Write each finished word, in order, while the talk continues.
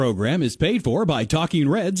Program is paid for by Talking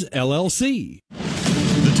Reds, LLC.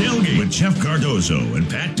 The Tailgate with Jeff Cardozo and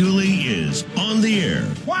Pat Dooley is on the air.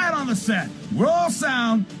 Quiet on the set. Roll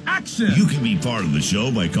sound. Action. You can be part of the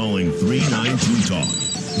show by calling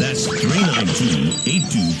 392-TALK. That's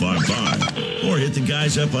 392-8255. Or hit the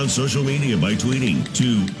guys up on social media by tweeting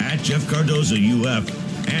to @JeffCardozoUF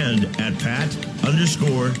and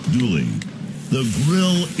 @Pat_Dooley. The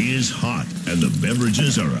grill is hot and the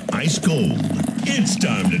beverages are ice cold. It's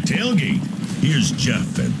time to tailgate. Here's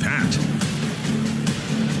Jeff and Pat.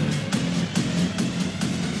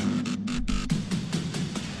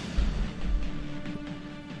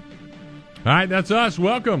 All right, that's us.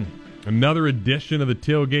 Welcome. Another edition of the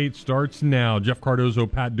Tailgate starts now. Jeff Cardozo,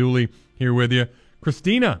 Pat Dooley here with you.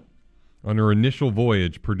 Christina on her initial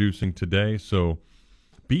voyage producing today, so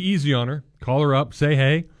be easy on her. Call her up, say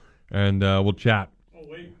hey, and we'll chat. Oh,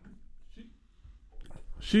 wait.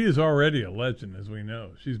 She is already a legend, as we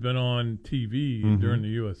know. She's been on TV during the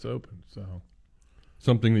U.S. Open. So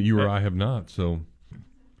something that you or I have not, so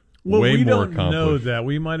well, way we more don't accomplished. know that.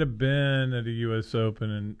 We might have been at a U.S.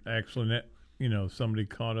 Open and actually, somebody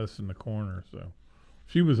caught us in the corner. So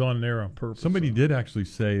she was on there on purpose. Somebody did actually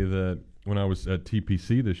say that when I was at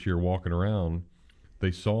TPC this year walking around,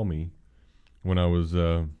 they saw me when I was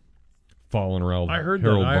following around. I heard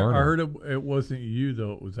Harold that. I Varner. heard it wasn't you,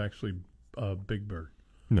 though. It was actually Big Bird.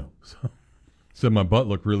 No. So Said my butt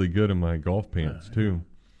looked really good in my golf pants, too.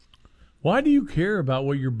 why do you care about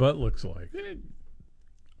what your butt looks like?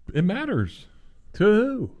 It matters. To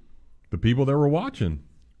who? The people that were watching.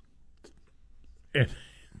 And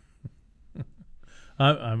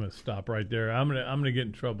I'm gonna stop right there. I'm gonna get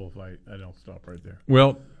in trouble if I don't stop right there.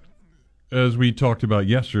 Well, as we talked about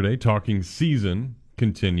yesterday, talking season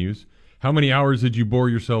continues. How many hours did you bore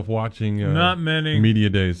yourself watching Not many. media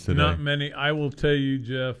days today? Not many. I will tell you,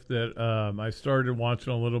 Jeff, that I started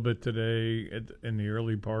watching a little bit today in the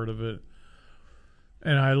early part of it.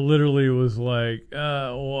 And I literally was like,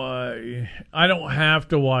 why? I don't have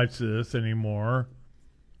to watch this anymore.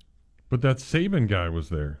 But that Saban guy was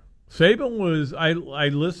there. Saban was, I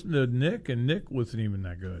listened to Nick, and Nick wasn't even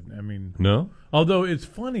that good. I mean, No? although it's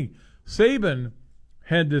funny, Saban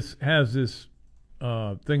has this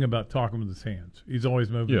thing about talking with his hands. He's always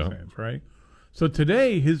moving his hands, right? So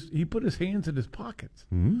today, he put his hands in his pockets.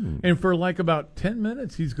 And for like about 10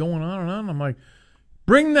 minutes, he's going on and on. I'm like,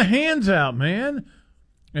 bring the hands out, man.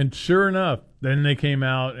 And sure enough, then they came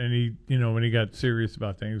out and when he got serious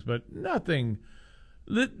about things, but nothing.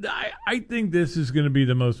 I think this is going to be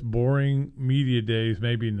the most boring media days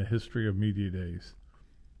maybe in the history of media days.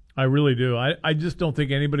 I really do. I just don't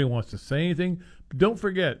think anybody wants to say anything. But don't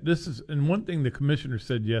forget, and one thing the commissioner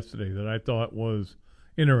said yesterday that I thought was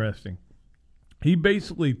interesting. He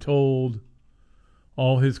basically told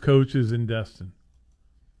all his coaches in Destin,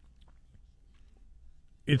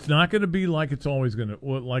 it's not going to be like it's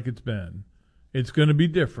been. It's going to be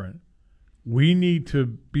different. We need to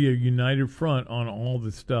be a united front on all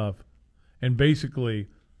this stuff, and basically,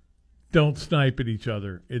 don't snipe at each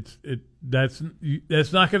other. That's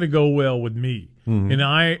not going to go well with me, and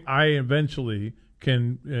I eventually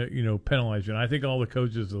can penalize you. And I think all the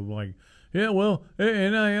coaches are like, yeah, well,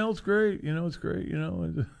 NIL's great. It's great.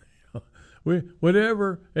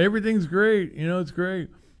 Whatever, everything's great. It's great.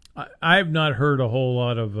 I have not heard a whole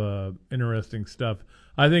lot of interesting stuff.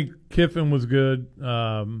 I think Kiffin was good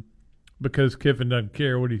because Kiffin doesn't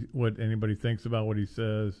care what anybody thinks about what he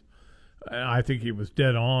says. I think he was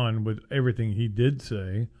dead on with everything he did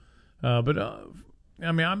say. But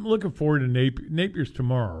I'm looking forward to Napier. Napier's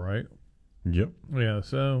tomorrow, right? Yep. Yeah,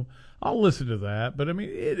 so I'll listen to that. But,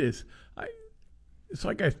 it is it's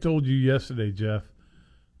like I told you yesterday, Jeff.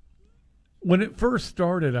 When it first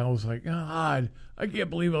started, I was like, God, I can't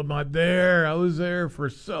believe I'm not there. I was there for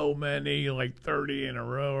so many, like 30 in a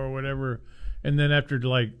row or whatever. And then after,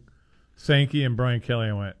 like, Sankey and Brian Kelly,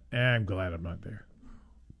 I went, I'm glad I'm not there.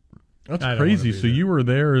 That's crazy. So you were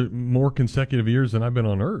there more consecutive years than I've been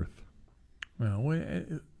on Earth. Well,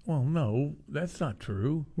 no, that's not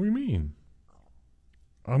true. What do you mean?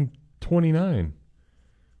 I'm 29.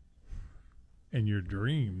 And your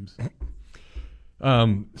dreams.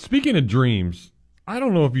 Speaking of dreams, I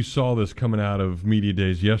don't know if you saw this coming out of media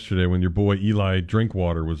days yesterday when your boy Eli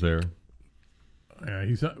Drinkwater was there. Yeah,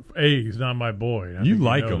 he's not my boy. You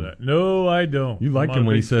like him. That. No, I don't. You liked him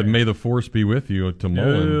when he said, "May the force be with you" to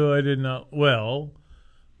Mullen. No, I did not. Well,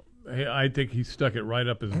 I think he stuck it right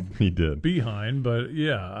up his he did behind, but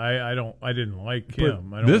yeah, I didn't like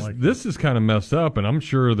him. This is kind of messed up, and I'm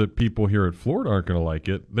sure that people here at Florida aren't going to like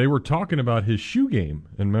it. They were talking about his shoe game,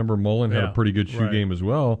 and remember Mullen had a pretty good shoe game as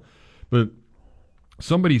well. But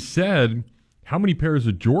somebody said how many pairs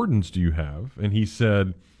of Jordans do you have? And he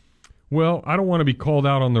said, well, I don't want to be called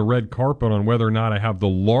out on the red carpet on whether or not I have the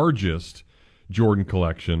largest Jordan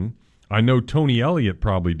collection. I know Tony Elliott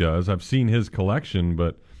probably does. I've seen his collection,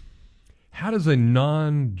 but how does a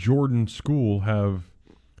non-Jordan school have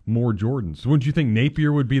more Jordans? Wouldn't you think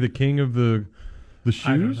Napier would be the king of the shoes?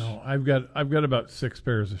 I don't know. I've got about 6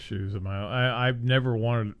 pairs of shoes in my. I've never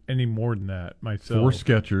wanted any more than that myself. 4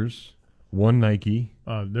 Skechers, 1 Nike.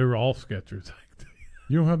 They're all Skechers.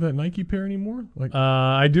 You don't have that Nike pair anymore? Like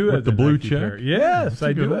I do have the blue Nike check. pair. Yes, That's a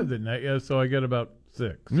I good do one. have the Nike. Yeah, so I got about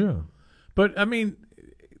 6. Yeah. But I mean,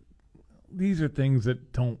 these are things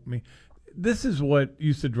that don't mean. This is what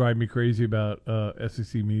used to drive me crazy about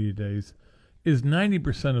SEC Media Days, is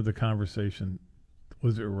 90% of the conversation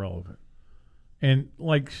was irrelevant, and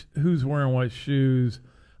like who's wearing what shoes.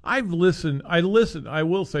 I will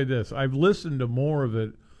say this: I've listened to more of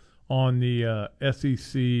it on the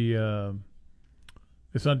SEC.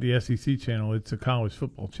 It's not the SEC channel; it's a college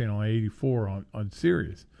football channel, 84 on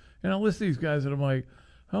Sirius. And I listen to these guys, and I'm like,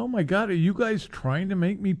 oh my God, are you guys trying to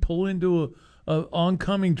make me pull into a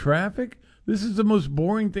oncoming traffic? This is the most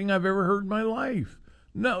boring thing I've ever heard in my life.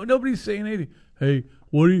 No, nobody's saying anything. Hey,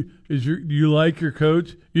 do you like your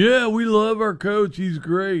coach? Yeah, we love our coach. He's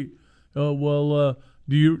great. Do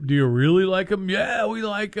you really like him? Yeah, we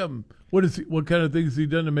like him. What kind of things has he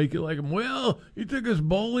done to make you like him? Well, he took us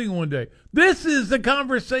bowling one day. This is the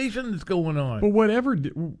conversation that's going on. But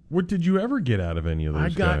what did you ever get out of any of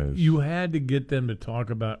those guys? You had to get them to talk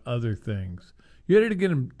about other things. You had to get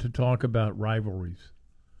them to talk about rivalries.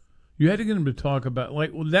 You had to get them to talk about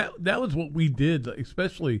that was what we did,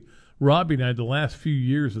 especially Robbie and I. The last few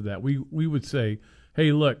years of that, we would say,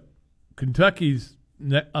 "Hey, look, Kentucky's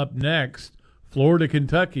up next. Florida,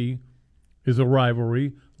 Kentucky is a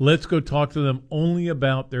rivalry. Let's go talk to them only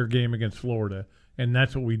about their game against Florida." And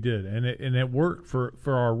that's what we did, and it worked for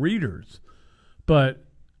our readers. But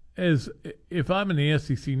if I'm in the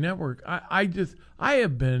SEC network, I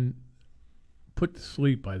have been put to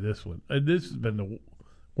sleep by this one. This has been the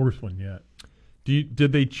worst one yet.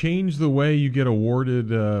 Did they change the way you get awarded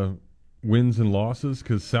wins and losses?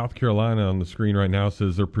 Because South Carolina on the screen right now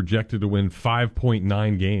says they're projected to win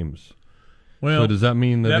 5.9 games. Well, so does that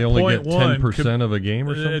mean that they only get 10% of a game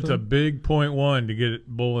or something? It's a big .1 to get it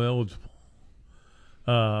bowl eligible.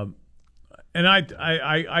 And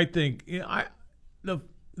I think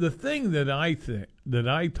the thing that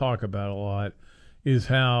I talk about a lot is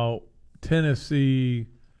how Tennessee,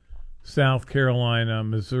 South Carolina,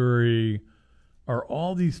 Missouri are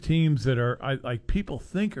all these teams that are like people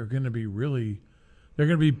think are going to be they're going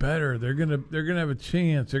to be better. They're going to have a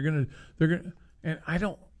chance. They're going to, and I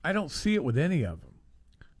don't see it with any of them.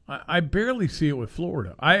 I barely see it with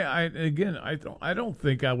Florida. I don't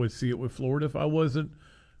think I would see it with Florida if I wasn't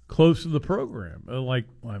close to the program. Like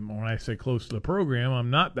when I say close to the program, I'm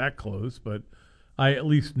not that close, but I at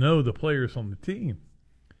least know the players on the team.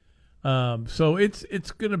 So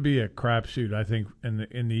it's going to be a crapshoot, I think,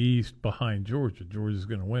 in the East behind Georgia. Georgia's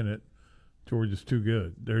going to win it. Georgia's too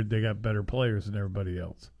good. They got better players than everybody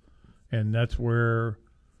else, and that's where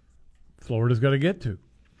Florida's got to get to.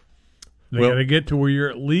 They got to get to where you're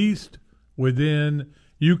at least within.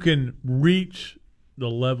 You can reach the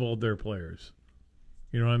level of their players.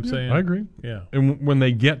 You know what I'm saying? I agree. Yeah. And when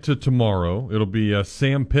they get to tomorrow, it'll be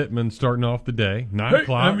Sam Pittman starting off the day, 9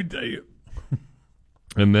 o'clock. Let me tell you.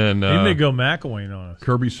 And then he may go McElwain on us.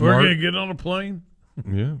 Kirby Smart. We're going to get on a plane.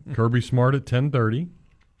 Yeah. Kirby Smart at 10:30,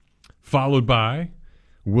 followed by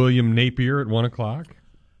William Napier at 1 o'clock.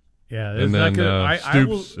 Yeah. And then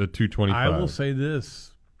Stoops at 2:25. I will say this.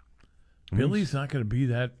 Billy's not going to be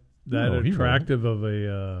that attractive of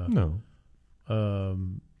a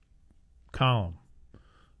column.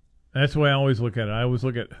 That's the way I always look at it. I always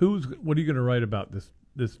look at what are you going to write about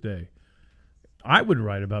this day? I would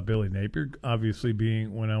write about Billy Napier, obviously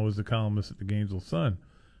being when I was a columnist at the Gainesville Sun.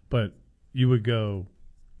 But you would go,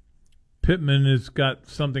 Pittman has got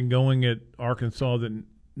something going at Arkansas that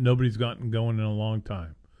nobody's gotten going in a long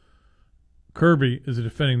time. Kirby is a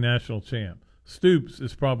defending national champ. Stoops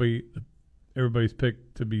is probably everybody's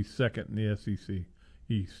pick to be second in the SEC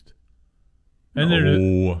East. And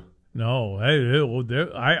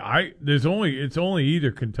it's only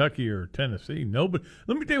either Kentucky or Tennessee. Nobody.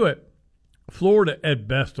 Let me tell you what. Florida at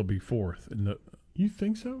best will be fourth in the. You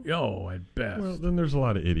think so? Oh, at best. Well, then there's a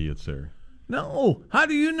lot of idiots there. No, how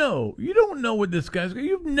do you know? You don't know what this guy's.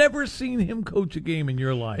 You've never seen him coach a game in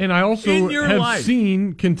your life. And I also have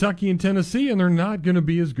seen Kentucky and Tennessee, and they're not going to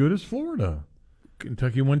be as good as Florida.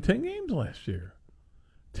 Kentucky won 10 games last year.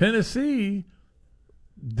 Tennessee,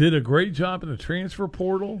 did a great job in the transfer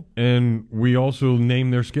portal. And we also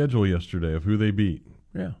named their schedule yesterday of who they beat.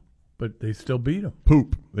 Yeah, but they still beat them.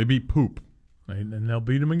 Poop. They beat Poop. And they'll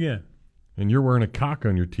beat them again. And you're wearing a cock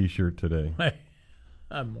on your T-shirt today.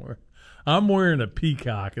 I'm wearing a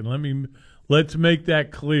peacock, and let's make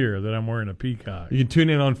that clear that I'm wearing a peacock. You can tune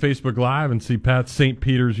in on Facebook Live and see Pat's St.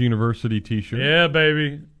 Peter's University T-shirt. Yeah,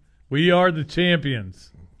 baby. We are the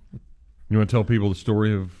champions. You want to tell people the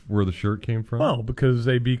story of where the shirt came from? Well, because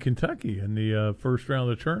they beat Kentucky in the first round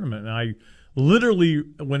of the tournament. And I literally,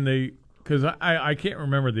 because I can't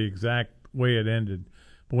remember the exact way it ended,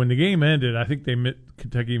 but when the game ended, I think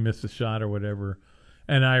Kentucky missed a shot or whatever.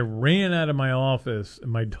 And I ran out of my office, and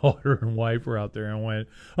my daughter and wife were out there, and went,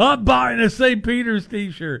 I'm buying a St. Peter's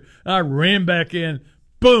T-shirt. I ran back in,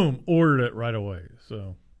 boom, ordered it right away.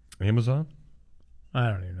 So Amazon? I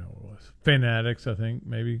don't even know what it was. Fanatics, I think,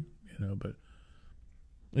 maybe. But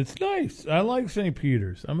it's nice. I like St.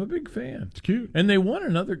 Peter's. I'm a big fan. It's cute. And they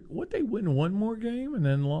won they win one more game and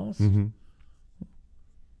then lost? Mm-hmm.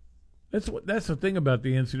 That's the thing about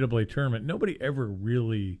the NCAA tournament. Nobody ever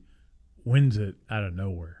really wins it out of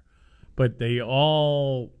nowhere. But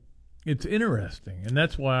it's interesting. And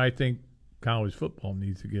that's why I think college football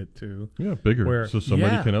needs to get to. Yeah, bigger. So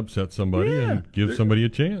somebody can upset somebody and give somebody a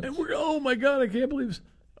chance. And oh my God, I can't believe this.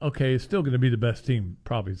 Okay, it's still going to be the best team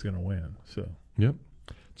probably is going to win. So yep.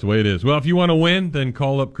 That's the way it is. Well, if you want to win, then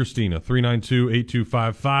call up Christina,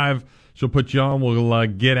 392-8255. She'll put you on. We'll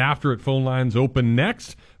get after it. Phone lines open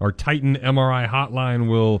next. Our Titan MRI hotline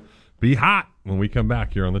will be hot when we come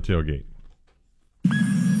back here on the tailgate.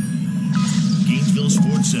 Gainesville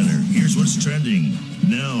Sports Center. Here's what's trending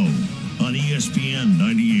now on ESPN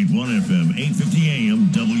 98.1 FM, 850 AM,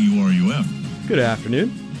 WRUF. Good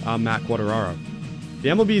afternoon. I'm Matt Quateraro. The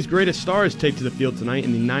MLB's greatest stars take to the field tonight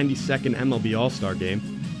in the 92nd MLB All-Star Game.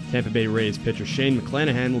 Tampa Bay Rays pitcher Shane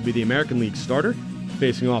McClanahan will be the American League starter,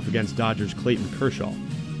 facing off against Dodgers' Clayton Kershaw.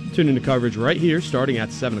 Tune into coverage right here starting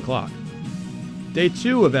at 7 o'clock. Day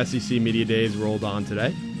 2 of SEC Media Days rolled on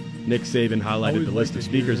today. Nick Saban highlighted the list of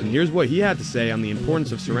speakers, and here's what he had to say on the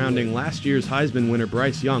importance of surrounding last year's Heisman winner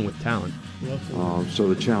Bryce Young with talent.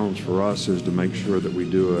 So the challenge for us is to make sure that we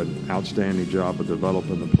do an outstanding job of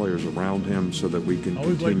developing the players around him so that we can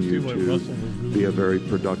continue to be a very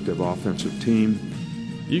productive offensive team.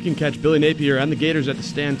 You can catch Billy Napier and the Gators at the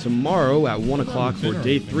stand tomorrow at 1 o'clock for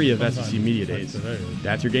Day 3 of SEC Media Days.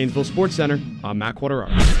 That's your Gainesville Sports Center. I'm Matt Quateraro.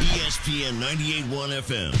 ESPN 98.1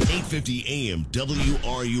 FM, 850 AM,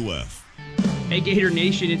 WRUF. Hey Gator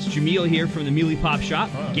Nation, it's Jameel here from the Muley Pop Shop.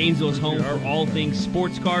 Gainesville's home for all things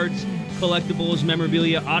sports cards, collectibles,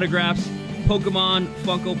 memorabilia, autographs, Pokemon,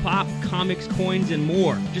 Funko Pop, comics, coins, and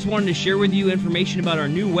more. Just wanted to share with you information about our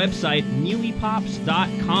new website,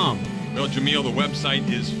 MuleyPops.com. Well, Jameel, the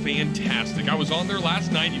website is fantastic. I was on there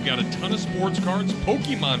last night. You've got a ton of sports cards,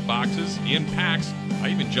 Pokemon boxes, and packs. I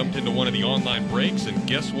even jumped into one of the online breaks, and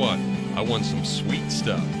guess what? I won some sweet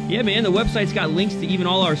stuff. Yeah, man, the website's got links to even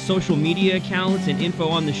all our social media accounts and info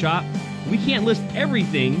on the shop. We can't list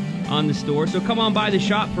everything on the store, so come on by the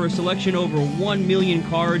shop for a selection of over 1 million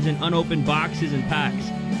cards and unopened boxes and packs.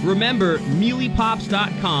 Remember,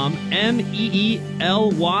 MealyPops.com,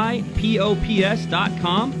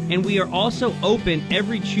 MEELYPOPS.com, and we are also open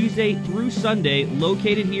every Tuesday through Sunday,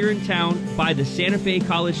 located here in town by the Santa Fe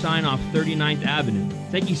College sign off 39th Avenue.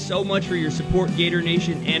 Thank you so much for your support, Gator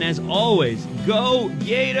Nation, and as always, go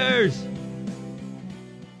Gators!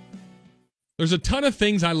 There's a ton of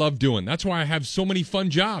things I love doing. That's why I have so many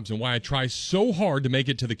fun jobs and why I try so hard to make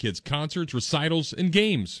it to the kids' concerts, recitals, and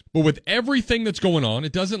games. But with everything that's going on,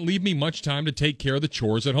 it doesn't leave me much time to take care of the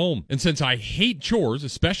chores at home. And since I hate chores,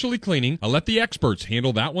 especially cleaning, I let the experts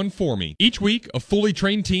handle that one for me. Each week, a fully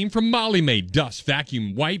trained team from Molly Maid dusts,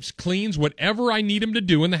 vacuum, wipes, cleans, whatever I need them to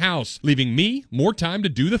do in the house, leaving me more time to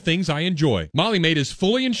do the things I enjoy. Molly Maid is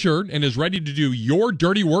fully insured and is ready to do your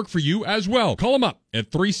dirty work for you as well. Call them up at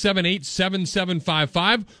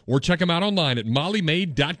 378-7755 or check them out online at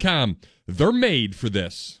mollymaid.com. They're made for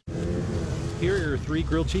this. Here are your 3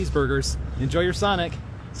 grilled cheeseburgers. Enjoy your Sonic.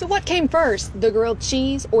 So what came first, the grilled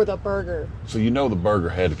cheese or the burger? So you know the burger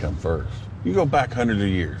had to come first. You go back hundreds of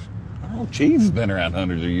years. Oh, cheese has been around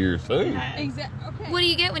hundreds of years, too. Exactly. Okay. What do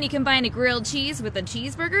you get when you combine a grilled cheese with a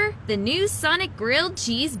cheeseburger? The new Sonic Grilled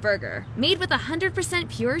Cheeseburger. Made with 100%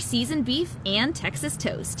 pure seasoned beef and Texas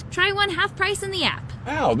toast. Try one half price in the app.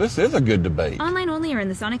 Wow, this is a good debate. Online only or in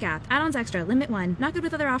the Sonic app. Add-ons extra. Limit 1. Not good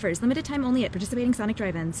with other offers. Limited time only at participating Sonic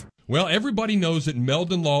drive-ins. Well, everybody knows that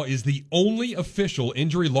Meldon Law is the only official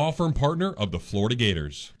injury law firm partner of the Florida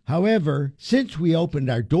Gators. However, since we opened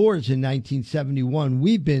our doors in 1971,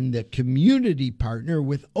 we've been the community partner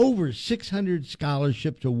with over 600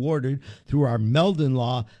 scholarships awarded through our Meldon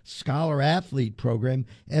Law Scholar Athlete program,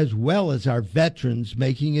 as well as our Veterans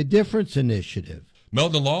Making a Difference initiative.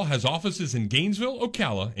 Meldon Law has offices in Gainesville,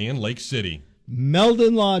 Ocala, and Lake City.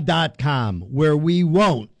 MeldonLaw.com, where we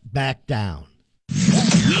won't back down.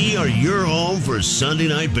 We are your home for Sunday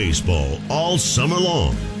Night Baseball all summer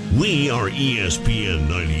long. We are ESPN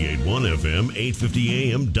 98.1 FM,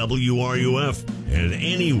 850 AM, WRUF, and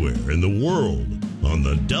anywhere in the world on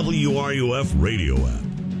the WRUF radio app.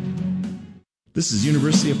 This is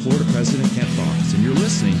University of Florida President Kent Fox, and you're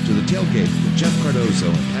listening to The Tailgate with Jeff Cardozo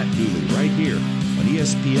and Pat Dooley right here on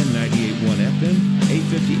ESPN 98.1 FM,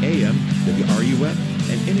 850 AM, WRUF,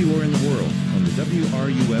 and anywhere in the world on the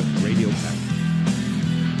WRUF radio app.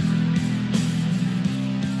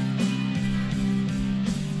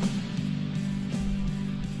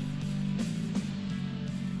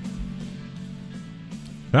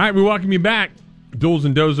 All right, we welcome you back. Duels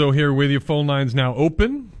and Dozo here with you. Phone lines now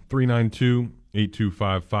open,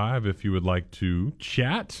 392-8255 if you would like to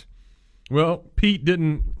chat. Well, Pete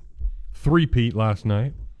didn't three-peat last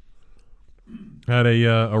night. Had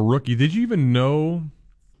a rookie. Did you even know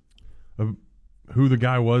who the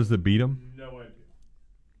guy was that beat him? No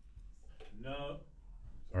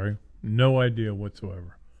idea. No idea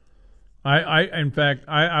whatsoever. In fact,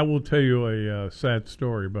 I will tell you a sad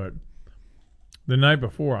story, but the night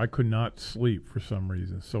before, I could not sleep for some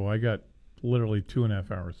reason, so I got literally 2.5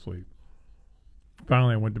 hours sleep.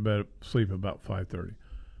 Finally, I went to bed, sleep about 5:30.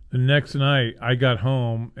 The next night, I got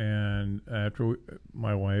home, and after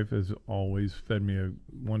my wife, as always, fed me a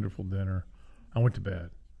wonderful dinner, I went to bed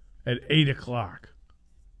at 8 o'clock.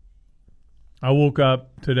 I woke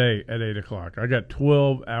up today at 8 o'clock. I got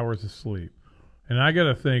 12 hours of sleep. And I got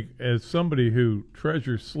to think, as somebody who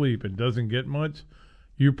treasures sleep and doesn't get much,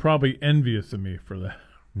 you're probably envious of me for that.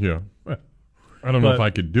 Yeah. I don't know if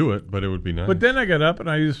I could do it, but it would be nice. But then I got up and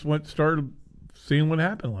I just started seeing what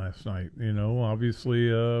happened last night. You know, obviously,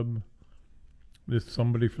 this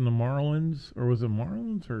somebody from the Marlins, or was it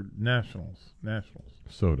Marlins or Nationals? Nationals.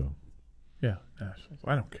 Soto. Yeah, Nationals.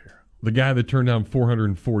 I don't care. The guy that turned down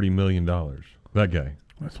 $440 million. That guy.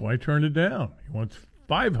 That's why he turned it down. He wants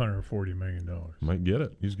 $540 million. Might get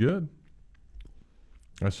it. He's good.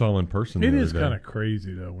 I saw him in person. It is kind of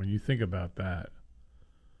crazy, though, when you think about that.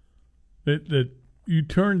 That you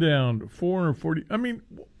turn down 440. I mean,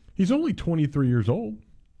 he's only 23 years old.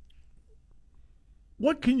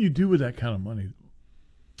 What can you do with that kind of money?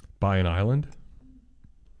 Buy an island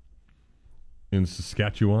in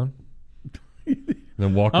Saskatchewan. Then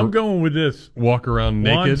I'm going with this. Walk around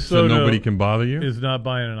naked so nobody can bother you. Is not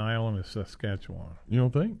buying an island in Saskatchewan. You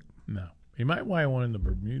don't think? No. He might buy one in the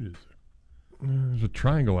Bermudas. There's a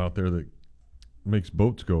triangle out there that makes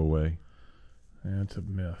boats go away. That's a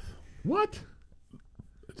myth. What?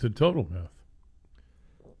 It's a total myth.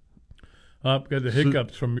 I've got the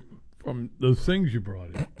hiccups from those things you brought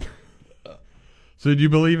in. So do you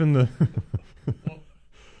believe in the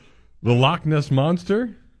the Loch Ness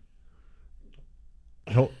Monster?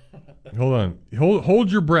 Hold on.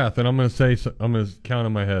 Hold your breath, and I'm going to I'm going to count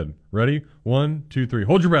in my head. Ready? 1, 2, 3.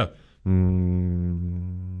 Hold your breath.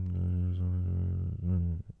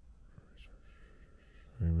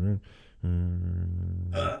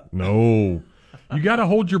 No. You got to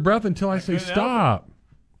hold your breath until I say stop.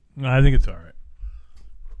 No, I think it's all right.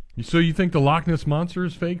 So you think the Loch Ness Monster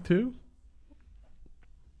is fake too?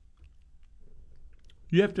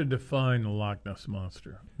 You have to define the Loch Ness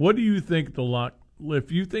Monster. What do you think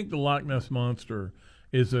if you think the Loch Ness Monster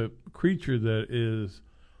is a creature that is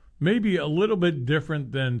maybe a little bit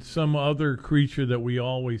different than some other creature that we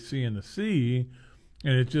always see in the sea,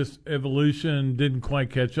 and it's just evolution didn't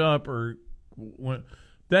quite catch up,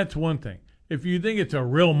 that's one thing. If you think it's a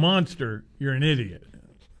real monster, you're an idiot.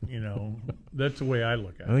 You know, that's the way I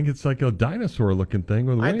look at it. I think it's like a dinosaur-looking thing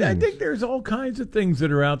with wings. I think there's all kinds of things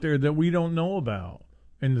that are out there that we don't know about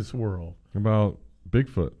in this world. About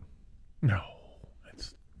Bigfoot? No.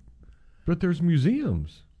 But there's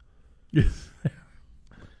museums. Yes.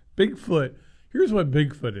 Bigfoot. Here's what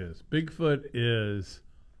Bigfoot is. Bigfoot is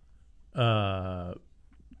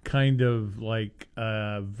kind of like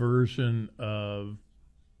a version of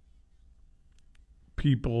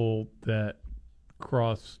people that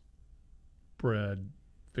crossbred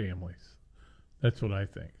families. That's what I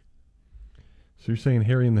think. So you're saying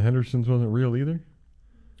Harry and the Hendersons wasn't real either?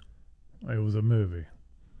 It was a movie.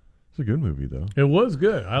 It's a good movie, though. It was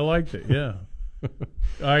good. I liked it, yeah.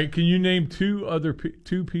 All right, can you name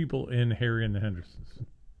two people in Harry and the Hendersons?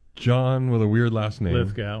 John with a weird last name.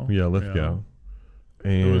 Lithgow. Yeah, Lithgow.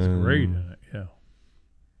 Yeah. And it was great in it, yeah.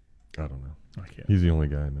 I don't know. I can't. He's the only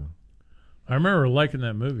guy I know. I remember liking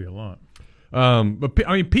that movie a lot. But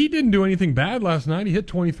Pete didn't do anything bad last night. He hit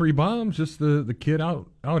 23 bombs. Just the kid out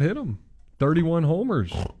hit him. 31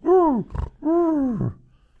 homers.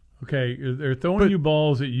 Okay, they're throwing you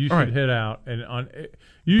balls that you should hit out, and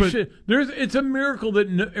It's a miracle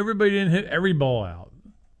that everybody didn't hit every ball out.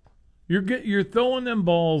 You're throwing them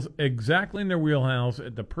balls exactly in their wheelhouse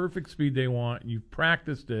at the perfect speed they want. You've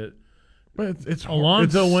practiced it. But it's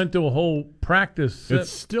Alonso went to a whole practice. It's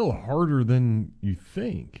still harder than you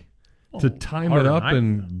think to time it up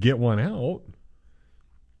and get one out.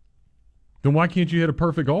 Then why can't you hit a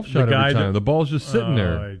perfect golf shot every time? The ball's just sitting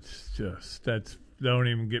there. It's just don't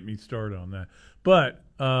even get me started on that. But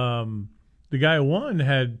the guy who won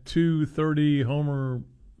had 230 homer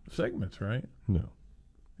segments, right? No.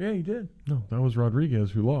 Yeah, he did. No, that was Rodriguez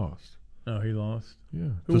who lost. Oh, he lost. Yeah,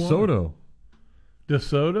 DeSoto.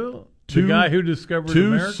 DeSoto, the guy who discovered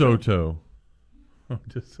America. Soto. Oh,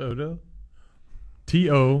 DeSoto.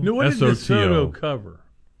 T-O-S-O-T-O. No, what did DeSoto cover?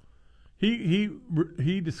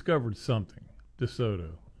 He discovered something.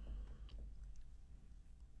 DeSoto.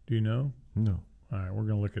 Do you know? No. All right, we're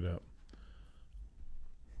gonna look it up.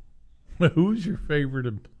 Who's your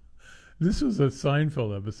favorite? This was a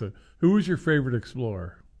Seinfeld episode. Who was your favorite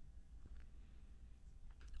explorer?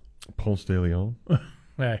 Ponce de Leon.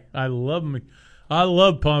 Hey, I love him. I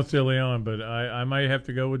love Ponce de Leon, but I might have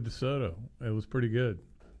to go with DeSoto. It was pretty good.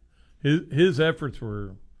 His efforts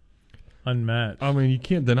were unmatched. I mean, you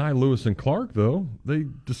can't deny Lewis and Clark, though. They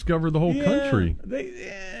discovered the whole country.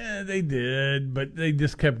 They did, but they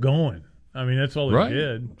just kept going. I mean, that's all they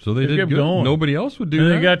did. So they did kept good. going. Nobody else would do that.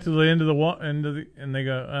 And they got to the end of and they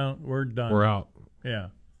go, oh, we're done. We're out. Yeah.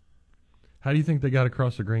 How do you think they got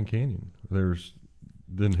across the Grand Canyon?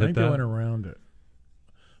 Didn't hit that? They went around it.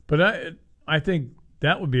 But I think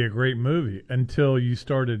that would be a great movie until you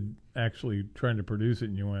started actually trying to produce it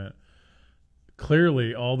and you went,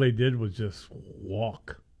 clearly all they did was just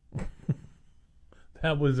walk.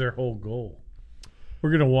 That was their whole goal. We're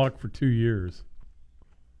going to walk for 2 years.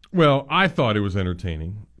 Well, I thought it was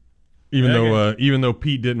entertaining. Even though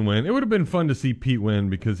Pete didn't win. It would have been fun to see Pete win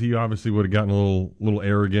because he obviously would have gotten a little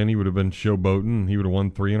arrogant. He would have been showboating. He would have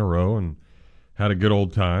won 3 in a row and had a good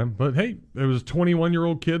old time. But, hey, there was a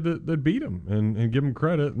 21-year-old kid that beat him and give him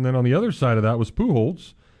credit. And then on the other side of that was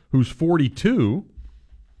Pujols, who's 42,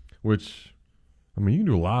 which, I mean, you can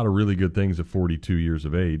do a lot of really good things at 42 years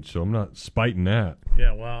of age, so I'm not spiting that.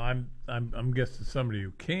 Yeah, well, I'm guessing somebody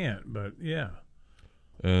who can't, but yeah.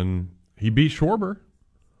 And he beat Schwarber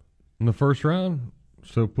in the first round,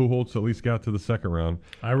 so Pujols at least got to the second round.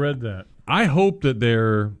 I read that. I hope that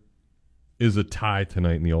there is a tie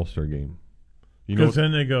tonight in the All-Star game. Because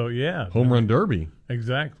then they go, home run derby.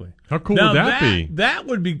 Exactly. How cool would that be? That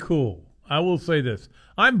would be cool. I will say this.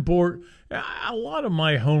 I'm bored. A lot of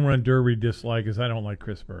my home run derby dislike is I don't like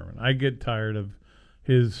Chris Berman. I get tired of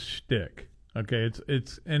his shtick. Okay,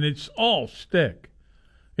 it's all shtick.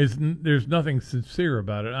 There's nothing sincere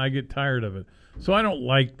about it. I get tired of it, so I don't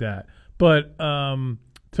like that. But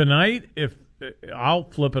tonight, if I'll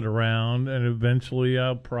flip it around, and eventually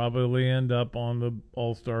I'll probably end up on the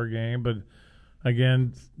All-Star game. But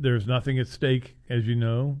again, there's nothing at stake, as you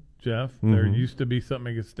know, Jeff. Mm-hmm. There used to be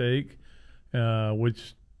something at stake,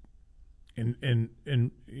 which, and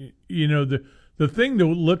you know, the thing to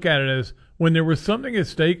look at it as when there was something at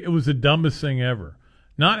stake, it was the dumbest thing ever.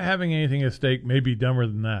 Not having anything at stake may be dumber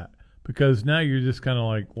than that, because now you're just kind of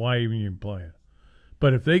like, why even play it?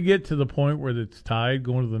 But if they get to the point where it's tied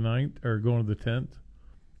going to the 9th or going to the 10th,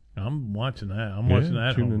 I'm watching that. I'm watching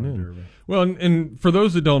that home run derby. Well, and for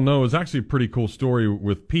those that don't know, it's actually a pretty cool story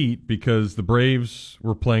with Pete, because the Braves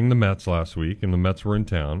were playing the Mets last week, and the Mets were in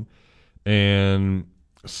town. And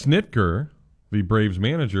Snitker, the Braves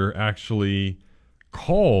manager, actually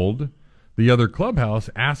called the other clubhouse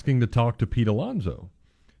asking to talk to Pete Alonso.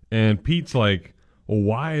 And Pete's like, well,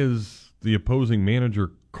 why is the opposing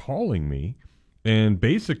manager calling me? And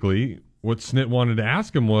basically what Snit wanted to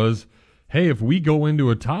ask him was, hey, if we go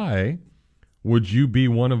into a tie, would you be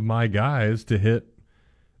one of my guys to hit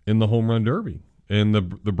in the home run derby and the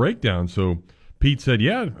breakdown? So Pete said,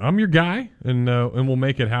 yeah, I'm your guy, and we'll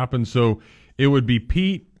make it happen. So it would be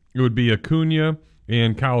Pete, it would be Acuna,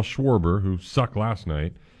 and Kyle Schwarber, who sucked last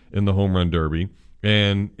night in the home run derby.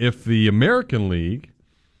 And if the American League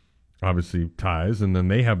obviously ties, and then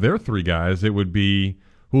they have their 3 guys, it would be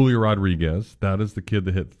Julio Rodriguez, that is the kid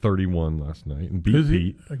that hit 31 last night and beat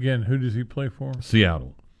Pete. Again, who does he play for?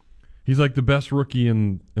 Seattle. He's like the best rookie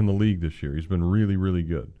in the league this year. He's been really, really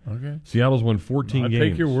good. Okay. Seattle's won 14 games. I'll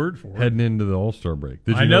take your word for it. Heading into the All-Star break.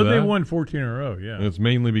 Did you I know that? they won 14 in a row, yeah. And it's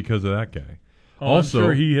mainly because of that guy. Oh, also, I'm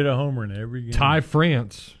sure he hit a homer in every game. Ty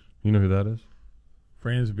France. You know who that is?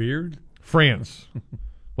 Franz Beard? France.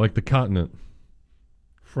 Like the continent.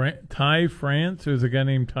 Ty France? There's a guy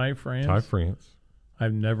named Ty France? Ty France.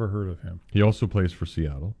 I've never heard of him. He also plays for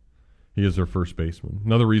Seattle. He is their first baseman.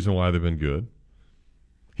 Another reason why they've been good.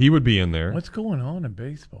 He would be in there. What's going on in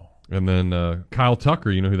baseball? And then Kyle Tucker,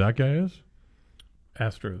 you know who that guy is?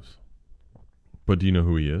 Astros. But do you know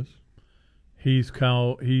who he is? He's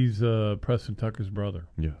Preston Tucker's brother.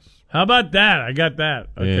 Yes. How about that? I got that.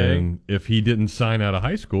 Okay. And if he didn't sign out of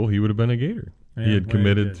high school, he would have been a Gator. Yeah, he had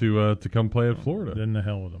committed to come play at Florida. Then the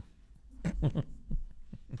hell with him.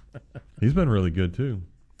 He's been really good too.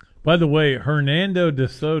 By the way, Hernando de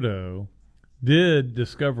Soto did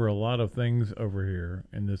discover a lot of things over here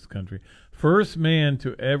in this country. First man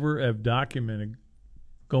to ever have documented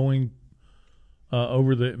going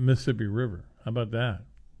over the Mississippi River. How about that?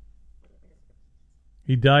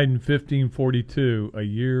 He died in 1542, a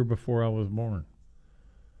year before I was born.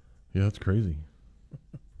 Yeah, that's crazy.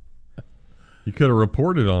 You could have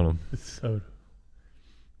reported on him. Soto.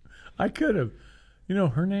 I could have. You know,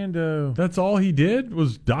 Hernando. That's all he did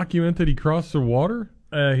was document that he crossed the water?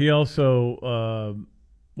 He also,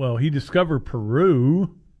 he discovered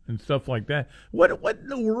Peru and stuff like that. What in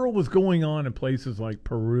the world was going on in places like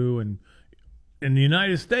Peru and in the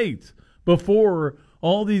United States before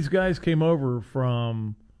all these guys came over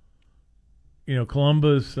from,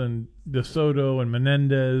 Columbus and De Soto and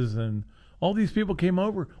Menendez and all these people came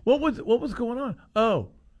over? What was going on?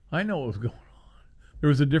 Oh, I know what was going on. There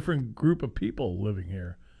was a different group of people living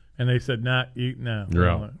here, and they said, "You're out.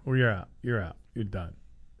 You're out. You're out. You're done.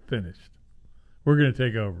 Finished. We're going to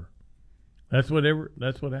take over." That's what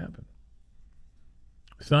happened.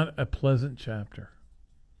 It's not a pleasant chapter.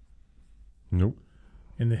 Nope.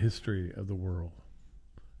 In the history of the world.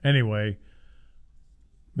 Anyway,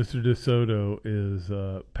 Mr. De Soto is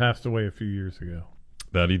passed away a few years ago.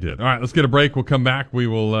 That he did. All right, let's get a break. We'll come back. We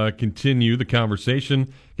will continue the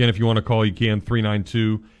conversation. Again, if you want to call, you can,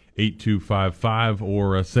 392-8255,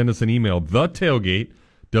 or send us an email, thetailgate,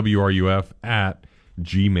 WRUF,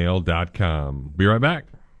 @gmail.com. Be right back.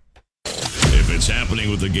 If it's happening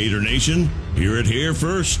with the Gator Nation, hear it here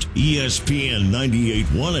first. ESPN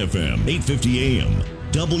 98.1 FM, 850 AM,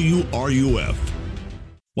 WRUF.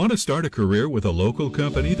 Want to start a career with a local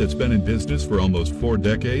company that's been in business for almost 4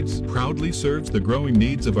 decades, proudly serves the growing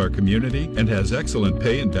needs of our community, and has excellent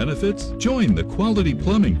pay and benefits? Join the Quality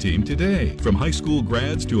Plumbing team today. From high school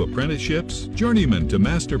grads to apprenticeships, journeymen to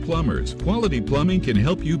master plumbers, Quality Plumbing can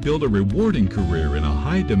help you build a rewarding career in a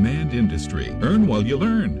high-demand industry. Earn while you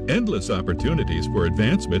learn. Endless opportunities for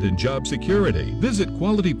advancement and job security. Visit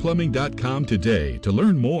qualityplumbing.com today to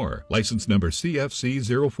learn more. License number CFC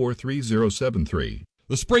 043073.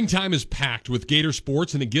 The springtime is packed with Gator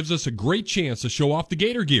sports, and it gives us a great chance to show off the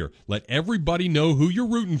Gator gear. Let everybody know who you're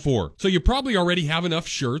rooting for. So you probably already have enough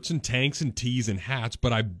shirts and tanks and tees and hats,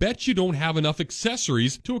 but I bet you don't have enough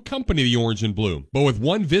accessories to accompany the orange and blue. But with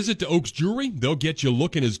one visit to Oaks Jewelry, they'll get you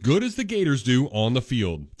looking as good as the Gators do on the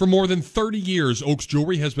field. For more than 30 years, Oaks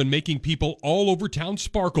Jewelry has been making people all over town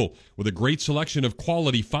sparkle with a great selection of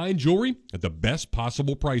quality fine jewelry at the best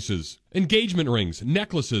possible prices. Engagement rings,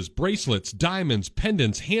 necklaces, bracelets, diamonds,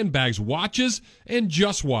 pendants, handbags, watches, and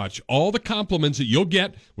just watch. All the compliments that you'll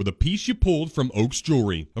get with a piece you pulled from Oaks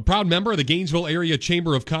Jewelry. A proud member of the Gainesville Area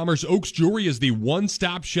Chamber of Commerce, Oaks Jewelry is the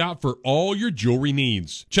one-stop shop for all your jewelry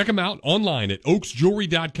needs. Check them out online at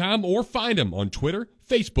oaksjewelry.com or find them on Twitter,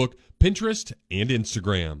 Facebook, Pinterest, and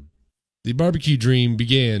Instagram. The barbecue dream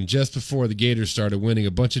began just before the Gators started winning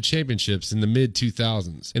a bunch of championships in the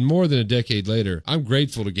mid-2000s. And more than a decade later, I'm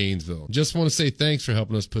grateful to Gainesville. Just want to say thanks for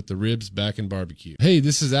helping us put the ribs back in barbecue. Hey,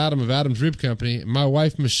 this is Adam of Adam's Rib Company, and my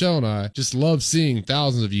wife Michelle and I just love seeing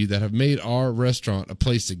thousands of you that have made our restaurant a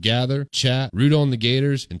place to gather, chat, root on the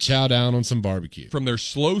Gators, and chow down on some barbecue. From their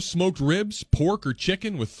slow smoked ribs, pork, or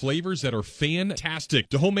chicken with flavors that are fantastic,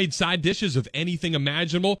 to homemade side dishes of anything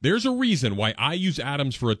imaginable, there's a reason why I use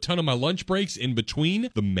Adam's for a ton of my lunch lunch breaks in between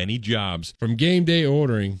the many jobs. From game day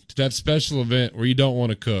ordering to that special event where you don't want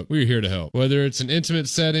to cook, we're here to help. Whether it's an intimate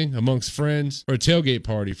setting amongst friends or a tailgate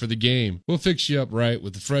party for the game, we'll fix you up right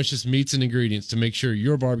with the freshest meats and ingredients to make sure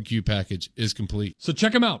your barbecue package is complete. So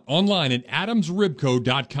check them out online at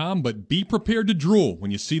adamsribco.com, but be prepared to drool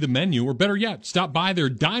when you see the menu, or better yet, stop by their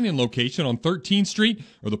dine-in location on 13th Street,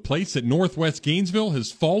 or the place that Northwest Gainesville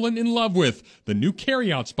has fallen in love with, the new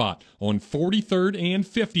carryout spot on 43rd and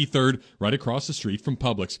 53rd, right across the street from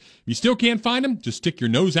Publix. If you still can't find them, just stick your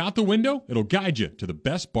nose out the window. It'll guide you to the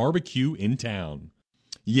best barbecue in town.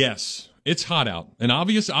 Yes, it's hot out, an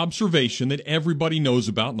obvious observation that everybody knows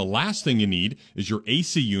about, and the last thing you need is your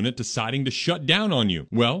AC unit deciding to shut down on you.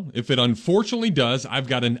 Well, if it unfortunately does, I've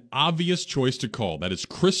got an obvious choice to call. That is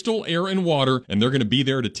Crystal Air and Water, and they're going to be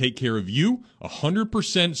there to take care of you.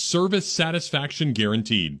 100% service satisfaction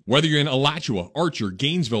guaranteed. Whether you're in Alachua, Archer,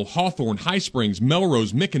 Gainesville, Hawthorne, High Springs,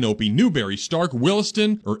 Melrose, Micanopy, Newberry, Stark,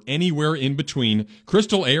 Williston, or anywhere in between,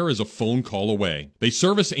 Crystal Air is a phone call away. They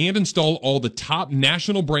service and install all the top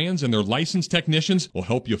national brands, and their licensed technicians will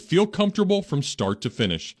help you feel comfortable from start to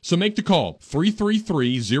finish. So make the call,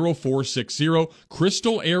 333-0460,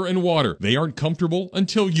 Crystal Air and Water. They aren't comfortable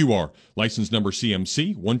until you are. License number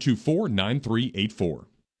CMC 1249384.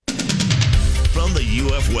 From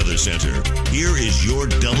the UF Weather Center, here is your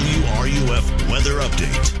WRUF weather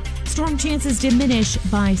update. Storm chances diminish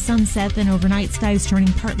by sunset, then overnight skies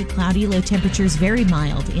turning partly cloudy. Low temperatures very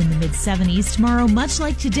mild in the mid-70s. Tomorrow, much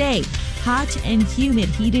like today, hot and humid.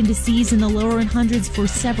 Heat indices in the lower 100s for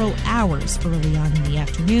several hours early on in the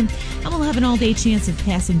afternoon. And we'll have an all-day chance of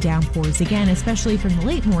passing downpours again, especially from the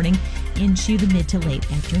late morning into the mid to late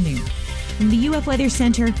afternoon. From the UF Weather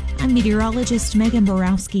Center, I'm meteorologist Megan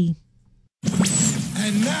Borowski.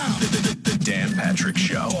 And now, the Dan Patrick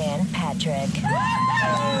Show. Dan Patrick.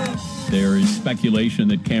 There is speculation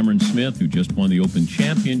that Cameron Smith, who just won the Open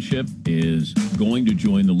Championship, is going to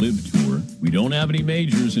join the LIV Tour. We don't have any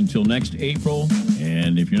majors until next April,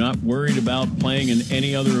 and if you're not worried about playing in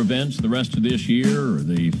any other events the rest of this year, or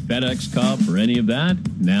the FedEx Cup, or any of that,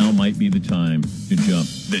 now might be the time to jump.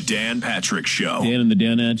 The Dan Patrick Show. Dan and the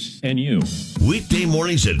Danettes and you. Weekday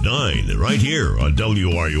mornings at 9, right here on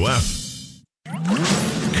WRUF.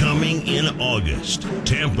 Coming in August,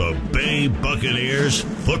 Tampa Bay Buccaneers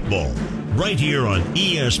football. Right here on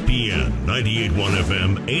ESPN 98.1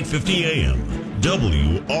 FM, 850 AM,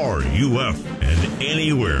 WRUF, and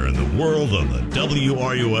anywhere in the world on the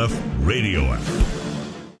WRUF radio app.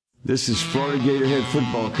 This is Florida Gator head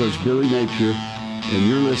football coach Billy Napier, and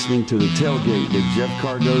you're listening to The Tailgate with Jeff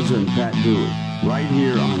Cardozo and Pat Dooley. Right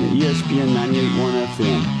here on ESPN 98.1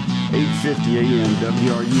 FM, 850 AM,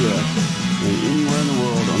 WRUF. And anywhere in the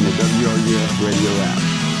world on the WRUF radio app.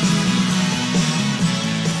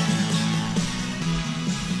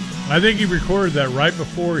 I think he recorded that right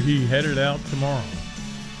before he headed out tomorrow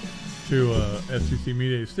to SEC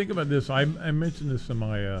Media Days. Think about this. I mentioned this in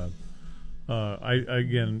my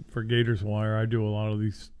again, for Gators Wire, I do a lot of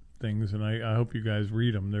these things, and I hope you guys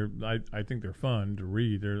read them. I think they're fun to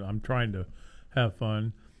read. I'm trying to have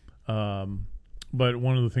fun. But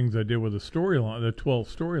one of the things I did with the storyline, the 12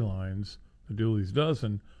 storylines, the Dooley's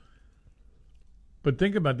dozen. But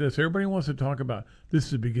think about this. Everybody wants to talk about this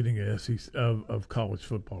is the beginning of college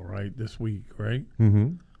football, right? This week, right?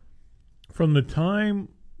 Mm-hmm. From the time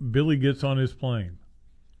Billy gets on his plane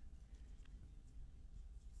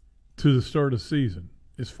to the start of the season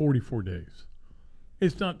is 44 days.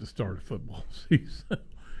 It's not the start of football season.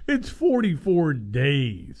 It's 44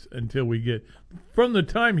 days until we get from the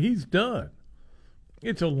time he's done.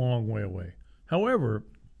 It's a long way away. However,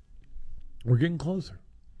 we're getting closer.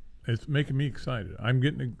 It's making me excited. I'm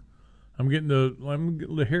getting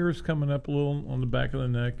the hair's coming up a little on the back of the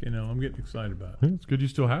neck. You know, I'm getting excited about it. It's good you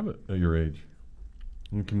still have it at your age.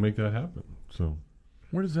 You can make that happen. So,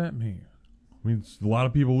 what does that mean? I mean, a lot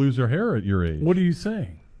of people lose their hair at your age. What are you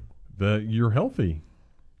saying? That you're healthy.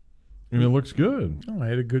 And it looks good. Oh, I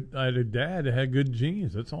had a dad that had good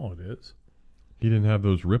genes. That's all it is. He didn't have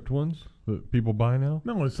those ripped ones that people buy now?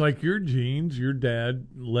 No, it's like your genes. Your dad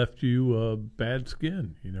left you bad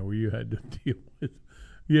skin, you know, where you had to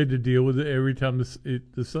deal with it every time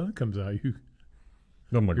the sun comes out.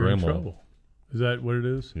 No, my grandma. In trouble. Is that what it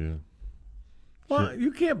is? Yeah. Well,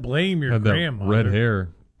 you can't blame your had grandma. Red hair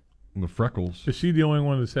and the freckles. Is she the only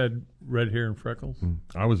one that's had red hair and freckles?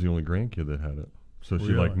 I was the only grandkid that had it. So she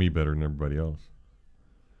liked me better than everybody else.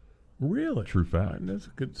 Really? True fact. That's a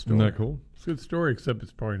good story. Isn't that cool? It's a good story, except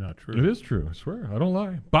it's probably not true. It is true. I swear. I don't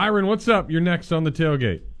lie. Byron, what's up? You're next on the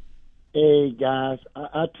tailgate. Hey, guys.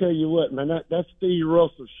 I tell you what, man, that Steve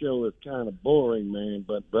Russell show is kind of boring, man,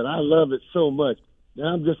 but I love it so much. that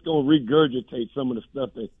I'm just going to regurgitate some of the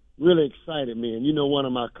stuff that really excited me. And one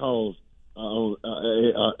of my calls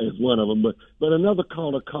is one of them. But another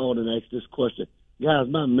caller called and asked this question. Guys,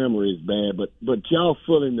 my memory is bad, but y'all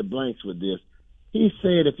fill in the blanks with this. He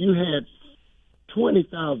said if you had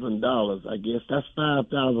 $20,000, I guess that's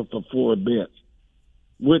 $5,000 for 4 bets.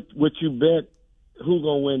 Would you bet who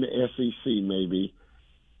gonna win the SEC? Maybe.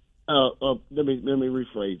 Let me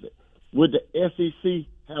rephrase it. Would the SEC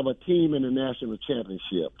have a team in the national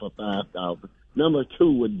championship for $5,000? Number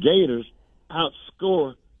 2, would Gators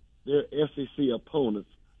outscore their SEC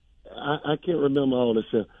opponents? I can't remember all this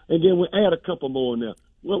stuff. And then we add a couple more in there.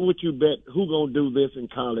 What would you bet? Who gonna do this in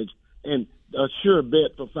college? And a sure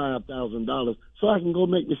bet for $5,000 so I can go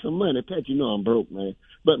make me some money. Pat, I'm broke, man.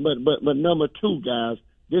 But number 2, guys,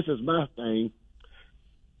 this is my thing.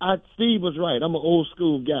 Steve was right. I'm an old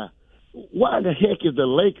school guy. Why the heck is the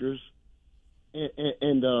Lakers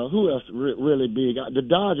and who else really big? The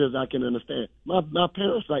Dodgers, I can understand. My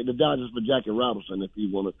parents like the Dodgers for Jackie Robinson, if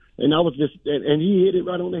you want to. And I was and he hit it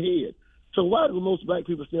right on the head. So why do most black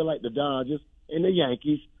people still like the Dodgers and the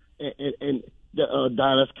Yankees and the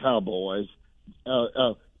Dallas Cowboys?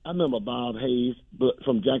 I remember Bob Hayes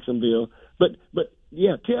from Jacksonville. But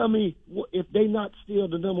yeah, tell me if they not still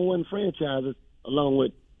the number 1 franchises along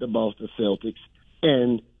with the Boston Celtics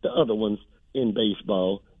and the other ones in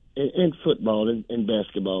baseball and football and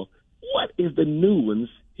basketball. What is the new ones?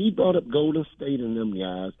 He brought up Golden State and them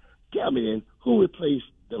guys. Tell me then, who replaced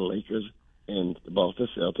the Lakers and the Boston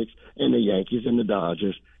Celtics and the Yankees and the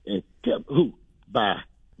Dodgers? And tell who? Bye.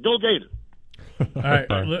 Go Gators. All right,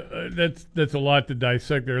 that's a lot to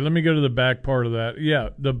dissect there. Let me go to the back part of that. Yeah,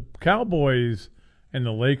 the Cowboys and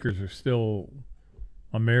the Lakers are still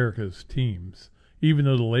America's teams, even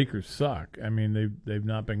though the Lakers suck. I mean, they've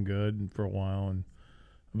not been good for a while,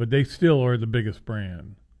 but they still are the biggest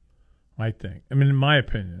brand, I think. I mean, in my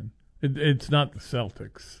opinion, it's not the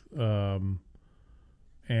Celtics,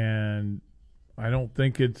 and I don't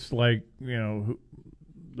think it's like the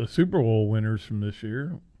Super Bowl winners from this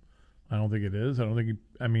year. I don't think it is. I don't think.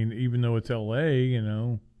 Even though it's L.A.,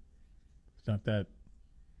 it's not that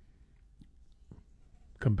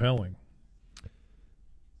compelling.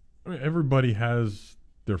 I mean, everybody has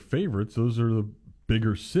their favorites. Those are the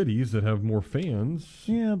bigger cities that have more fans.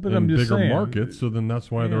 Yeah, but and I'm just bigger saying, markets. So then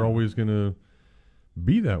that's why they're always going to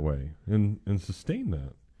be that way and sustain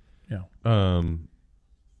that. Yeah. I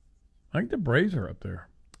think the Braves are up there.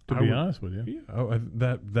 To be honest with you, yeah,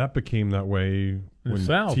 that became that way in when the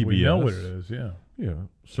South. TBS, we know what it is. Yeah,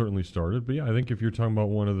 certainly started. But yeah, I think if you're talking about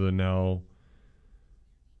one of the now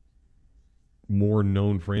more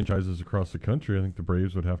known franchises across the country, I think the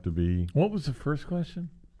Braves would have to be. What was the first question?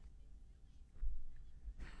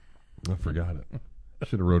 I forgot it. I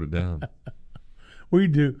should have wrote it down. We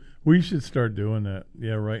do. We should start doing that.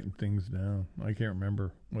 Yeah, writing things down. I can't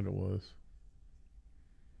remember what it was.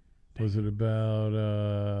 Was it about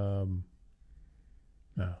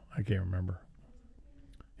no, I can't remember.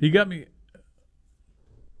 He got me.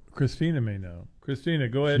 Christina may know. Christina,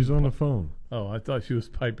 go ahead. She's on the phone. Oh, I thought she was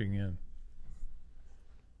piping in.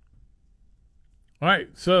 All right,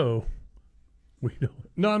 so we don't.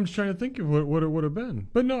 No, I'm just trying to think of what it would have been.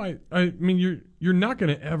 But no, I mean you're not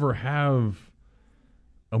going to ever have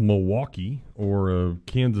a Milwaukee or a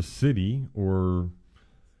Kansas City or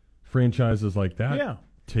franchises like that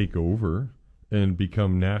take over and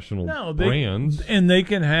become national brands. And they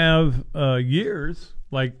can have years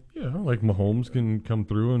like like Mahomes can come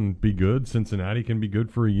through and be good. Cincinnati can be good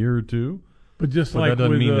for a year or two. But just like that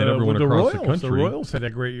doesn't mean that everyone with across the Royals, the country. The Royals had a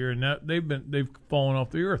great year, and now they've fallen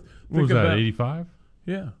off the earth. What was that, 85?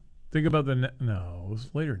 Yeah. Think about it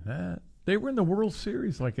was later than that. They were in the World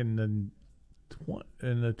Series like in the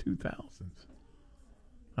 2000s.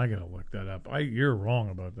 I gotta look that up. You're wrong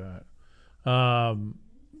about that.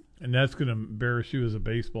 And that's going to embarrass you as a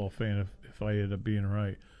baseball fan if I end up being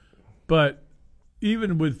right. But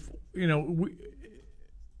even with, the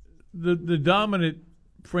dominant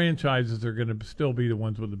franchises are going to still be the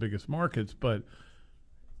ones with the biggest markets, but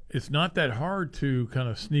it's not that hard to kind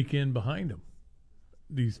of sneak in behind them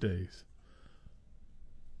these days.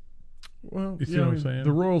 Well, you see what I'm saying?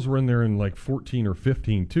 The Royals were in there in like 14 or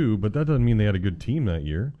 15 too, but that doesn't mean they had a good team that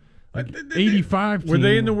year. 85 Were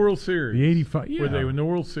they in the World Series? The 85, yeah. Were they in the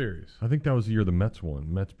World Series? I think that was the year the Mets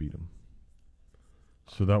won. Mets beat them.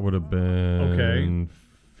 So that would have been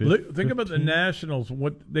Think about the Nationals.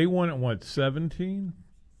 What they won at 17,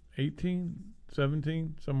 18,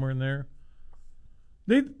 17, somewhere in there.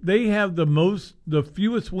 They have the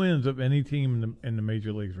fewest wins of any team in the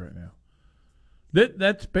major leagues right now.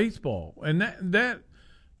 That's baseball, and that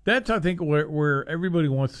That's, I think, where everybody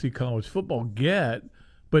wants to see college football get.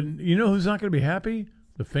 But you know who's not going to be happy?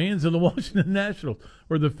 The fans of the Washington Nationals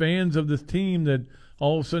or the fans of this team that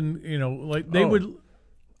all of a sudden, they would.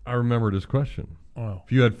 I remember this question. Oh.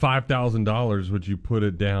 If you had $5,000, would you put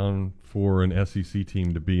it down for an SEC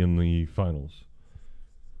team to be in the finals?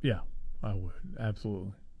 Yeah, I would.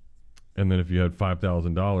 Absolutely. And then if you had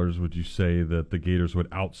 $5,000, would you say that the Gators would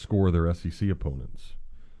outscore their SEC opponents?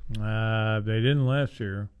 They didn't last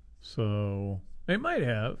year, so they might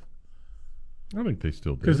have. I think they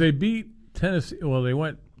still did. Because they beat Tennessee. Well, they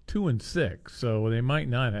went 2-6, so they might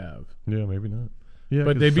not have. Yeah, maybe not. Yeah,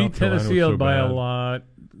 but they beat South Carolina Tennessee so by bad. a lot.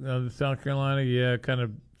 South Carolina, kind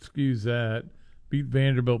of skews that. Beat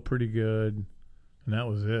Vanderbilt pretty good, and that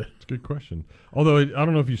was it. It's a good question. Although, I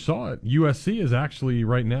don't know if you saw it, USC is actually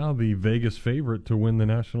right now the Vegas favorite to win the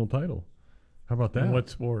national title. How about that? In what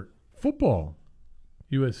sport? Football.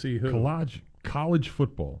 USC who? College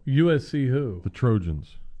football. USC who? The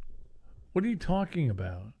Trojans. What are you talking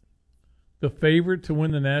about? The favorite to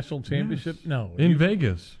win the national championship? Yes. No. In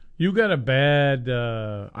Vegas. You got a bad...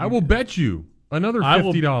 I will bet you another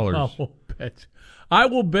 $50. I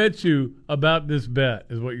will bet you about this bet,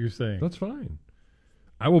 is what you're saying. That's fine.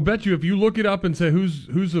 I will bet you if you look it up and say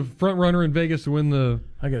who's a front runner in Vegas to win the...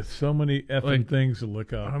 I got so many effing things to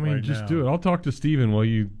look up. I mean, right just now. do it. I'll talk to Steven while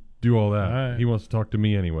you do all that. All right. He wants to talk to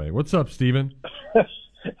me anyway. What's up, Steven?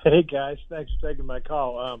 Hey, guys. Thanks for taking my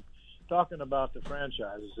call. Talking about the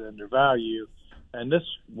franchises and their value, and this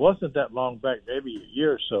wasn't that long back, maybe a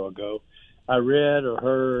year or so ago, I read or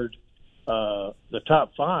heard the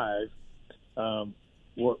top five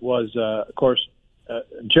was, of course,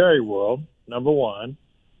 Jerry World, number one,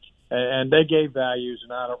 and they gave values,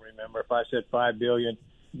 and I don't remember if I said $5 billion.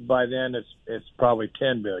 By then, it's probably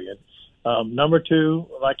 $10 billion. Number two,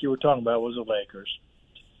 like you were talking about, was the Lakers.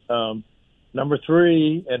 Number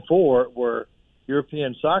 3 and 4 were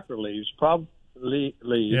European soccer leagues, probably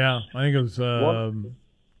leagues. Yeah, I think it was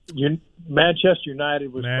Manchester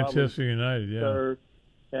United was Manchester United, yeah. third,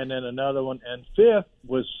 and then another one, and fifth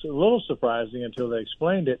was a little surprising until they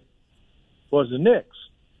explained it, was the Knicks.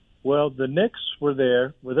 Well, the Knicks were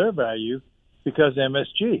there with their value because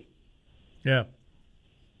MSG. Yeah.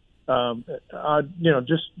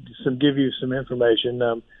 Just to give you some information,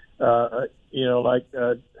 Dan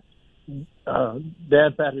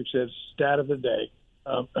Patrick says stat of the day.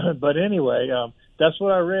 But anyway, that's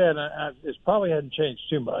what I read. It probably hadn't changed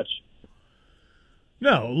too much.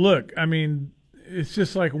 No, look, I mean, it's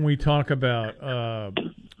just like when we talk about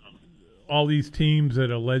all these teams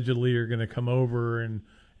that allegedly are going to come over and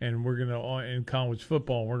we're going to, in college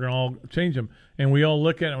football, we're going to all change them. And we all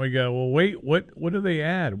look at it and we go, well, wait, what do they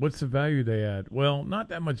add? What's the value they add? Well, not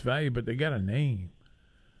that much value, but they got a name.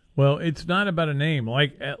 Well, it's not about a name.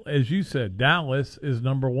 Like, as you said, Dallas is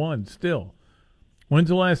number one still. When's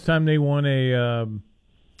the last time they won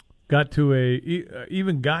got to a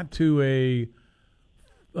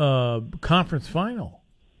conference final?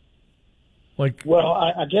 Like, well,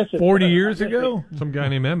 I guess 40 years ago? Some guy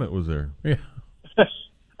named Emmett was there. Yeah.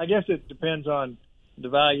 I guess it depends on the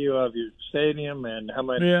value of your stadium and how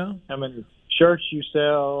many shirts you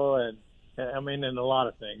sell, and and a lot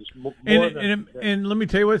of things. And let me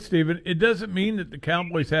tell you what, Stephen, it doesn't mean that the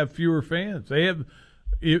Cowboys have fewer fans. They have,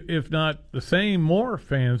 if not the same, more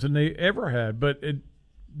fans than they ever had. But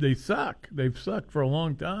they suck. They've sucked for a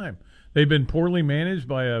long time. They've been poorly managed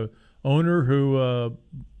by a owner who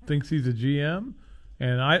thinks he's a GM,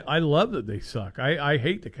 and I love that they suck. I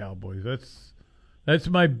hate the Cowboys. That's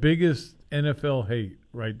my biggest NFL hate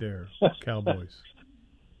right there, Cowboys.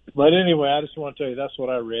 But anyway, I just want to tell you that's what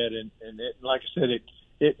I read, and like I said,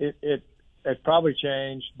 it probably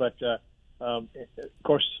changed, but of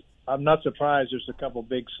course, I'm not surprised. There's a couple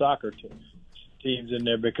big soccer teams in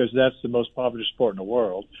there because that's the most popular sport in the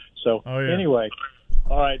world. So anyway,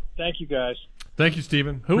 all right, thank you guys. Thank you,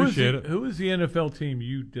 Stephen. Appreciate it. Who is the NFL team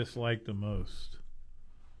you dislike the most?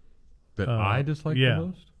 That I dislike the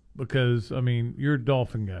most? Because, I mean, you're a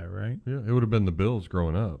Dolphin guy, right? Yeah, it would have been the Bills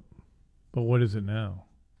growing up. But what is it now?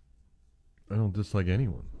 I don't dislike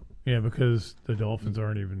anyone. Yeah, because the Dolphins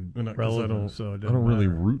aren't even relevant, so it doesn't I don't really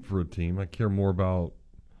matter. root for a team. I care more about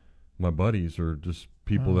my buddies or just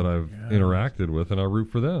people that I've interacted with, and I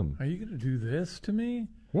root for them. Are you going to do this to me?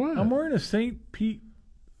 What? I'm wearing a St. Pete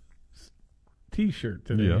T-shirt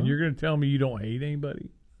today, and you're going to tell me you don't hate anybody?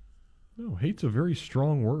 No, hate's a very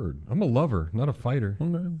strong word. I'm a lover, not a fighter.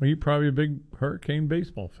 Okay. Well, you're probably a big Hurricane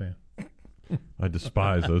baseball fan. I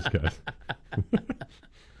despise those guys.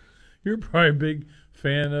 You're probably a big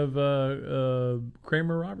fan of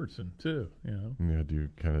Kramer Robertson, too. You know? Yeah, I do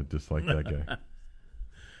kind of dislike that guy.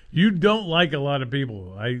 You don't like a lot of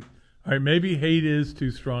people. All right, maybe hate is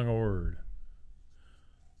too strong a word.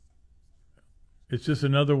 It's just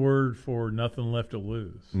another word for nothing left to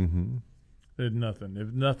lose. Mm-hmm. There's nothing. If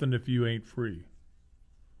nothing, if you ain't free.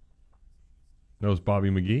 That was Bobby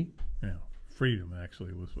McGee? Yeah. Freedom,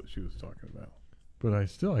 actually, was what she was talking about. But I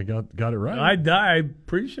got it right. I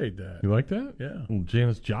appreciate that. You like that? Yeah. Little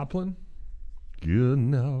Janis Joplin. Good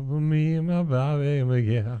enough for me and my Bobby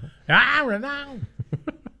McGee.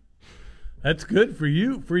 That's good for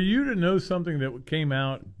you. For you to know something that came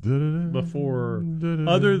out before,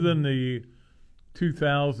 other than the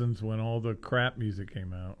 2000s when all the crap music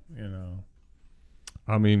came out, you know.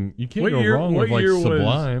 I mean, you can't go wrong with like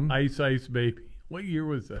Sublime. Was Ice Baby? What year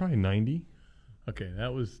was that? Probably 90. Okay,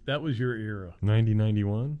 that was your era. 90,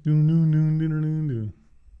 91.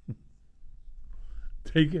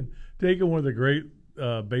 Taking one of the great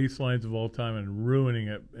bass lines of all time and ruining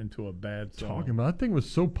it into a bad song. Talking about that thing was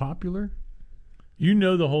so popular. You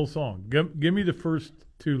know the whole song. Give me the first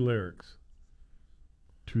two lyrics.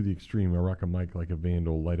 To the extreme, I rock a mic like a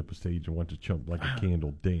vandal, light up a stage and want to chump like a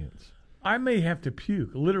candle, dance. I may have to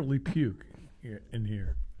puke, literally puke in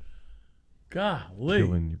here. Golly.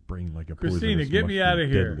 Killing your brain like a Christina, get me out of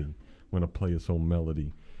here. When I play a soul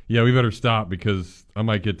melody. Yeah, we better stop because I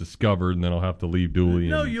might get discovered and then I'll have to leave Dooley.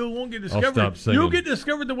 No, you won't get discovered. I'll stop singing. You'll get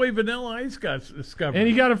discovered the way Vanilla Ice got discovered. And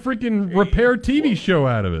he got a freaking repair TV show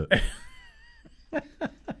out of it.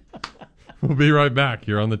 We'll be right back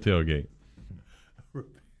here on the Tailgate.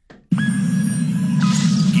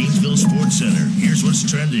 Gainesville Sports Center. Here's what's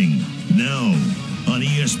trending now on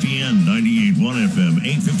ESPN 98.1 FM,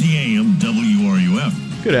 850 AM,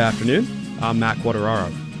 WRUF. Good afternoon. I'm Matt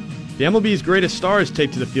Quattararo. The MLB's greatest stars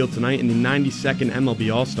take to the field tonight in the 92nd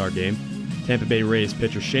MLB All-Star Game. Tampa Bay Rays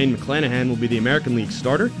pitcher Shane McClanahan will be the American League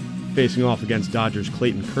starter, facing off against Dodgers'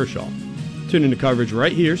 Clayton Kershaw. Tune into coverage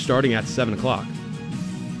right here starting at 7 o'clock.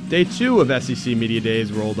 Day 2 of SEC Media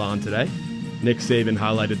Days rolled on today. Nick Saban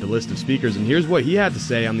highlighted the list of speakers, and here's what he had to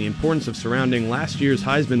say on the importance of surrounding last year's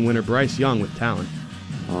Heisman winner Bryce Young with talent.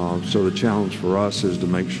 So the challenge for us is to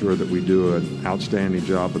make sure that we do an outstanding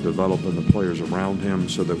job of developing the players around him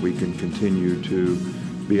so that we can continue to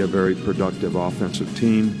be a very productive offensive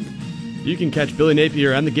team. You can catch Billy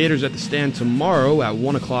Napier and the Gators at the stand tomorrow at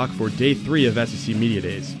 1 o'clock for Day 3 of SEC Media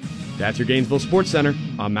Days. That's your Gainesville Sports Center.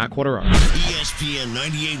 I'm Matt Quattararo. ESPN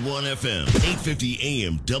 98.1 FM, 850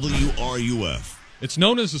 AM, WRUF. It's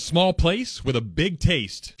known as a small place with a big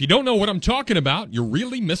taste. If you don't know what I'm talking about, you're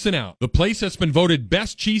really missing out. The place that's been voted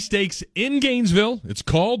best cheesesteaks in Gainesville, it's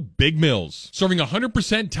called Big Mills. Serving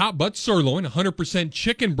 100% top butt sirloin, 100%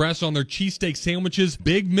 chicken breast on their cheesesteak sandwiches,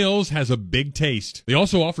 Big Mills has a big taste. They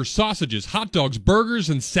also offer sausages, hot dogs, burgers,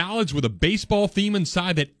 and salads with a baseball theme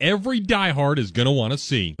inside that every diehard is going to want to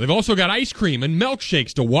see. They've also got ice cream and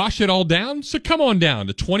milkshakes to wash it all down, so come on down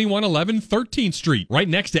to 2111 13th Street, right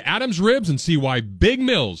next to Adam's Ribs, and see why Big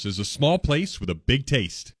Mills is a small place with a big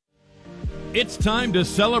taste. It's time to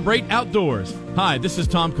celebrate outdoors. Hi, this is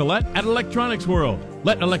Tom Collette at Electronics World.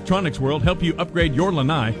 Let Electronics World help you upgrade your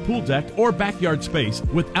lanai, pool deck, or backyard space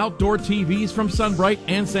with outdoor TVs from Sunbright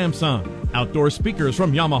and Samsung, outdoor speakers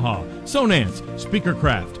from Yamaha, Sonance,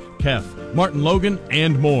 Speakercraft, Kef, Martin Logan,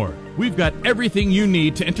 and more. We've got everything you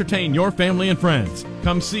need to entertain your family and friends.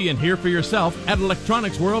 Come see and hear for yourself at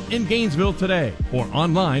Electronics World in Gainesville today or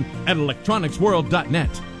online at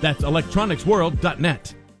electronicsworld.net. That's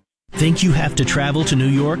electronicsworld.net. Think you have to travel to New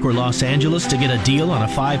York or Los Angeles to get a deal on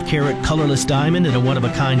a 5-carat colorless diamond in a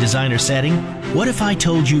one-of-a-kind designer setting? What if I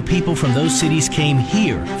told you people from those cities came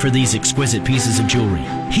here for these exquisite pieces of jewelry?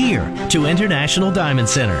 Here to International Diamond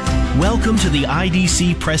Center. Welcome to the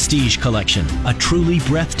IDC Prestige Collection, a truly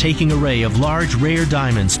breathtaking array of large, rare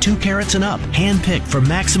diamonds 2 carats and up, handpicked for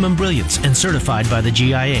maximum brilliance and certified by the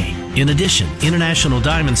GIA. In addition, International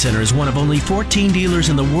Diamond Center is one of only 14 dealers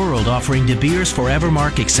in the world offering De Beers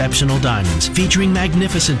Forevermark Exceptional Diamonds, featuring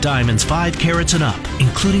magnificent diamonds 5 carats and up,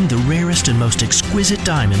 including the rarest and most exquisite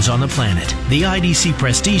diamonds on the planet. The IDC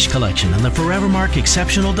Prestige Collection and the Forevermark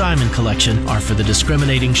Exceptional Diamond Collection are for the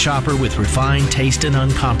discriminating shopper with refined taste and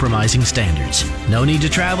uncompromising standards. No need to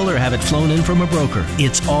travel or have it flown in from a broker.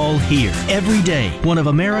 It's all here. Every day, one of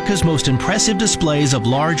America's most impressive displays of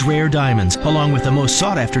large, rare diamonds, along with the most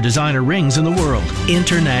sought-after designer rings in the world.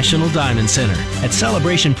 International Diamond Center at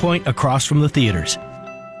Celebration Point across from the theaters.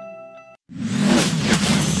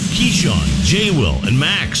 Keyshawn, J. Will, and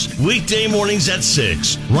Max, weekday mornings at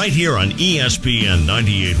 6, right here on ESPN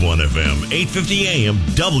 98.1 FM, 850 AM,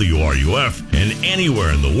 WRUF, and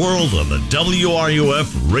anywhere in the world on the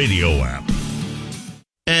WRUF radio app.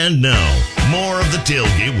 And now, more of the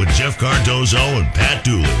Tailgate with Jeff Cardozo and Pat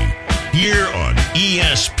Dooley. here on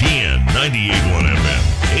ESPN 98.1 FM,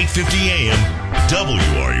 850 AM,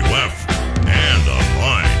 WRUF, and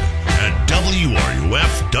online at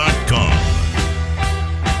WRUF.com.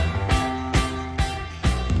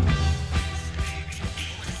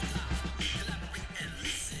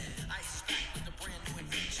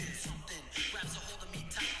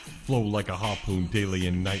 Flow like a harpoon daily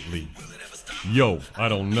and nightly. Yo, I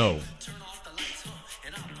don't know.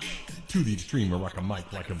 To the extreme, I rock a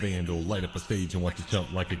mic like a vandal. Light up a stage and watch it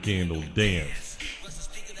jump like a candle. Dance.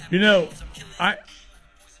 You know,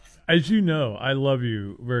 as you know, I love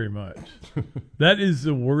you very much. That is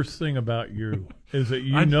the worst thing about you, is that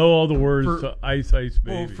you know all the words to Ice Ice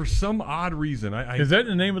Baby. Well, for some odd reason. Is that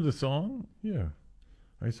the name of the song? Yeah.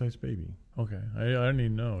 Ice Ice Baby. Okay. I didn't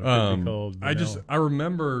even know. It could be called I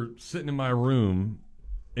remember sitting in my room,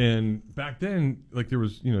 and back then, like, there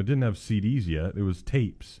was, it didn't have CDs yet. It was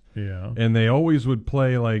tapes. Yeah. And they always would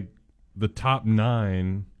play, like, the top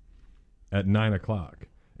 9 at 9 o'clock.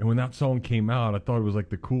 And when that song came out, I thought it was, like,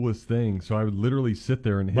 the coolest thing. So I would literally sit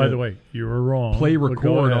there and hit. By the way, you were wrong. Play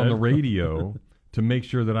record on the radio to make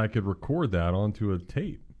sure that I could record that onto a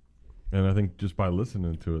tape. And I think just by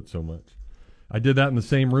listening to it so much. I did that in the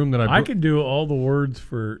same room that I can do all the words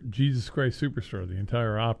for Jesus Christ Superstar, the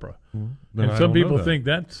entire opera. Mm-hmm. And some people think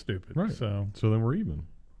that's stupid. Right. So then we're even.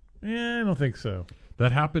 Yeah, I don't think so.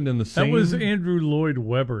 That happened in the same... That was Andrew Lloyd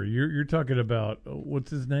Webber. You're talking about, what's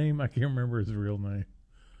his name? I can't remember his real name.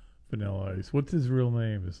 Vanilla Ice. What's his real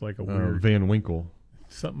name? It's like a weird... Van Winkle.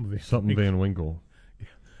 Something Van Winkle.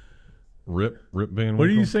 Rip Van Winkle. What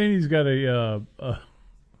are you saying? He's got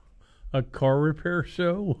a car repair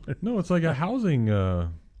show? No, it's like a housing...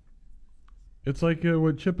 it's like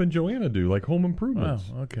what Chip and Joanna do, like home improvements.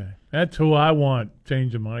 Oh, okay. That's who I want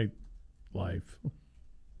changing my life.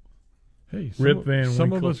 Hey, Rip Van Winkle.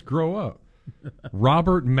 Some of us grow up.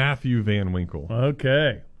 Robert Matthew Van Winkle.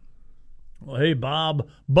 Okay. Well, hey, Bob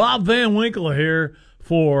Van Winkle here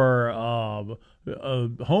for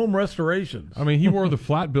home restorations. I mean, he wore the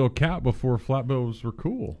flat bill cap before flat bills were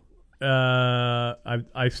cool.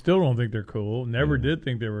 I still don't think they're cool. Never did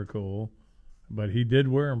think they were cool, but he did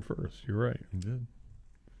wear them first. You're right. He did.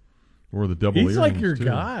 Or the double earrings, he's like your too.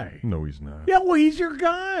 guy. No, he's not. Yeah, well, he's your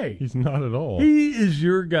guy. He's not at all. He is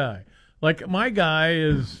your guy. Like, my guy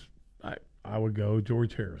is, I would go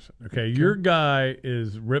George Harrison. Okay, your guy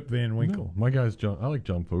is Rip Van Winkle. No, my guy's John. I like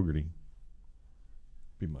John Fogerty.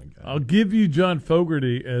 Be my guy. I'll give you John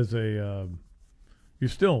Fogerty as a, you're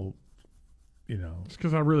still, It's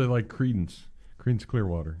because I really like Creedence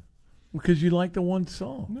Clearwater. Because you like the one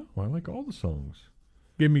song. No, I like all the songs.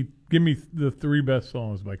 Give me the 3 best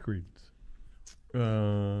songs by Creedence.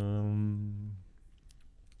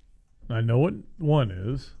 I know what one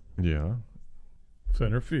is. Yeah.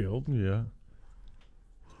 Center Field. Yeah.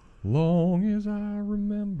 Long as I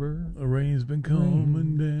remember, the rain's been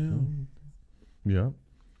coming down. Yeah.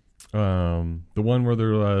 The one where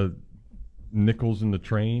they're Nichols in the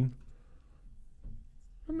train.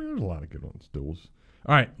 I mean, there's a lot of good ones. Stills.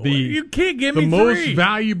 All right. You can't give me the 3. most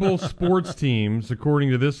valuable sports teams,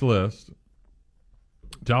 according to this list.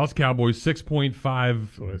 Dallas Cowboys,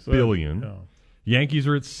 $6.5 billion. Yeah. Yankees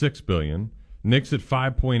are at $6 billion. Knicks at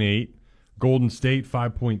 5.8. Golden State,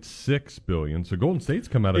 $5.6 billion. So Golden State's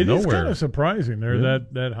come out of nowhere. It is kind of surprising they're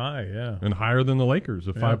that high, yeah. And higher than the Lakers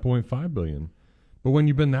at $5.5 billion. But when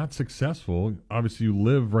you've been that successful, obviously you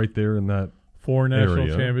live right there in that 4 national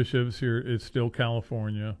area. championships here. It's still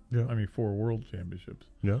California. Yeah. I mean, 4 world championships.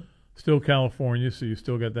 Yeah. Still California, so you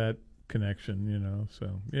still got that connection,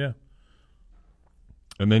 so, yeah.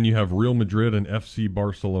 And then you have Real Madrid and FC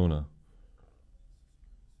Barcelona.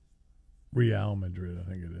 Real Madrid, I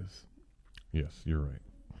think it is. Yes, you're right.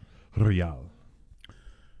 Real.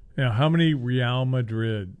 Now, how many Real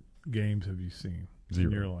Madrid games have you seen 0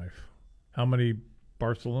 in your life? How many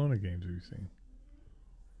Barcelona games have you seen?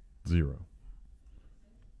 0.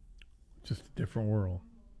 Just a different world.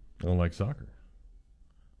 I don't like soccer.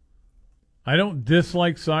 I don't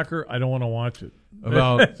dislike soccer. I don't want to watch it.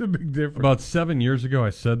 That's a big difference. About 7 years ago, I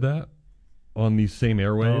said that on these same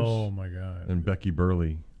airwaves. Oh, my God. And Becky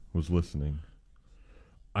Burley was listening.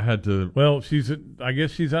 I had to... Well, I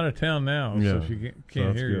guess she's out of town now, so she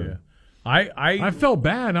can't hear you. I felt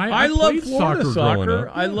bad. I love played Florida soccer.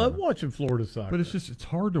 Yeah. I love watching Florida soccer. But it's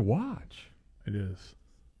hard to watch. It is.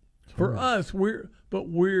 For us, we're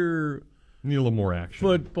need a little more action.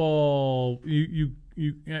 Football. You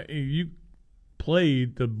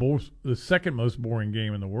played the second most boring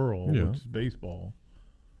game in the world, which is baseball.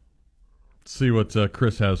 Let's see what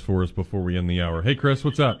Chris has for us before we end the hour. Hey, Chris,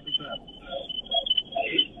 what's up?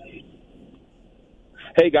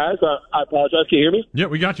 Hey, guys. I apologize. Can you hear me? Yeah,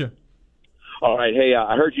 we got you. All right. Hey,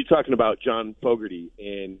 I heard you talking about John Fogerty,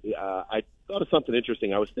 and I thought of something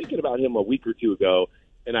interesting. I was thinking about him a week or two ago,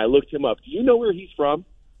 and I looked him up. Do you know where he's from?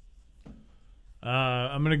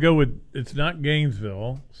 I'm going to go with it's not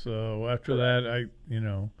Gainesville. So after that,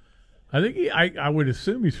 I think I would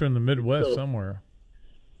assume he's from the Midwest somewhere.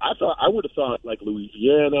 I would have thought like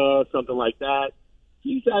Louisiana, something like that.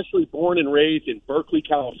 He's actually born and raised in Berkeley,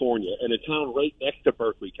 California, in a town right next to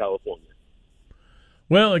Berkeley, California.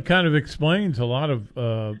 Well, it kind of explains a lot of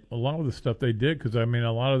the stuff they did, because a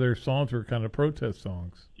lot of their songs were kind of protest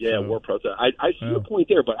songs. Yeah, war protest. I see your point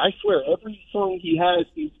there, but I swear every song he has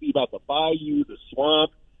seems to be about the bayou, the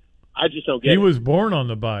swamp. I just don't get it. He was born on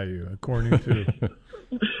the bayou, according to the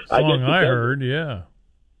song I heard. Yeah.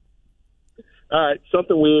 All right,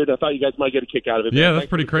 something weird. I thought you guys might get a kick out of it. Yeah, that's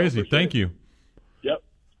pretty crazy. Thank you. Yep.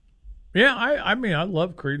 Yeah, I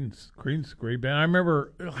love Creedence. Creedence is a great band. I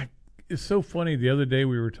remember, it's so funny. The other day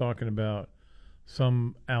we were talking about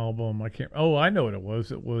some album. I know what it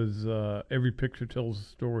was. It was Every Picture Tells a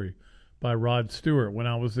Story by Rod Stewart. When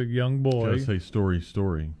I was a young boy. You gotta say story.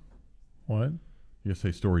 What? You gotta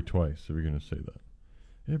say story twice if you're gonna say that.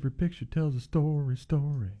 Every picture tells a story.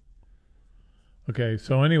 Okay,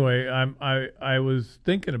 so anyway, I was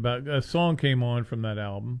thinking about a song came on from that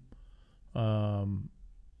album.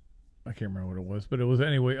 I can't remember what it was, but it was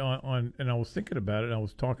anyway on and I was thinking about it, and I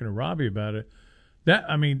was talking to Robbie about it.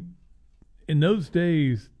 In those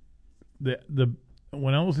days, the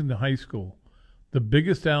when I was in the high school, the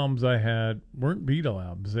biggest albums I had weren't Beatle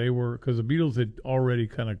albums. They were, because the Beatles had already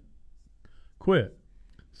kind of quit.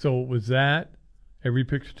 So it was that, Every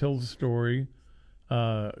Picture Tells a Story.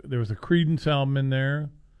 There was a Creedence album in there.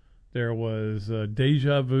 There was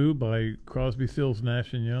Deja Vu by Crosby, Stills,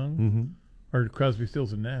 Nash and Young. Mm-hmm. Or Crosby,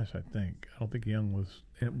 Stills and Nash, I think. I don't think Young was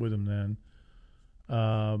with him then.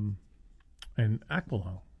 And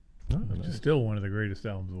Aqualung, which is still one of the greatest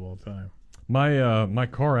albums of all time. My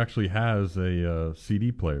car actually has a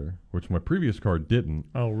CD player, which my previous car didn't.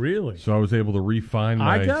 Oh, really? So I was able to refine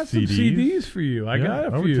my CDs. I got some CDs for you. I got a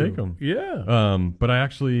few. I would take them. Yeah. But I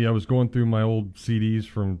was going through my old CDs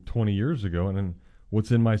from 20 years ago, and then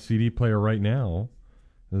what's in my CD player right now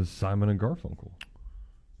is Simon and Garfunkel.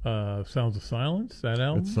 Sounds of Silence, that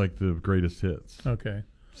album? It's like the greatest hits. Okay.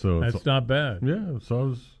 So that's not bad. Yeah.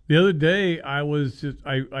 So the other day I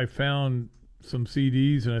found some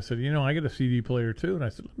CDs, and I said, I got a CD player too, and I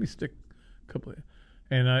said, let me stick a couple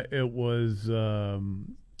and it was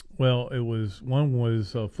one was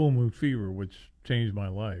Full Moon Fever, which changed my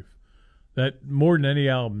life. That more than any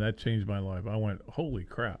album, that changed my life. I went, holy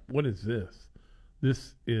crap, what is this?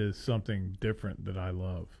 This is something different that I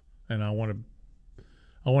love, and I want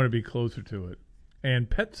to be closer to it. And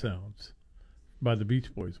Pet Sounds by the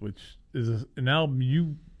Beach Boys, which is an album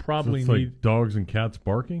you probably so it's need. Like dogs and cats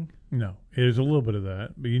barking? No, there's a little bit of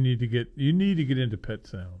that, but you need to get into Pet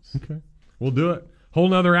Sounds. Okay, we'll do it. Whole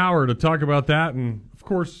nother hour to talk about that, and of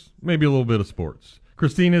course, maybe a little bit of sports.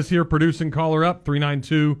 Christina's here producing. Call her up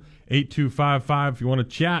 392-8255 if you want to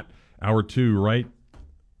chat. Hour 2 right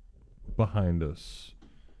behind us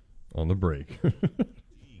on the break.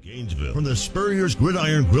 Gainesville, from the Spurrier's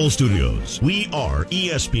Gridiron Grill Studios, we are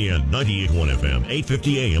ESPN 98.1 FM,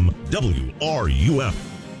 850 AM, WRUF.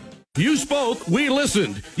 You spoke, we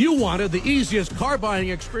listened. You wanted the easiest car buying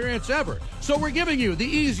experience ever. So we're giving you the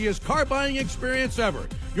easiest car buying experience ever.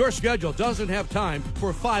 Your schedule doesn't have time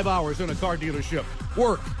for 5 hours in a car dealership.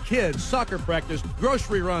 Work, kids, soccer practice,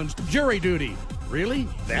 grocery runs, jury duty. Really?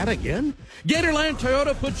 That again? Gatorland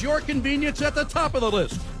Toyota puts your convenience at the top of the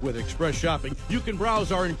list. With Express Shopping, you can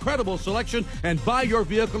browse our incredible selection and buy your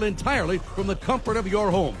vehicle entirely from the comfort of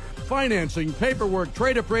your home. Financing, paperwork,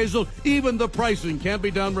 trade appraisal, even the pricing can be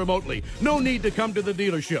done remotely. No need to come to the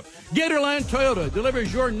dealership. Gatorland Toyota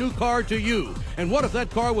delivers your new car to you. And what if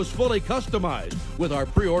that car was fully customized? With our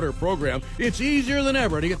pre-order program, it's easier than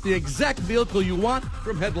ever to get the exact vehicle you want,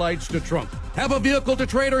 from headlights to trunk. Have a vehicle to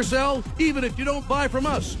trade or sell? Even if you don't buy from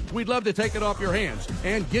us, we'd love to take it off your hands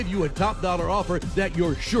and give you a top dollar offer that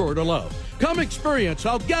you're sure to love. Come experience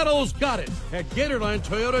how Gatto's got it at Gatorland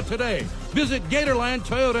Toyota today. Visit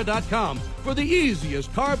GatorlandToyota.com for the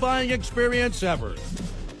easiest car buying experience ever.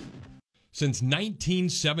 Since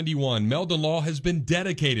 1971, Meldon Law has been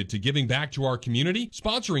dedicated to giving back to our community,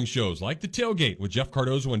 sponsoring shows like The Tailgate with Jeff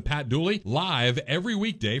Cardozo and Pat Dooley, live every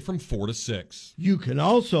weekday from 4 to 6. You can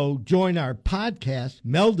also join our podcast,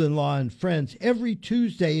 Meldon Law and Friends, every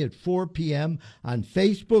Tuesday at 4 p.m. on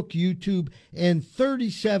Facebook, YouTube, and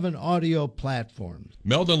 37 audio platforms.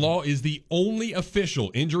 Meldon Law is the only official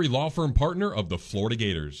injury law firm partner of the Florida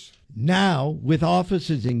Gators. Now, with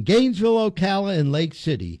offices in Gainesville, Ocala, and Lake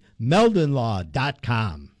City,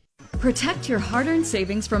 meldonlaw.com. Protect your hard-earned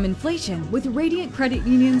savings from inflation with Radiant Credit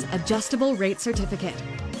Union's adjustable rate certificate.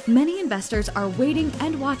 Many investors are waiting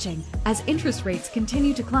and watching as interest rates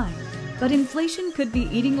continue to climb, but inflation could be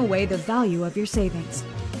eating away the value of your savings.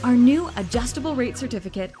 Our new adjustable rate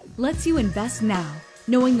certificate lets you invest now,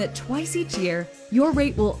 knowing that twice each year, your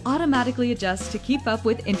rate will automatically adjust to keep up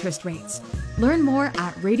with interest rates. Learn more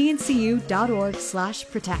at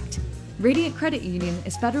radiantcu.org/protect. Radiant Credit Union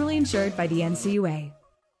is federally insured by the NCUA.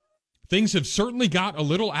 Things have certainly got a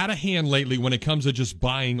little out of hand lately when it comes to just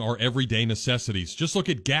buying our everyday necessities. Just look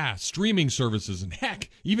at gas, streaming services, and heck,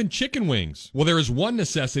 even chicken wings. Well, there is one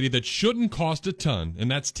necessity that shouldn't cost a ton,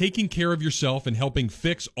 and that's taking care of yourself and helping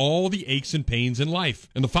fix all the aches and pains in life.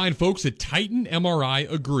 And the fine folks at Titan MRI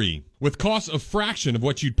agree. With costs a fraction of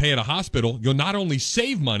what you'd pay at a hospital, you'll not only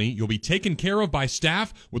save money, you'll be taken care of by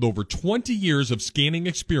staff with over 20 years of scanning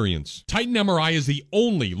experience. Titan MRI is the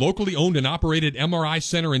only locally owned and operated MRI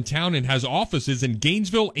center in town and has offices in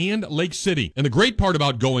Gainesville and Lake City. And the great part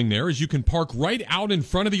about going there is you can park right out in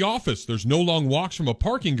front of the office. There's no long walks from a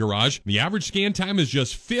parking garage. The average scan time is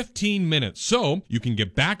just 15 minutes. So you can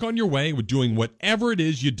get back on your way with doing whatever it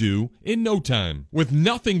is you do in no time. With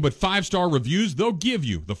nothing but 5-star reviews, they'll give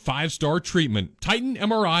you the 5-star treatment. Titan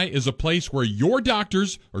MRI is a place where your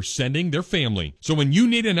doctors are sending their family. So when you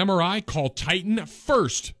need an MRI, call Titan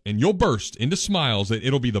first, and you'll burst into smiles that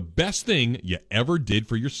it'll be the best thing you ever did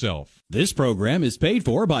for yourself. This program is paid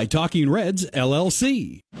for by Talking Reds,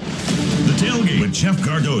 LLC. The Tailgate with Jeff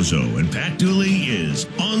Cardozo and Pat Dooley is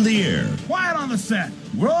on the air. Quiet on the set.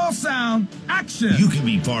 Roll sound. Action. You can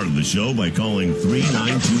be part of the show by calling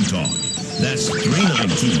 392-TALK. That's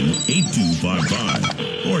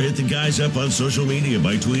 392-8255. Or hit the guys up on social media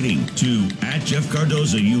by tweeting to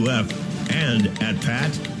 @JeffCardozoUF and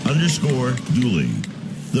 @Pat_Dooley.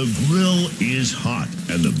 The grill is hot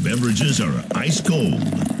and the beverages are ice cold.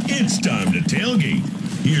 It's time to tailgate.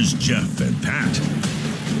 Here's Jeff and Pat.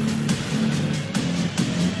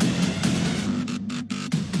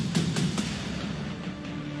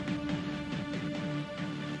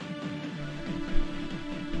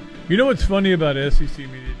 You know what's funny about SEC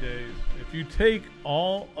Media Days? If you take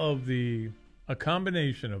a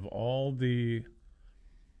combination of all the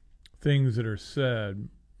things that are said,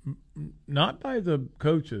 not by the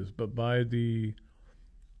coaches, but by the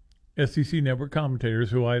SEC Network commentators,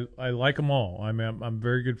 who I like them all. I'm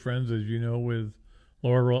very good friends, as you know, with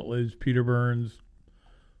Laura Rutledge, Peter Burns.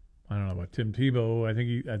 I don't know about Tim Tebow. I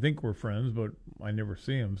think we're friends, but I never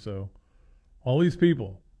see him. So all these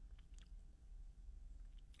people.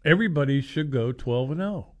 Everybody should go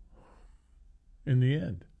 12-0 in the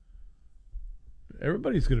end.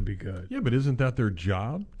 Everybody's going to be good. Yeah, but isn't that their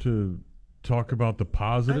job to talk about the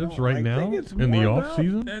positives right now think it's in the more off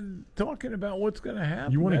season? And talking about what's going to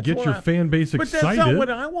happen. You want to get your fan base excited. But that's not what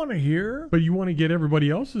I want to hear. But you want to get everybody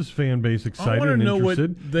else's fan base excited and know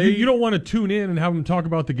interested. You don't want to tune in and have them talk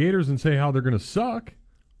about the Gators and say how they're going to suck.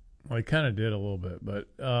 Well, he kind of did a little bit, but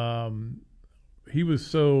he was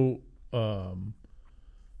so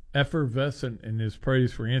effervescent in his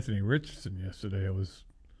praise for Anthony Richardson yesterday.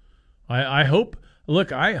 I hope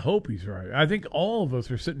he's right. I think all of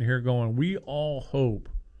us are sitting here going, we all hope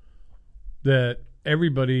that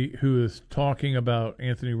everybody who is talking about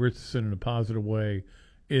Anthony Richardson in a positive way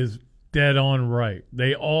is dead on right.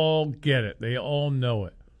 They all get it. They all know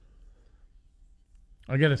it.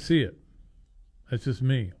 I got to see it. That's just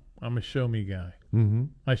me. I'm a show me guy. Mm-hmm.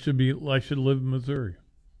 I should live in Missouri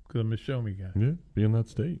because I'm a show me guy. Yeah, be in that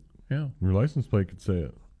state. Yeah. Your license plate could say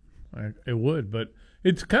it. It would, but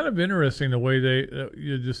it's kind of interesting the way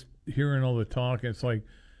you're just hearing all the talk. It's like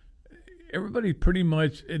everybody pretty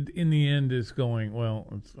much in the end is going, well,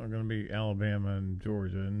 it's going to be Alabama and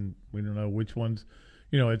Georgia, and we don't know which ones.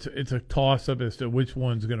 It's a toss up as to which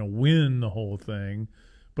one's going to win the whole thing,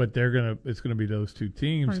 but it's going to be those two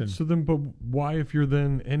teams. Right, and so then, but why, if you're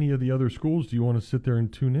then any of the other schools, do you want to sit there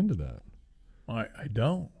and tune into that? I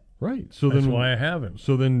don't. Right. So that's then why I haven't.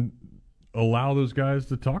 So then allow those guys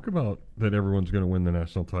to talk about that everyone's going to win the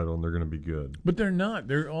national title and they're going to be good. But they're not.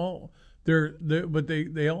 They're all but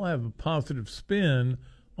they all have a positive spin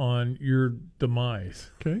on your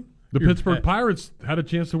demise. Okay. The Pittsburgh Pirates had a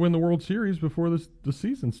chance to win the World Series before the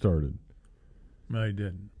season started. No, they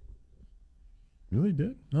didn't. Really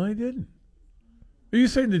did? No, they didn't. Are you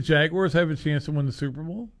saying the Jaguars have a chance to win the Super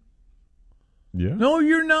Bowl? Yeah. No,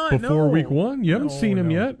 you're not. Before week one? You haven't seen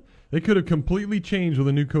them yet? They could have completely changed with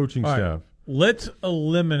a new coaching staff. Right. Let's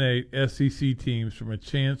eliminate SEC teams from a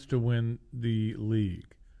chance to win the league.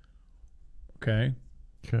 Okay?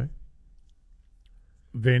 Okay.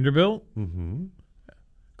 Vanderbilt?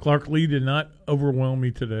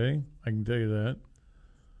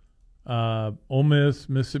 Ole Miss,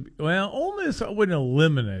 Mississippi. Well, Ole Miss I wouldn't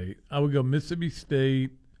eliminate. I would go Mississippi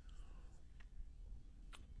State,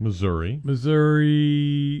 Missouri,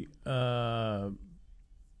 Vandy,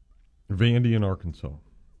 and Arkansas.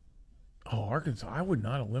 Oh, Arkansas! I would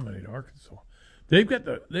not eliminate Arkansas. They've got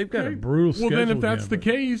a brutal schedule. Well, then if that's the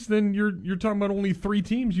case, then you're talking about only 3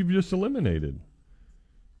 teams you've just eliminated.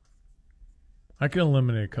 I can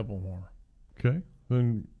eliminate a couple more. Okay,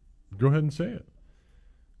 then go ahead and say it.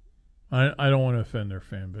 I don't want to offend their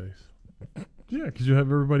fan base. Yeah, because you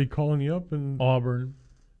have everybody calling you up and Auburn.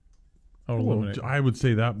 I would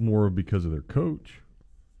say that more because of their coach.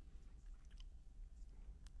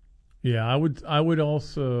 Yeah, I would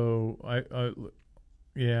also.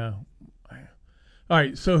 Yeah. All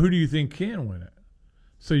right. So who do you think can win it?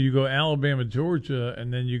 So you go Alabama, Georgia,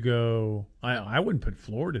 and then you go. I wouldn't put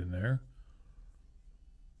Florida in there.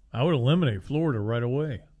 I would eliminate Florida right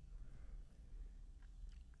away.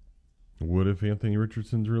 What if Anthony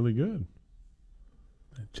Richardson's really good?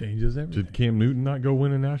 It changes everything. Did Cam Newton not go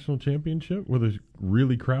win a national championship with a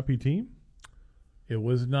really crappy team? It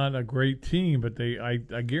was not a great team, but I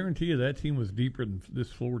guarantee you that team was deeper than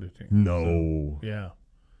this Florida team. No. So, yeah.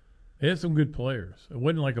 They had some good players. It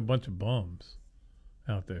wasn't like a bunch of bums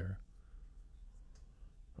out there.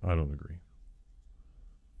 I don't agree.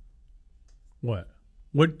 What?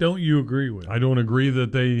 What don't you agree with? I don't agree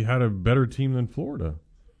that they had a better team than Florida.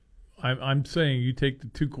 I'm saying you take the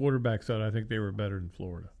 2 quarterbacks out, I think they were better than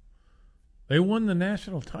Florida. They won the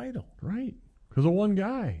national title. Right. Because of one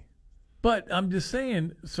guy. But I'm just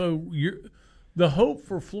saying, so the hope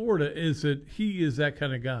for Florida is that he is that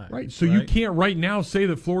kind of guy. Right. So you can't right now say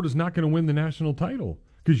that Florida's not going to win the national title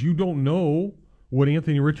because you don't know what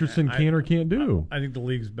Anthony Richardson can or can't do. I think the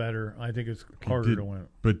league's better. I think it's harder to win.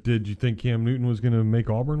 But did you think Cam Newton was going to make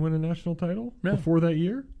Auburn win a national title before that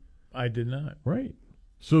year? I did not. Right.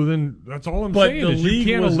 So then that's all I'm saying is you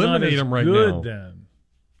can't eliminate him right now. Then.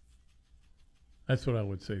 That's what I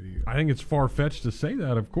would say to you. I think it's far-fetched to say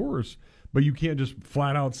that, of course, but you can't just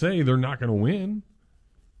flat out say they're not going to win.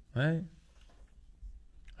 Right.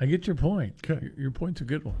 I get your point. Okay. Your point's a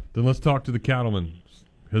good one. Then let's talk to the cattleman,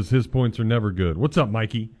 because his points are never good. What's up,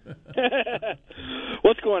 Mikey?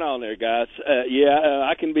 What's going on there, guys?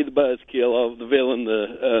 I can be the buzzkill of the villain,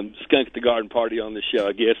 the skunk at the garden party on this show,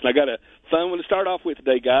 I guess. And I got a fun one to start off with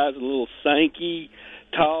today, guys. A little Sankey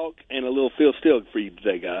talk and a little Phil Steele for you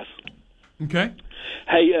today, guys. Okay.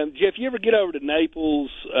 Hey, Jeff, you ever get over to Naples,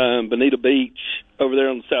 Bonita Beach, over there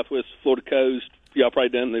on the southwest Florida coast? Y'all probably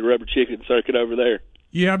done the rubber chicken circuit over there.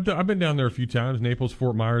 Yeah, I've been down there a few times, Naples,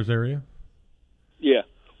 Fort Myers area. Yeah.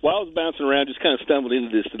 While I was bouncing around, just kind of stumbled into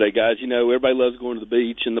this today, guys. You know, everybody loves going to the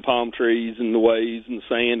beach and the palm trees and the waves and the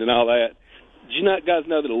sand and all that. Did you not guys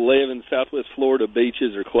know that 11 Southwest Florida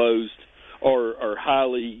beaches are closed or are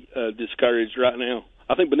highly discouraged right now?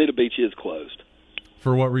 I think Bonita Beach is closed.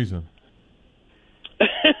 For what reason?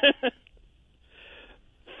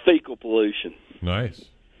 Fecal pollution. Nice.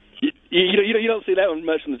 You don't see that one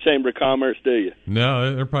much in the Chamber of Commerce, do you?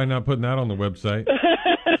 No, they're probably not putting that on the website.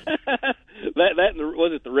 That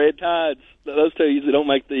was it the Red Tides? Those two usually don't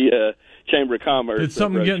make the Chamber of Commerce. Did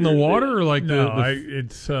something get in the water, or like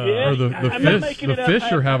it's or the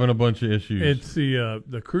fish are having a bunch of issues? It's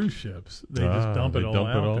the cruise ships. They just dump it all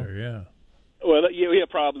out there. Yeah. Well, yeah,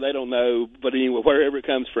 probably they don't know, but anyway, wherever it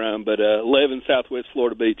comes from. But 11 Southwest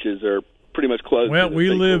Florida beaches are pretty much closed. Well,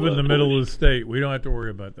 we live in the middle of the state. We don't have to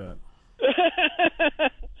worry about that.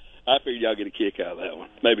 I figured y'all get a kick out of that one.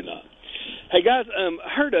 Maybe not. Hey, guys, I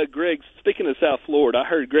heard Greg, speaking of South Florida, I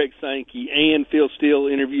heard Greg Sankey and Phil Steele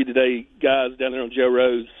interview today, guys, down there on Joe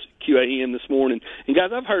Rose QAM this morning. And,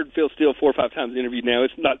 guys, I've heard Phil Steele 4 or 5 times interviewed now.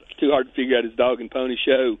 It's not too hard to figure out his dog and pony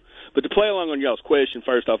show. But to play along on y'all's question,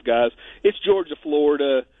 first off, guys, it's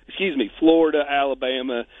Florida,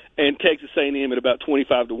 Alabama, and Texas A&M at about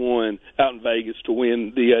 25-1 out in Vegas to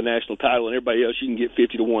win the national title, and everybody else you can get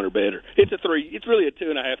 50-1 or better. It's really a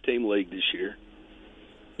 2.5 team league this year.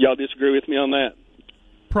 Y'all disagree with me on that?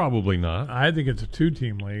 Probably not. I think it's a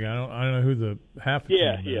 2-team league. I don't know who the half team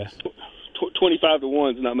is. Yeah.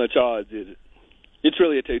 25-1 is not much odds, is it? It's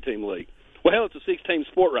really a 2-team league. Well, hell, it's a 6-team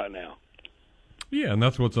sport right now. Yeah, and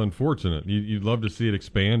that's what's unfortunate. You'd love to see it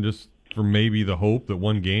expand just for maybe the hope that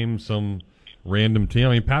one game some random team.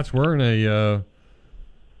 I mean, Pat's wearing a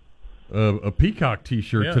Peacock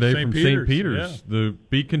T-shirt today from St. Peter's. The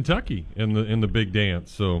beat Kentucky in the big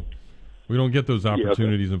dance. So we don't get those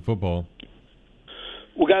opportunities in football.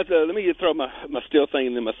 Well, guys, let me throw my Steele thing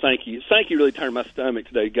and then my Sankey. Sankey really turned my stomach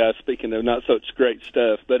today, guys, speaking of not such great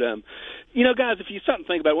stuff. But, guys, if you stop and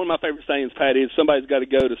think about it, one of my favorite sayings, Pat, is somebody's got to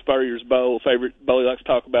go to Spurrier's Bowl, favorite bowl he likes to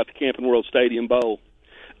talk about, the Camping World Stadium Bowl.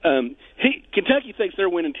 Kentucky thinks they're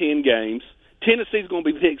winning 10 games. Tennessee's going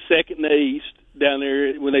to be picked second in the East down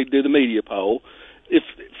there when they do the media poll. If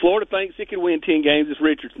Florida thinks it can win 10 games, if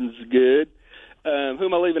Richardson's good. Who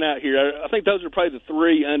am I leaving out here? I think those are probably the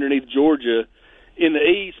three underneath Georgia in the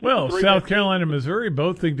East. Well, South Carolina and Missouri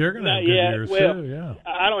both think they're going to have good years too. Yeah,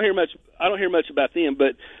 I don't hear much about them,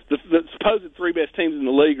 but the supposed three best teams in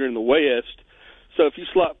the league are in the West. So if you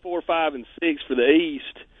slot 4, 5, and 6 for the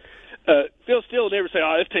East, Phil Steele will never say,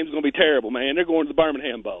 "Oh, this team's going to be terrible, man. They're going to the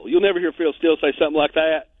Birmingham Bowl." You'll never hear Phil Steele say something like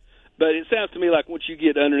that. But it sounds to me like once you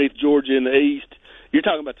get underneath Georgia in the East, you're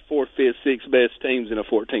talking about the 4th, 5th, 6th best teams in a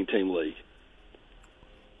 14-team league.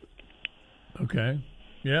 Okay.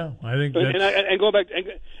 Yeah, I think that's...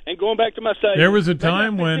 And going back to my say, there was a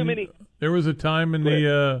time in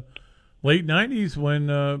the late 90s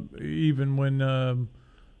when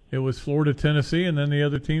it was Florida, Tennessee, and then the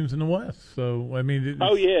other teams in the West. So I mean,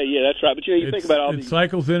 yeah, that's right. But you think about all these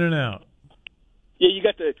cycles in and out. Yeah, you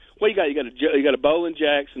got a bowl in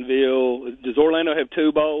Jacksonville. Does Orlando have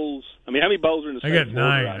 2 bowls? I mean, how many bowls are in the state? I got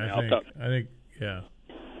 9. Right now? I think. Yeah.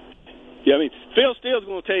 Yeah, I mean, Phil Steele's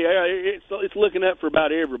going to tell you it's looking up for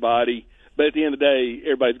about everybody, but at the end of the day,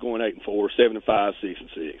 everybody's going 8-4, 7-5,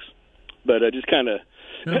 6-6. But just kind of,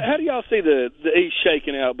 how do y'all see the East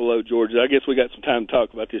shaking out below Georgia? I guess we got some time to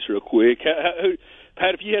talk about this real quick.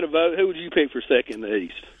 Pat, if you had a vote, who would you pick for second in the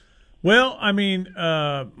East? Well, I mean,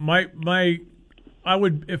 I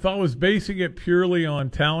would, if I was basing it purely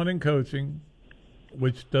on talent and coaching,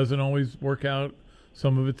 which doesn't always work out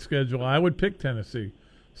some of its schedule, I would pick Tennessee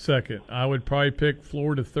second. I would probably pick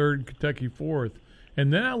Florida third, Kentucky fourth.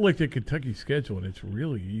 And then I looked at Kentucky's schedule, and it's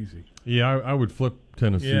really easy. Yeah, I would flip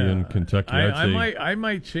Tennessee and Kentucky. I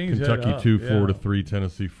might change Kentucky that up. 2, Florida 3,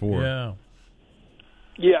 Tennessee 4. Yeah.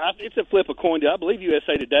 Yeah, it's a flip a coin. I believe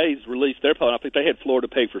USA Today's released their poll. I think they had Florida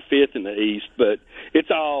pegged for 5th in the East, but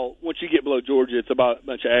it's all, once you get below Georgia, it's about a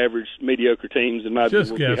bunch of average, mediocre teams, and we'll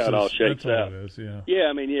see how it all shakes out. It is, yeah. Yeah,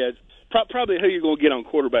 I mean, it's probably who you're going to get on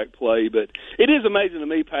quarterback play, but it is amazing to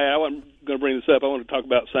me, Pat. I wasn't going to bring this up. I want to talk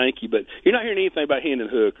about Sankey, but you're not hearing anything about Hendon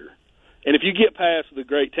Hooker. And if you get past the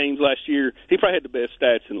great teams last year, he probably had the best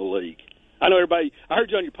stats in the league. I know everybody. I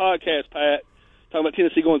heard you on your podcast, Pat, talking about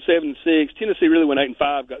Tennessee going 7-6. Tennessee really went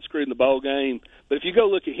 8-5, got screwed in the bowl game. But if you go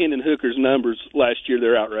look at Hendon Hooker's numbers last year,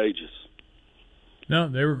 they're outrageous. No,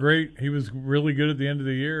 they were great. He was really good at the end of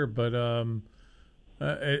the year. But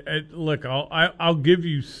look, I'll give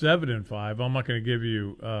you 7-5. I'm not going to give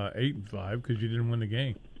you 8-5 because you didn't win the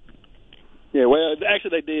game. Yeah, well,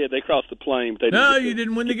 actually they did. They crossed the plane. But you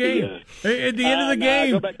didn't win the game. At the end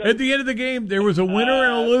of the game, there was a winner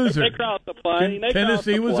and a loser. They crossed the plane.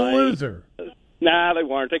 Tennessee was a loser. Nah, they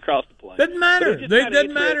weren't. They crossed the plane. Doesn't matter.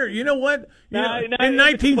 Doesn't matter. You know what? In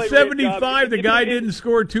 1975, the guy didn't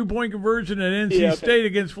score a 2-point conversion at NC State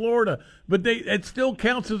against Florida, but it still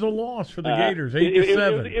counts as a loss for the Gators,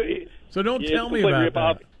 8-7. So don't tell me about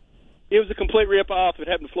that. It was a complete rip-off. If it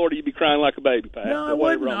happened to Florida, you'd be crying like a baby, Pat. No, I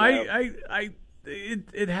wouldn't.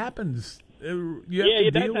 It happens.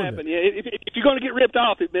 It does happen. Yeah, if you're going to get ripped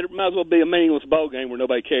off, it might as well be a meaningless bowl game where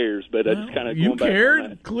nobody cares. But just kind of you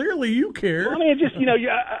cared. Clearly, you cared. Well, I mean, just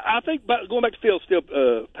I think going back to Phil Steele,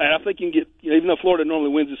 Pat. I think you can get even though Florida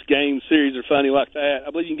normally wins this game, series are funny like that.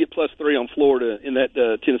 I believe you can get +3 on Florida in that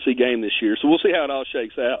Tennessee game this year. So we'll see how it all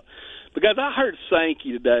shakes out. But, guys, I heard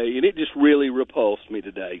Sankey today, and it just really repulsed me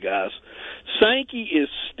today, guys. Sankey is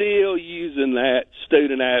still using that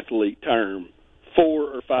student-athlete term 4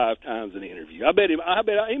 or 5 times in an interview. I bet he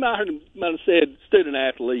might have said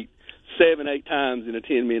student-athlete 7, 8 times in a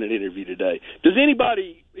 10-minute interview today. Does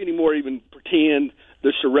anybody anymore even pretend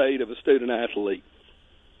the charade of a student-athlete?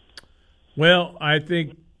 Well, I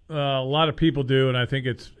think a lot of people do, and I think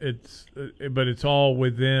but it's all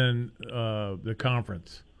within the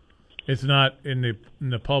conference. It's not in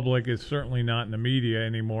the public. It's certainly not in the media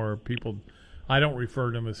anymore. I don't refer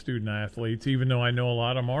to them as student athletes, even though I know a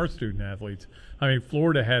lot of them are student athletes. I mean,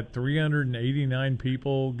 Florida had 389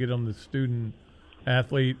 people get on the student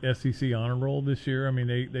athlete SEC honor roll this year. I mean,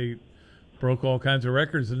 they broke all kinds of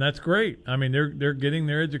records, and that's great. I mean, they're getting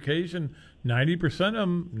their education. 90% of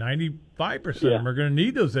them, 95% of them are going to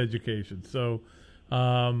need those educations. So.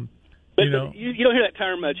 But you don't hear that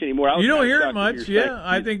term much anymore. You don't hear it much, yeah.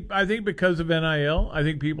 I think because of NIL, I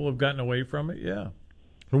think people have gotten away from it, yeah.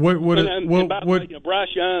 Bryce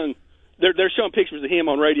Young, they're showing pictures of him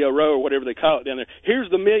on Radio Row or whatever they call it down there. Here's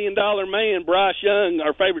the $1 million man, Bryce Young,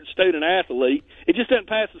 our favorite student athlete. It just doesn't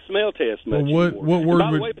pass the smell test much anymore. What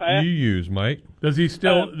word would you use, Mike? Does he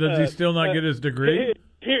still not get his degree?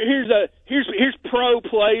 Here's pro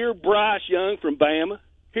player Bryce Young from Bama.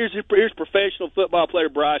 Here's professional football player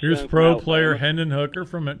Bryce Here's Young pro from player Alabama. Hendon Hooker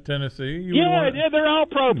from Tennessee. Yeah, they're all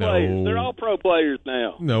pro players. No. They're all pro players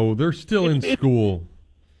now. No, they're still in school.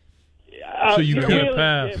 So you can't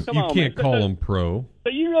pass. You can't call them pro. So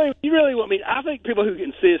you really want me? I think people who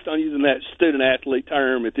insist on using that student athlete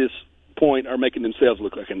term at this point are making themselves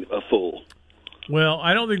look like a fool. Well,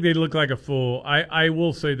 I don't think they look like a fool. I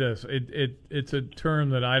will say this: it's a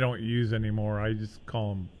term that I don't use anymore. I just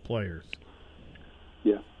call them players.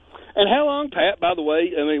 Yeah. And how long, Pat? By the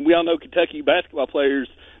way, I mean we all know Kentucky basketball players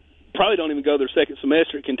probably don't even go their second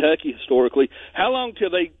semester at Kentucky historically. How long till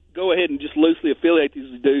they go ahead and just loosely affiliate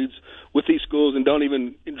these dudes with these schools and don't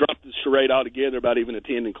even drop the charade altogether about even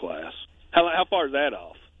attending class? How far is that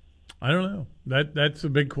off? I don't know. That's a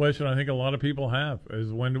big question I think a lot of people have,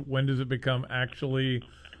 is when does it become actually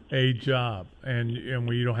a job and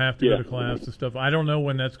we don't have to go to class and stuff. I don't know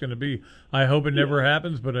when that's going to be. I hope it never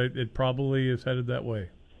happens, but it probably is headed that way.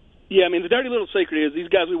 Yeah, I mean, the dirty little secret is these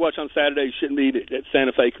guys we watch on Saturdays shouldn't be at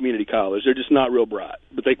Santa Fe Community College. They're just not real bright,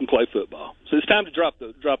 but they can play football. So it's time to drop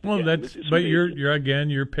the Well, game. that's but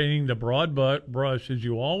you're painting the broad brush as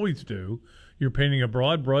you always do. You're painting a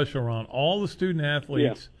broad brush around all the student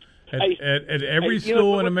athletes at every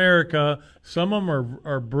school in America. Some of them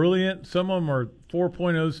are brilliant. Some of them are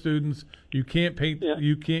 4.0 students. You can't paint.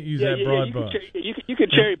 You can't use that broad brush. You can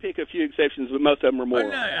cherry pick a few exceptions, but most of them are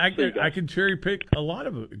more. I can cherry pick a lot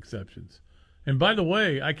of exceptions. And by the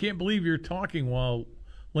way, I can't believe you're talking while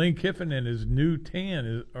Lane Kiffin and his new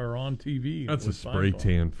tan are on TV. That's a spray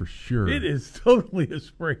tan for sure. It is totally a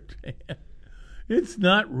spray tan. It's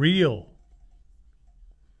not real.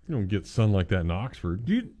 You don't get sun like that in Oxford.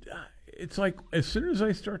 It's like as soon as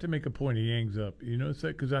I start to make a point, he hangs up. You notice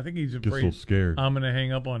that? Because I think he's Gets afraid so scared. I'm going to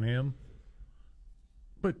hang up on him.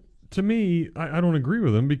 But to me, I don't agree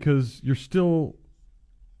with him because you still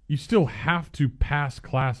have to pass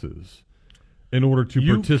classes in order to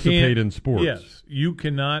participate in sports. Yes, you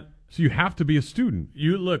cannot. So you have to be a student.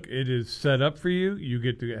 It is set up for you. You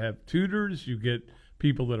get to have tutors. You get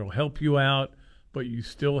people that will help you out, but you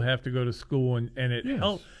still have to go to school, and it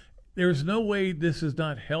helps. There's no way this is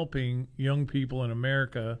not helping young people in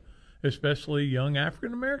America, especially young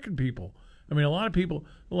African American people. I mean, a lot of people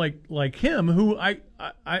like him, who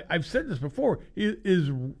I've said this before, is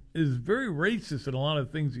very racist in a lot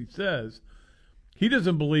of things he says. He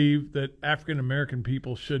doesn't believe that African American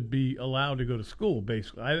people should be allowed to go to school.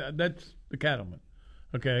 Basically, that's the cattleman.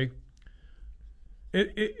 Okay.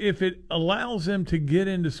 If it allows them to get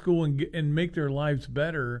into school and make their lives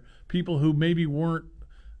better, people who maybe weren't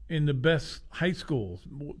in the best high schools,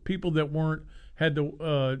 people that had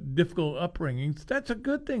the difficult upbringings, that's a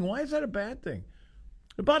good thing. Why is that a bad thing?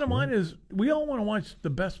 The bottom line is we all want to watch the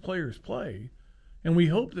best players play, and we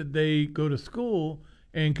hope that they go to school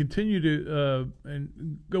and continue to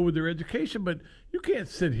and go with their education. But you can't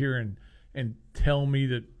sit here and tell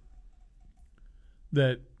me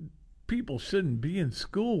that people shouldn't be in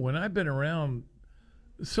school when I've been around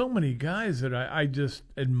so many guys that I just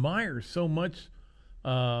admire so much,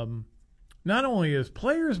 not only as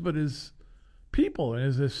players but as people and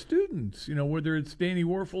as students. You know, whether it's Danny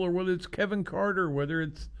Werfel or whether it's Kevin Carter, whether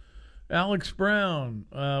it's Alex Brown,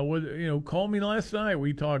 Call Me Last Night.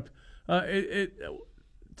 We talked.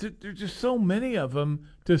 There's just so many of them.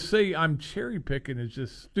 To say I'm cherry picking is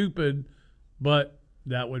just stupid, but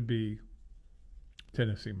that would be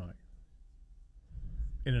Tennessee Mike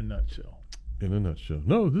in a nutshell. In a nutshell.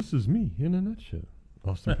 No, this is me in a nutshell.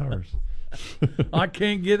 Austin Powers. I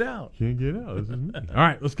can't get out. Can't get out. This is me. All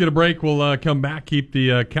right, let's get a break. We'll come back, keep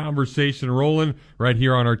the conversation rolling right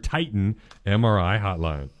here on our Titan MRI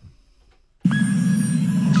hotline.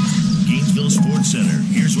 Gainesville Sports Center.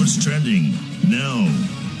 Here's what's trending now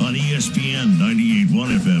on ESPN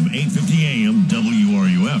 98.1 FM, 850 AM,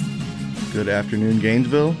 WRUF. Good afternoon,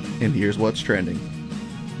 Gainesville, and here's what's trending.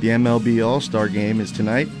 The MLB All-Star Game is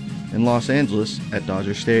tonight in Los Angeles at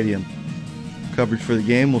Dodger Stadium. Coverage for the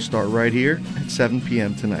game will start right here at 7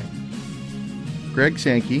 p.m. tonight. Greg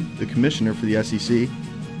Sankey, the commissioner for the SEC,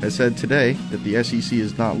 has said today that the SEC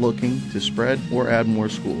is not looking to spread or add more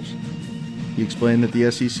schools. He explained that the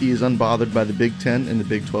SEC is unbothered by the Big Ten and the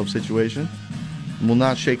Big 12 situation and will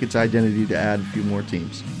not shake its identity to add a few more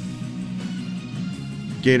teams.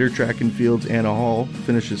 Gator Track and Field's Anna Hall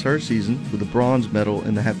finishes her season with a bronze medal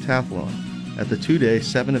in the heptathlon at the two-day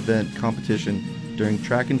 7-event competition during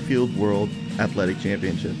Track and Field World Athletic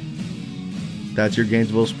Championship. That's your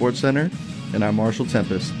Gainesville Sports Center, and I'm Marshall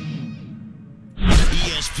Tempest.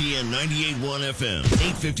 ESPN 98.1 FM,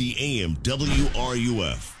 850 AM,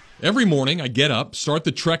 WRUF. Every morning I get up, start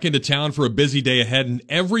the trek into town for a busy day ahead, and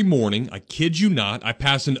every morning, I kid you not, I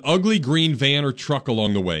pass an ugly green van or truck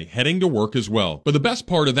along the way, heading to work as well. But the best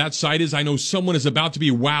part of that sight is I know someone is about to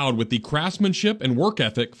be wowed with the craftsmanship and work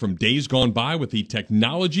ethic from days gone by with the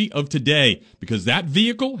technology of today, because that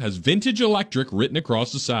vehicle has Vintage Electric written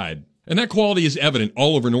across the side. And that quality is evident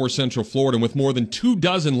all over North Central Florida, and with more than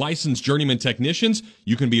 24 licensed journeyman technicians,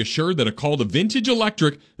 you can be assured that a call to Vintage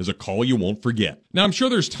Electric is a call you won't forget. Now, I'm sure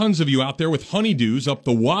there's tons of you out there with honeydews up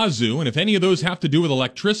the wazoo, and if any of those have to do with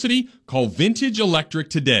electricity, call Vintage Electric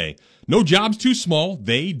today. No job's too small,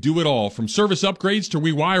 they do it all, from service upgrades to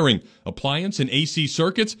rewiring, appliance and AC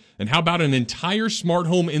circuits, and how about an entire smart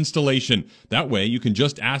home installation? That way you can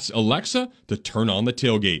just ask Alexa to turn on the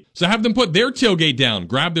tailgate. So have them put their tailgate down,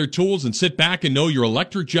 grab their tools, and sit back and know your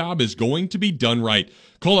electric job is going to be done right.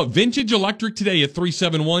 Call up Vintage Electric today at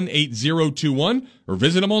 371-8021 or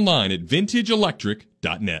visit them online at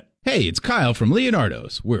vintageelectric.net. Hey, it's Kyle from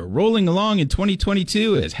Leonardo's. We're rolling along in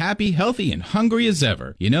 2022 as happy, healthy, and hungry as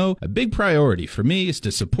ever. You know, a big priority for me is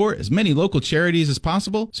to support as many local charities as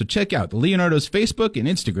possible, so check out the Leonardo's Facebook and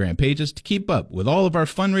Instagram pages to keep up with all of our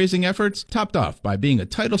fundraising efforts, topped off by being a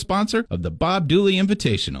title sponsor of the Bob Dooley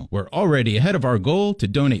Invitational. We're already ahead of our goal to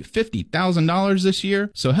donate $50,000 this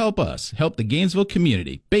year, so help us help the Gainesville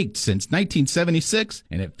community, baked since 1976,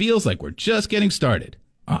 and it feels like we're just getting started.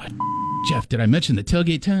 Jeff, did I mention the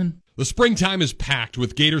Tailgate 10? The springtime is packed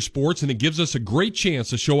with Gator sports, and it gives us a great chance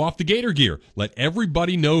to show off the Gator gear. Let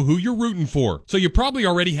everybody know who you're rooting for. So you probably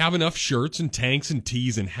already have enough shirts and tanks and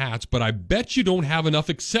tees and hats, but I bet you don't have enough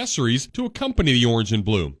accessories to accompany the orange and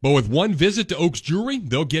blue. But with one visit to Oaks Jewelry,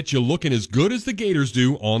 they'll get you looking as good as the Gators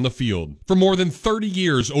do on the field. For more than 30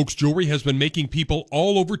 years, Oaks Jewelry has been making people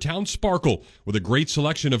all over town sparkle with a great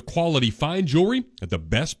selection of quality fine jewelry at the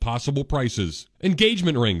best possible prices.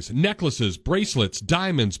 Engagement rings, necklaces, bracelets,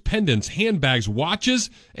 diamonds, pendants, handbags, watches,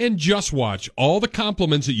 and just watch all the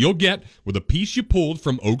compliments that you'll get with a piece you pulled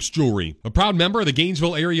from Oaks Jewelry. A proud member of the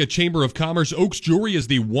Gainesville Area Chamber of Commerce, Oaks Jewelry is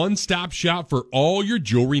the one-stop shop for all your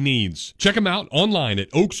jewelry needs. Check them out online at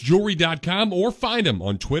oaksjewelry.com or find them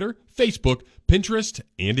on Twitter, Facebook, Pinterest,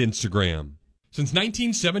 and Instagram. Since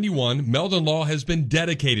 1971, Meldon Law has been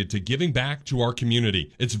dedicated to giving back to our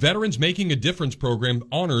community. Its Veterans Making a Difference program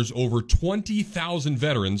honors over 20,000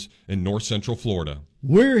 veterans in North Central Florida.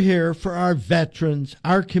 We're here for our veterans,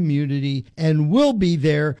 our community, and we'll be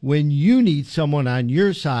there when you need someone on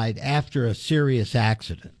your side after a serious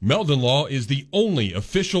accident. Meldon Law is the only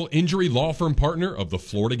official injury law firm partner of the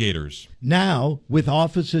Florida Gators. Now, with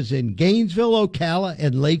offices in Gainesville, Ocala,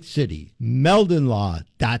 and Lake City,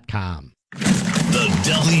 meldonlaw.com. The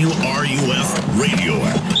WRUF radio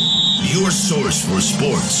app. Your source for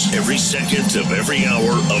sports every second of every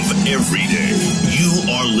hour of every day. You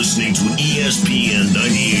are listening to ESPN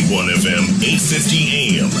 98.1 FM,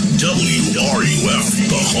 850 AM, WRUF,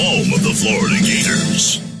 the home of the Florida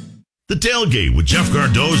Gators. The Tailgate with Jeff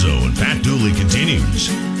Cardozo and Pat Dooley continues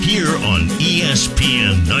here on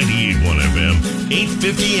ESPN 98.1 FM,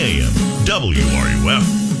 850 AM,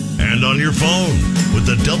 WRUF, and on your phone with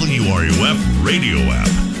the WRUF radio app.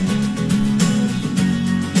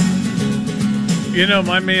 You know,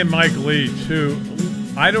 my man Mike Leach, who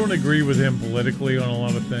I don't agree with him politically on a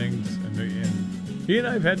lot of things, and he and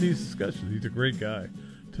I have had these discussions. He's a great guy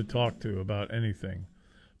to talk to about anything,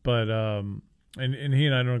 but and he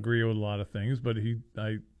and I don't agree with a lot of things, but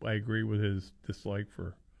I agree with his dislike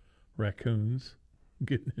for raccoons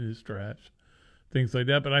getting in his trash, things like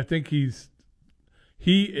that. But I think he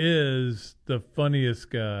is the funniest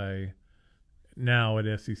guy now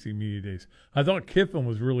at SEC Media Days. I thought Kiffin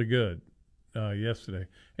was really good yesterday,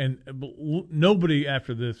 and nobody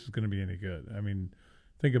after this is going to be any good. I mean,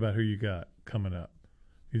 think about who you got coming up.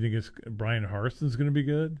 You think it's Brian Harson's going to be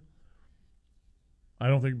good? I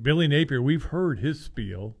don't think Billy Napier. We've heard his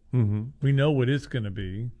spiel. Mm-hmm. We know what it's going to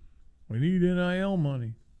be. We need NIL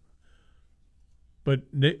money.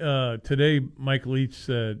 But today, Mike Leach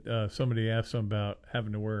said somebody asked him about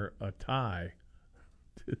having to wear a tie,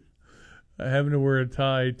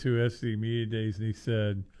 to SC Media Days, and he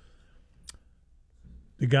said,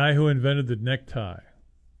 the guy who invented the necktie,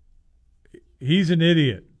 he's an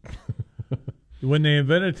idiot. When they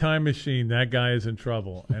invent a time machine, that guy is in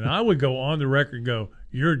trouble. And I would go on the record and go,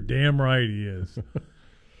 you're damn right he is.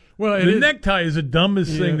 Well, the necktie is the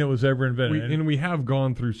dumbest thing that was ever invented. And we have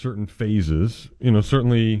gone through certain phases. You know,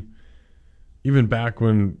 certainly even back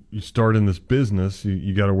when you start in this business,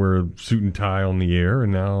 you got to wear a suit and tie on the air,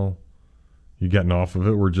 and now you're getting off of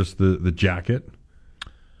it. We're just the jacket.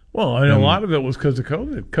 Well, and a lot of it was because of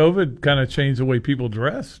COVID. COVID kind of changed the way people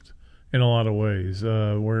dressed in a lot of ways,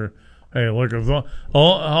 where Hey, look,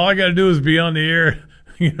 all I got to do is be on the air.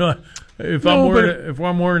 If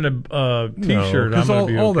I'm wearing a T-shirt, I'm going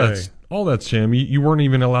to be okay. All that's Sam. You weren't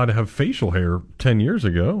even allowed to have facial hair 10 years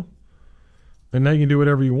ago, and now you can do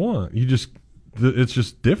whatever you want. It's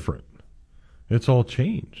just different. It's all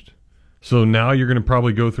changed. So now you're going to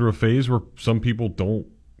probably go through a phase where some people don't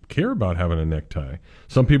care about having a necktie.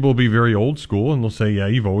 Some people will be very old school and they'll say, "Yeah,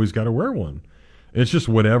 you've always got to wear one." It's just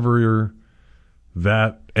whatever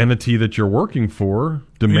that entity that you're working for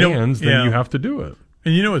demands, then you have to do it.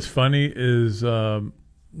 And what's funny is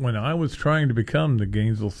when I was trying to become the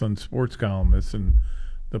Gainesville Sun sports columnist, and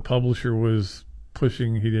the publisher was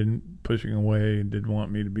pushing away and didn't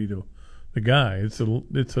want me to be the guy. It's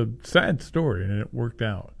a sad story, and it worked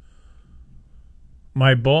out.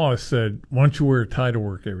 My boss said, "Why don't you wear a tie to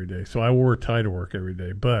work every day?" So I wore a tie to work every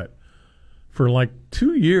day. But for like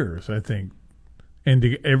 2 years, I think,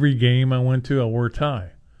 and every game I went to, I wore a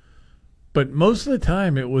tie. But most of the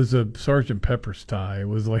time, it was a Sgt. Pepper's tie. It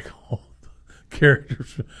was like all the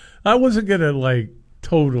characters. I wasn't going to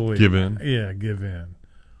totally give in. Yeah, give in.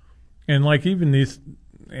 And even these,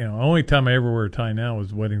 the only time I ever wear a tie now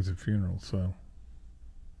is weddings and funerals. So,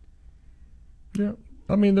 yeah.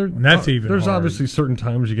 I mean, there's obviously certain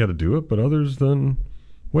times you got to do it, but others, then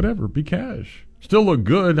whatever, be cash. Still look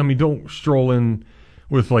good. I mean, don't stroll in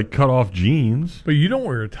with cut off jeans. But you don't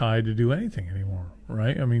wear a tie to do anything anymore,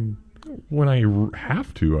 right? I mean, when I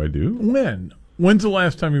have to, I do. When's the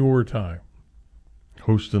last time you wore a tie?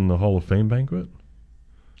 Hosting the Hall of Fame banquet.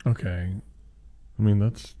 Okay. I mean,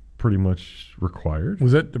 that's pretty much required.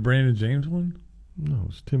 Was that the Brandon James one? No, it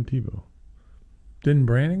was Tim Tebow. Didn't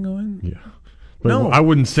Brandon go in? Yeah. But no, I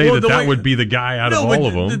wouldn't say that would be the guy out of all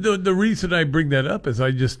of them. The reason I bring that up is I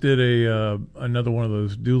just did another one of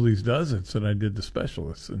those Dooley's Dozens, and I did the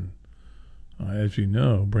specialists. And as you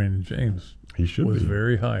know, Brandon James was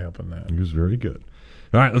very high up on that. He was very good.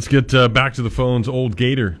 All right, let's get back to the phones. Old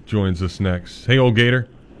Gator joins us next. Hey, Old Gator.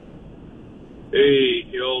 Hey,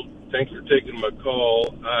 Hill. Thanks for taking my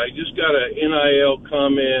call. I just got an NIL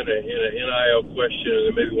comment and an NIL question, and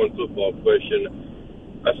then maybe one football question.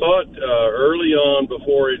 I thought early on,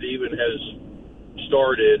 before it even has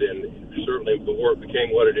started, and certainly before it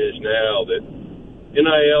became what it is now, that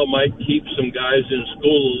NIL might keep some guys in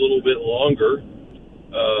school a little bit longer,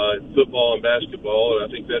 football and basketball, and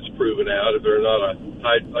I think that's proven out. If they're not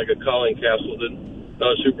like a Colin Castleton,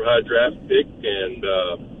 not a super high draft pick, and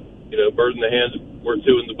bird in the hand's worth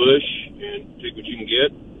two in the bush, and take what you can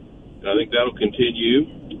get. And I think that'll continue.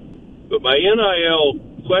 But my NIL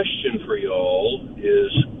question for y'all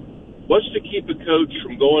is, what's to keep a coach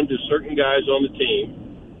from going to certain guys on the team,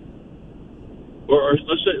 or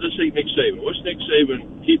let's say Nick Saban. What's Nick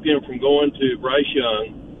Saban keep him from going to Bryce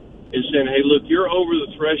Young and saying, "Hey, look, you're over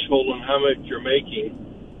the threshold on how much you're making.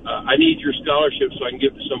 I need your scholarship so I can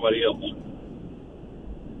give it to somebody else."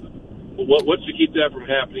 What's to keep that from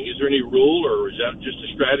happening? Is there any rule, or is that just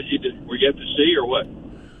a strategy that we get to see, or what?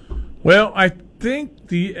 Well, I think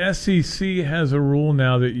the SEC has a rule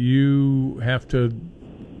now that you have to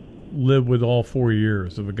live with all 4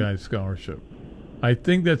 years of a guy's scholarship. I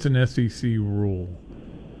think that's an SEC rule.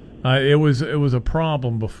 It was a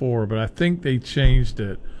problem before, but I think they changed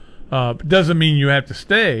it. It doesn't mean you have to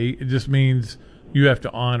stay. It just means you have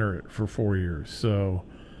to honor it for 4 years. So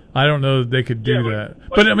I don't know that they could do that.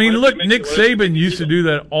 But I mean, look, Nick Saban used to do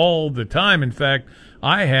that all the time. In fact,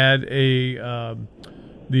 I had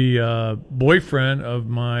the boyfriend of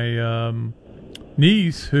my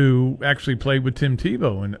niece, who actually played with Tim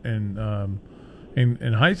Tebow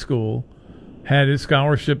in high school, had his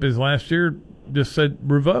scholarship his last year just said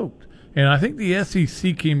revoked. And I think the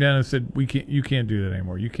SEC came down and said, you can't do that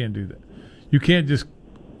anymore. You can't do that. You can't just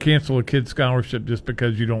cancel a kid's scholarship just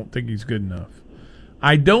because you don't think he's good enough.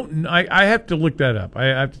 I have to look that up. I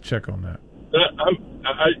have to check on that.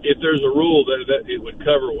 If there's a rule that it would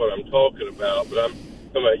cover what I'm talking about, but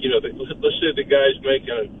let's say the guy's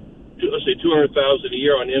making let's say $200,000 a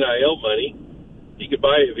year on NIL money. He could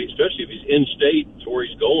buy, especially if he's in state to where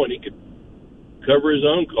he's going, he could cover his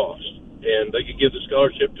own costs, and they could give the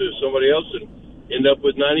scholarship to somebody else and end up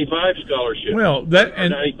with 95 scholarships. Well,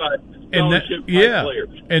 95 scholarship players.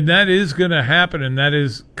 And that is going to happen, and that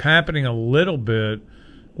is happening a little bit,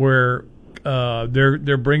 where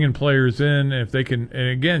they're bringing players in if they can. And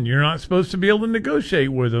again, you're not supposed to be able to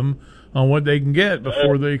negotiate with them on what they can get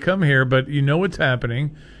before they come here, but you know what's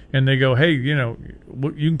happening. And they go, hey, you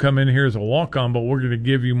can come in here as a walk-on, but we're going to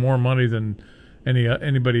give you more money than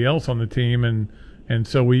anybody else on the team, and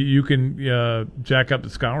so you can jack up the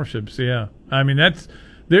scholarships. Yeah, I mean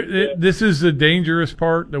this is the dangerous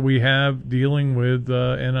part that we have dealing with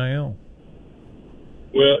NIL.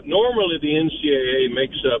 Well, normally the NCAA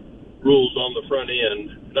makes up rules on the front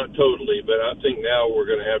end, not totally, but I think now we're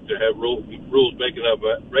going to have rules breaking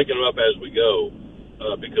them up as we go,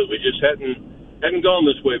 because we just hadn't gone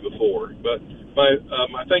this way before. But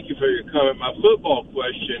my thank you for your comment. My football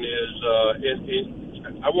question is,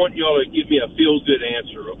 I want you all to give me a feel-good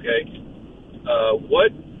answer, okay?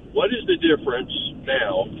 What is the difference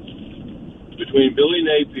now between Billy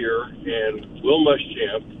Napier and Will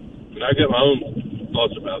Muschamp? And I got my own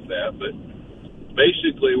thoughts about that, but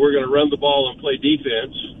basically we're going to run the ball and play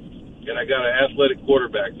defense, and I got an athletic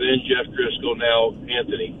quarterback, then Jeff Driscoll, now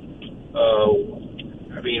Anthony.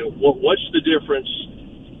 What's the difference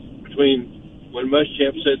between when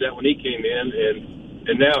Muschamp said that when he came in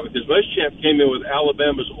and now? Because Muschamp came in with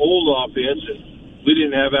Alabama's old offense, and we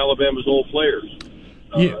didn't have Alabama's old players.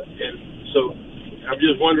 And so I'm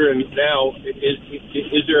just wondering now,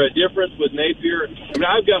 is there a difference with Napier? I mean,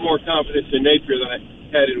 I've got more confidence in Napier than I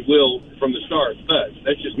had in Will from the start, but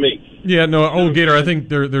that's just me. Yeah, no, Old Gator, I think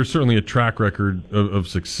there's certainly a track record of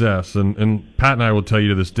success. And Pat and I will tell you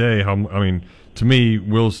to this day to me,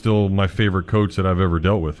 Will's still my favorite coach that I've ever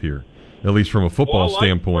dealt with here, at least from a football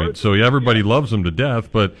standpoint. So everybody loves him to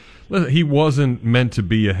death, but he wasn't meant to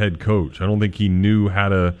be a head coach. I don't think he knew how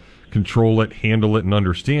to control it, handle it, and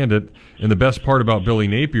understand it. And the best part about Billy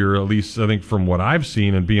Napier, at least I think from what I've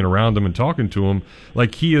seen and being around him and talking to him,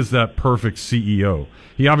 like he is that perfect CEO.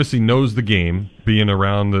 He obviously knows the game, being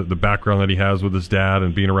around the background that he has with his dad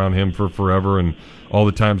and being around him for forever and all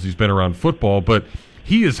the times he's been around football. But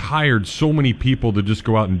he has hired so many people to just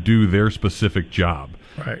go out and do their specific job.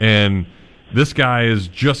 Right. And this guy is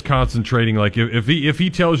just concentrating. Like if he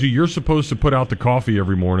tells you you're supposed to put out the coffee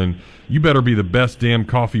every morning, you better be the best damn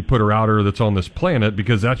coffee putter outer that's on this planet,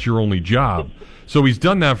 because that's your only job. So he's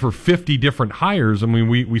done that for 50 different hires. I mean,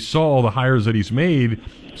 we saw all the hires that he's made.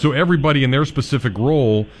 So everybody in their specific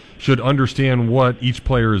role should understand what each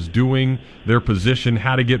player is doing, their position,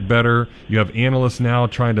 how to get better. You have analysts now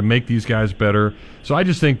trying to make these guys better. So I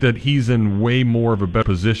just think that he's in way more of a better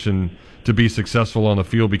position to be successful on the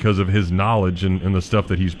field because of his knowledge and the stuff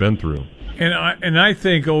that he's been through. And I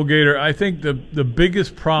think, Old Gator, I think the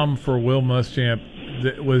biggest problem for Will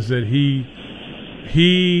Muschamp was that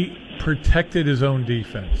he protected his own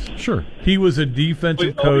defense. Sure. He was a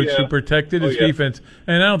defensive coach who protected his defense.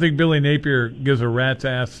 And I don't think Billy Napier gives a rat's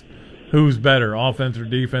ass who's better, offense or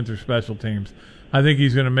defense or special teams. I think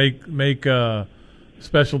he's going to make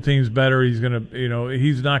special teams better. He's going to,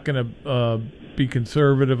 he's not going to be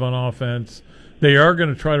conservative on offense. They are going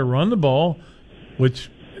to try to run the ball, which,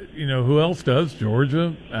 who else does?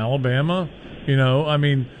 Georgia, Alabama,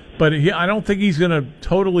 but I don't think he's going to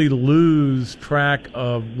totally lose track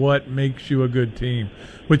of what makes you a good team,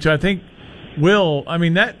 which I think will.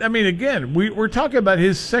 Again, we're talking about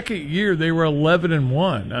his second year. They were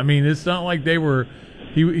 11-1. I mean, it's not like they were.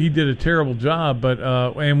 He did a terrible job, but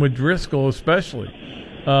and with Driscoll especially.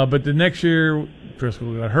 But the next year,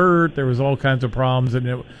 Driscoll got hurt. There was all kinds of problems,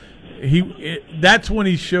 and that's when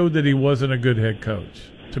he showed that he wasn't a good head coach.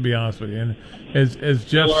 To be honest with you, and as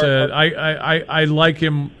Jeff said, I like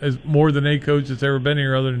him as more than a coach that's ever been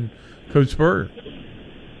here, other than Coach Spurrier.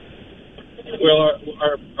 Well,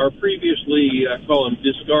 our previously, I call them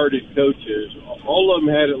discarded coaches, all of them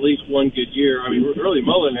had at least one good year. I mean, really,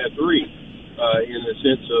 Mullen had three, in the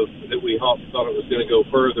sense of that we thought it was going to go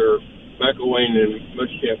further. McElwain and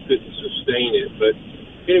Muschamp couldn't sustain it. But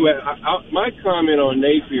anyway, my comment on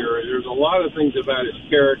Napier, there's a lot of things about his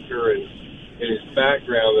character and his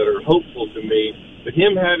background that are hopeful to me. But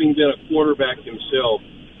him having been a quarterback himself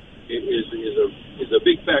is a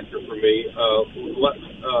big factor for me.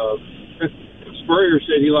 Spurrier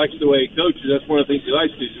said he likes the way he coaches. That's one of the things he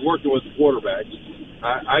likes, because he's working with the quarterbacks.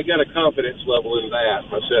 I got a confidence level in that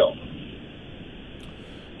myself.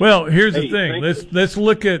 Well, here's the thing. Let's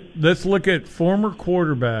look at former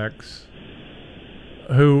quarterbacks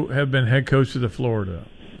who have been head coaches of Florida.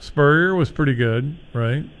 Spurrier was pretty good,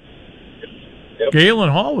 right? Yep. Galen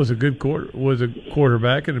Hall was a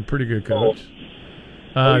quarterback and a pretty good coach.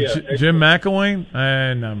 Jim McElwain,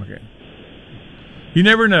 no, okay. You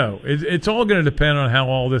never know. It's all going to depend on how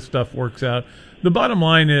all this stuff works out. The bottom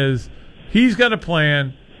line is he's got a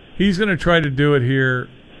plan. He's going to try to do it here.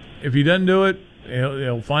 If he doesn't do it,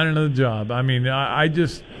 he'll find another job. I mean, I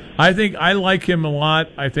think I like him a lot.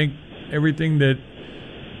 I think everything that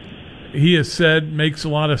he has said makes a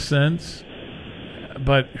lot of sense.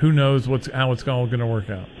 But who knows how it's all going to work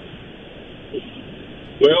out?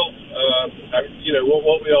 Well,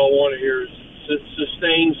 what we all want to hear is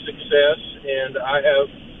sustained success, and I have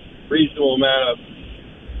reasonable amount of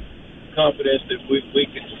confidence that we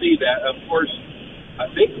can see that. Of course, I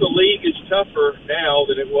think the league is tougher now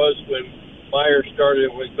than it was when Meyer started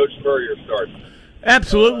and when Coach Spurrier started.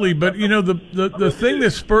 Absolutely, but you know the thing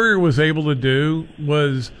that Spurrier was able to do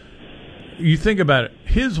was, you think about it,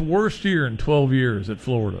 his worst year in 12 years at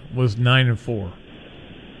Florida was 9-4.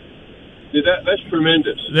 Dude, that's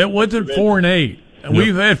tremendous. That wasn't 4-8. Yep.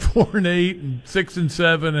 We've had 4-8 and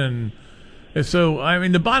 6-7, and so I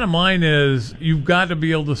mean the bottom line is you've got to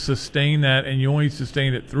be able to sustain that, and you only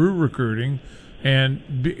sustain it through recruiting and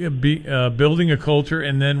building a culture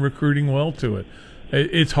and then recruiting well to it.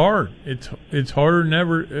 It's hard. It's harder than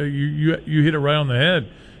ever. You hit it right on the head.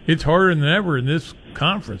 It's harder than ever in this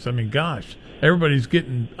conference. I mean, gosh, everybody's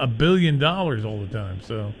getting $1 billion all the time.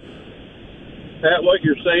 So, Pat, what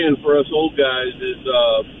you're saying for us old guys is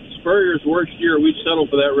Spurrier's worst year. We'd settle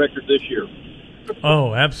for that record this year.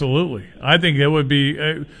 Oh, absolutely. I think that would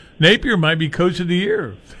be Napier might be coach of the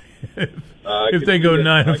year if they go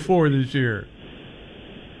 9-4 this year.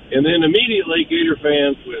 And then immediately, Gator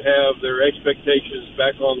fans would have their expectations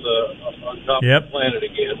back on top of the planet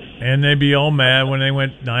again. And they'd be all mad when they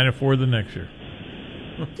went 9-4 the next year.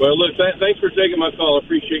 Well, look, thanks for taking my call. I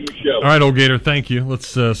appreciate your show. All right, old Gator, thank you. Let's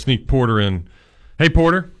sneak Porter in. Hey,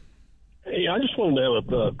 Porter. Hey, I just wanted to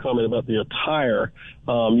have a comment about the attire.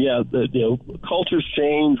 Cultures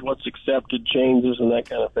change, what's accepted changes, and that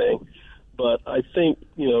kind of thing. But I think,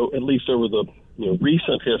 at least over the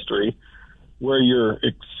recent history, where you're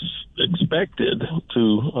expected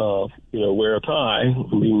to, wear a tie,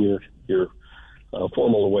 I mean, your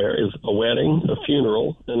formal wear is a wedding, a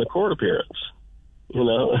funeral, and a court appearance. But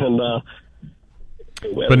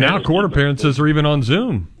now court appearances are even on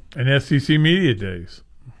Zoom and SEC media days.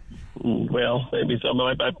 Well, maybe some.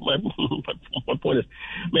 My point is,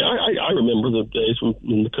 I remember the days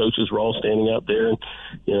when the coaches were all standing out there,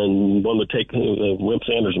 and one would take Wimp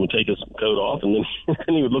Sanders would take his coat off, and then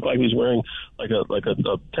he would look like he was wearing like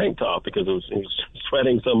a tank top because he was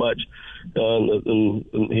sweating so much,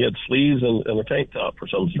 and he had sleeves and a tank top for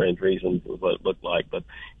some strange reason. What it looked like, but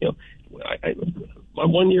my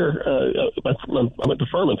 1 year, I went to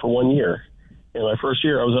Furman for 1 year. And my first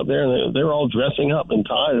year, I was up there, and they were all dressing up in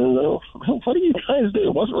ties. And what do you guys do?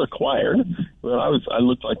 It wasn't required. But I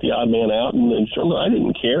looked like the odd man out, and I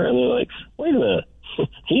didn't care. And they're like, wait a minute,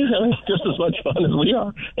 he's having just as much fun as we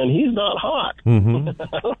are, and he's not hot. Mm-hmm.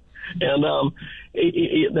 And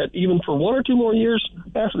that even for 1 or 2 more years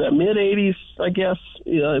after that, mid '80s, I guess,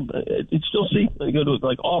 you'd still see they go to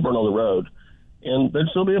like Auburn on the road, and there'd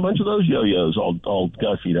still be a bunch of those yo-yos all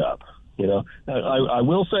guffied up. I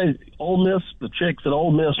will say, Ole Miss, the chicks at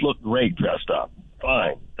Ole Miss look great dressed up.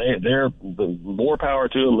 Fine, they're more power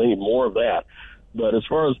to them. They need more of that. But as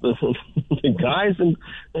far as the guys and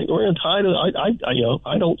wearing ties,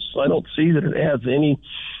 I don't see that it adds any.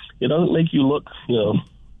 It doesn't make you look,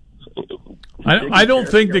 I don't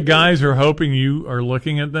think the guys are hoping you are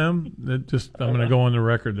looking at them. I'm going to go on the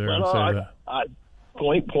record there and say that.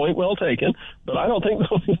 Point well taken, but I don't think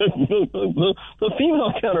the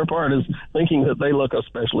female counterpart is thinking that they look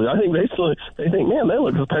especially. I think they think, man, they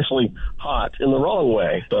look especially hot in the wrong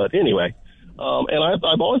way. But anyway, and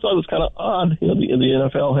I've always thought it was kind of odd. The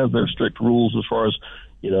NFL has their strict rules as far as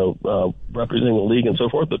representing the league and so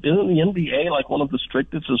forth. But isn't the NBA like one of the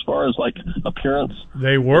strictest as far as like appearance?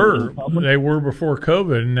 They were before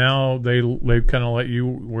COVID, and now they kind of let you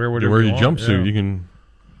wear whatever you want. Jumpsuit. Yeah. You can.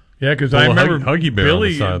 Yeah, because I remember Huggy Bear on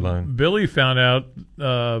the sideline. Billy found out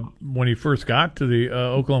when he first got to the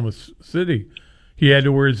Oklahoma City, he had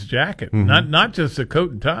to wear his jacket, not just a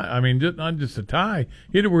coat and tie. I mean, not just a tie.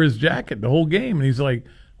 He had to wear his jacket the whole game, and he's like,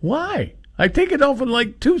 "Why? I take it off in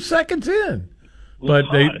like 2 seconds in." But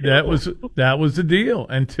that was the deal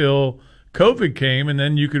until COVID came, and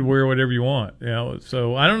then you could wear whatever you want.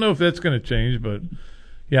 So I don't know if that's going to change, but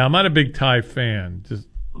yeah, I'm not a big tie fan.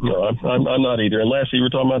 No, I'm not either. And lastly, you were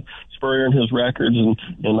talking about Spurrier and his records and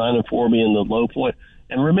 9-4 being the low point.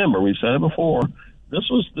 And remember, we've said it before. This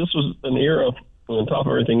was an era on top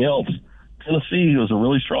of everything else. Tennessee was a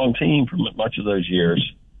really strong team for much of those years,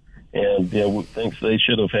 and thinks they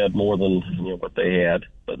should have had more than what they had,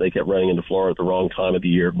 but they kept running into Florida at the wrong time of the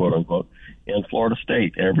year, quote unquote. And Florida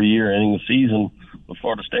State every year ending the season with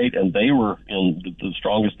Florida State, and they were in the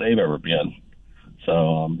strongest they've ever been.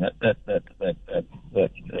 So that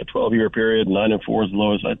 12-year period, 9-4 is the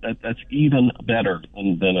lowest. That's even better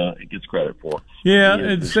than it gets credit for. Yeah,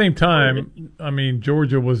 at the same time, I mean,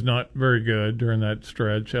 Georgia was not very good during that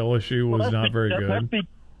stretch. LSU was not very good.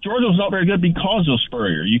 Georgia was not very good because of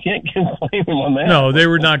Spurrier. You can't blame him on that. No, they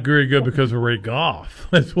were not very good because of Ray Goff.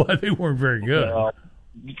 That's why they weren't very good.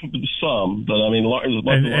 some, but I mean,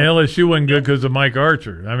 and LSU wasn't good because of Mike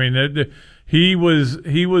Archer. I mean, he was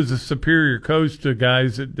a superior coach to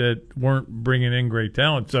guys that weren't bringing in great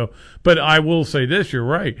talent. So, but I will say this: you're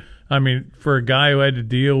right. I mean, for a guy who had to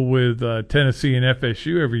deal with Tennessee and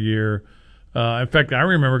FSU every year. In fact, I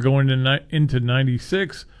remember going into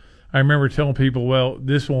 '96. I remember telling people, "Well,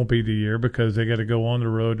 this won't be the year because they got to go on the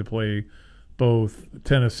road to play both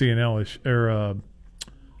Tennessee and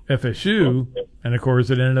FSU." And of course,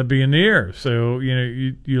 it ended up being the year. So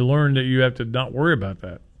you learn that you have to not worry about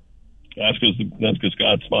that. That's because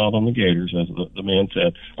God smiled on the Gators, as the man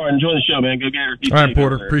said. All right, enjoy the show, man. Go Gators. All right,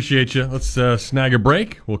 Porter, appreciate you. Let's snag a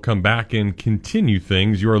break. We'll come back and continue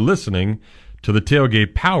things. You are listening to The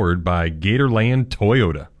Tailgate, powered by Gatorland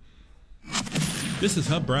Toyota. This is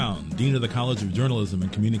Hub Brown, Dean of the College of Journalism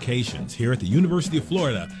and Communications here at the University of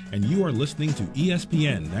Florida, and you are listening to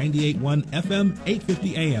ESPN 98.1 FM,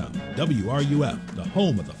 850 AM, WRUF, the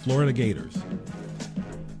home of the Florida Gators.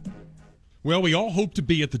 Well, we all hope to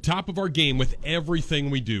be at the top of our game with everything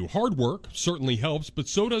we do. Hard work certainly helps, but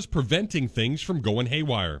so does preventing things from going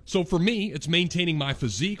haywire. So for me, it's maintaining my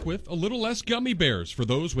physique with a little less gummy bears. For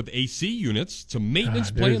those with AC units, it's a maintenance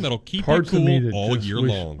plan that'll keep you cool all year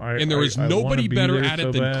long. And there is nobody better at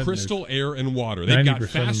it than Crystal Air and Water. They've got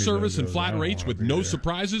fast service and flat rates with no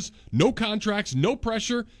surprises, no contracts, no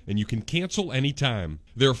pressure, and you can cancel anytime.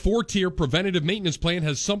 Their 4-tier preventative maintenance plan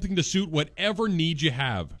has something to suit whatever needs you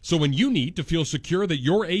have. So when you need to feel secure that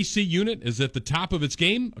your AC unit is at the top of its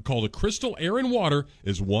game, a call to Crystal Air and Water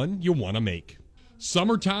is one you want to make.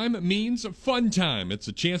 Summertime means fun time. It's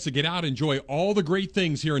a chance to get out and enjoy all the great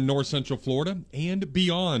things here in North Central Florida and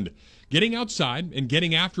beyond. Getting outside and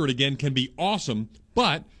getting after it again can be awesome,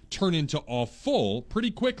 but turn into awful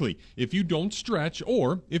pretty quickly if you don't stretch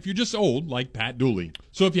or if you're just old like Pat Dooley.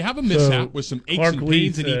 So if you have a mishap with some aches and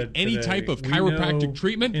pains and need any type of chiropractic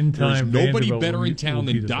treatment, there's nobody better in town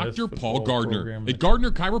than Dr. Paul Gardner. At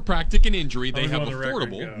Gardner Chiropractic and Injury, they have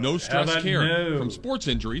affordable, no-stress care. From sports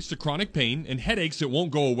injuries to chronic pain and headaches that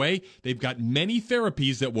won't go away, they've got many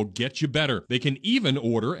therapies that will get you better. They can even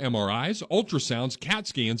order MRIs, ultrasounds, CAT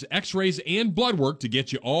scans, x-rays, and blood work to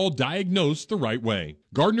get you all diagnosed the right way.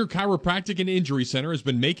 Gardner Chiropractic and Injury Center has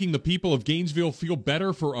been making the people of Gainesville feel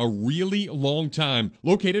better for a really long time.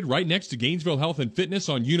 Located right next to Gainesville Health and Fitness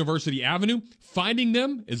on University Avenue, finding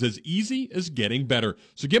them is as easy as getting better.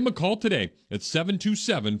 So give them a call today at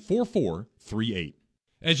 727-4438.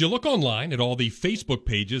 As you look online at all the Facebook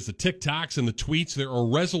pages, the TikToks, and the tweets, there are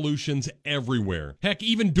resolutions everywhere. Heck,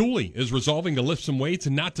 even Dooley is resolving to lift some weights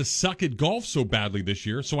and not to suck at golf so badly this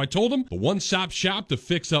year. So I told him the one-stop shop to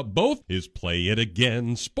fix up both is Play It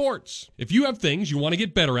Again Sports. If you have things you want to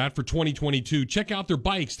get better at for 2022, check out their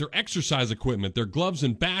bikes, their exercise equipment, their gloves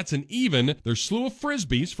and bats, and even their slew of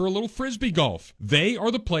Frisbees for a little Frisbee golf. They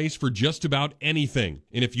are the place for just about anything.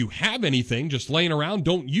 And if you have anything just laying around,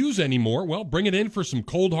 don't use anymore, well, bring it in for some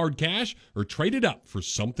cold hard cash or trade it up for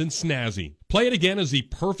something snazzy. Play It Again is the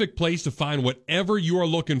perfect place to find whatever you are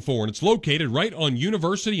looking for, and it's located right on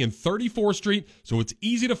University and 34th Street, so it's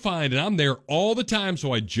easy to find, and I'm there all the time,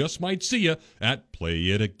 so I just might see you at Play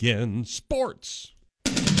It Again Sports.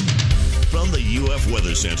 From the UF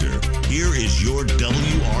Weather Center, here is your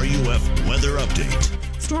WRUF weather update.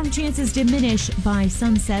 Storm chances diminish by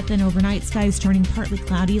sunset, then overnight skies turning partly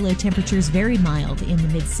cloudy. Low temperatures very mild in the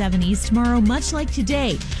mid-70s. Tomorrow, much like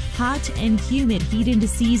today, hot and humid. Heat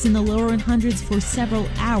indices in the lower 100s for several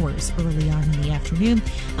hours early on in the afternoon.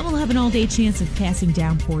 And we'll have an all-day chance of passing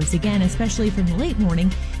downpours again, especially from the late morning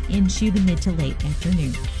into the mid to late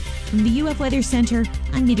afternoon. From the UF Weather Center,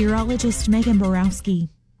 I'm meteorologist Megan Borowski.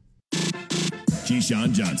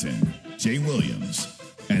 Keyshawn Johnson, Jay Williams,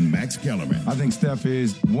 and Max Kellerman. I think Steph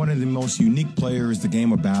is one of the most unique players the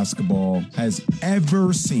game of basketball has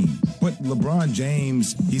ever seen. But LeBron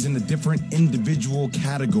James, he's in a different individual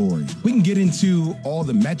category. We can get into all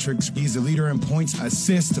the metrics. He's the leader in points,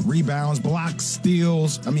 assists, rebounds, blocks,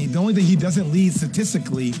 steals. I mean, the only thing he doesn't lead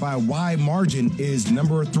statistically by a wide margin is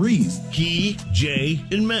number of threes. Key, Jay,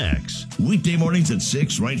 and Max. Weekday mornings at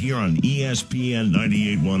 6 right here on ESPN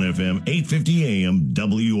 98.1 FM, 850 AM,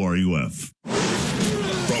 WRUF.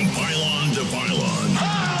 From pylon to pylon,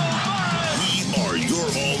 we are your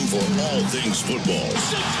home for all things football.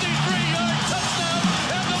 63-yard touchdown,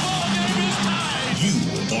 and the ball game is tied. You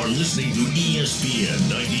are listening to ESPN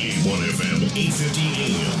 98.1 FM, 850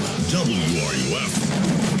 AM, WRUF,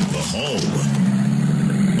 the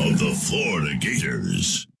home of the Florida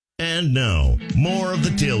Gators. And now, more of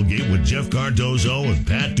the Tailgate with Jeff Cardozo and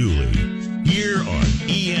Pat Dooley, here on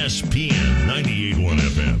ESPN 98.1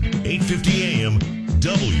 FM, 850 AM,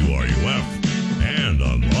 WRUF, and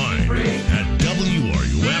online at WRUF.com.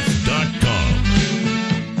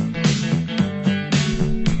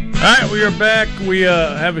 right, we are back. We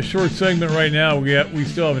have a short segment right now. We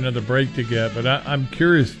still have another break to get, but I'm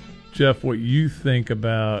curious, Jeff, what you think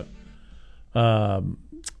about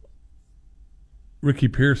Ricky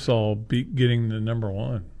Pearsall getting the number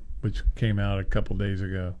 1, which came out a couple days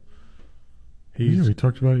ago. We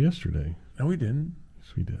talked about it yesterday. No, we didn't.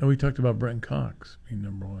 Yes, we did. No, we talked about Brenton Cox being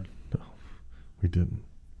number 1. No, we didn't.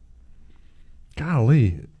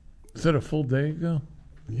 Golly. Is that a full day ago?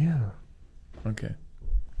 Yeah. Okay.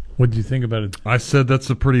 What did you think about it? I said that's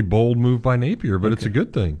a pretty bold move by Napier, but it's a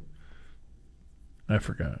good thing. I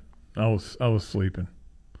forgot. I was sleeping.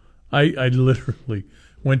 I literally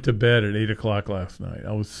went to bed at 8 o'clock last night.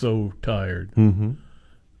 I was so tired.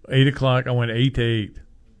 8 o'clock. I went 8 to 8.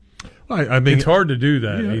 I mean, it's hard to do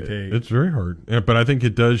that. 8 to 8. It's very hard, but I think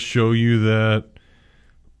it does show you that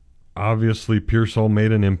obviously Pearsall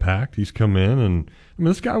made an impact. He's come in, and I mean,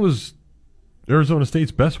 this guy was Arizona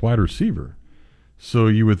State's best wide receiver. So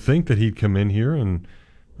you would think that he'd come in here and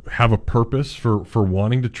have a purpose for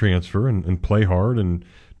wanting to transfer and play hard and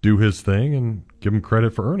do his thing and give him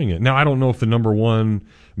credit for earning it. Now, I don't know if the number 1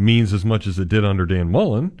 means as much as it did under Dan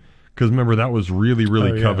Mullen, because remember, that was really,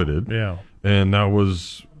 really coveted. Yeah. And that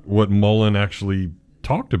was what Mullen actually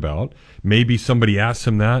talked about. Maybe somebody asked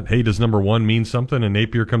him that, hey, does number 1 mean something? And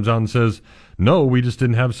Napier comes out and says, no, we just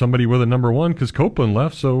didn't have somebody with a number 1 because Copeland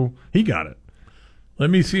left, so he got it. Let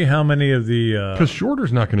me see how many of the... Because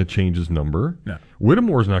Shorter's not going to change his number. No.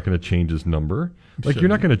 Whittemore's not going to change his number. Like, you're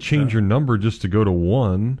not going to change your number just to go to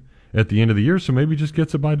 1 at the end of the year, so maybe he just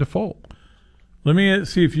gets it by default. Let me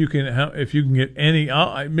see if you can get any,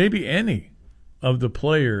 maybe any of the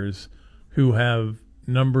players who have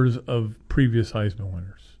numbers of previous Heisman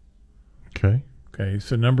winners. Okay. Okay,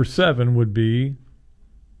 so number 7 would be...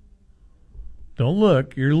 Don't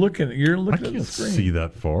look. You're looking at the screen. I can't see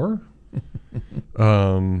that far.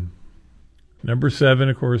 Number 7,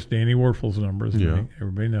 of course, Danny Werfel's numbers. Yeah.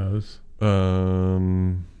 Everybody knows.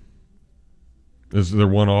 Is there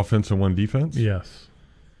 1 offense and 1 defense? Yes.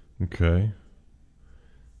 Okay.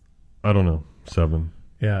 I don't know. 7.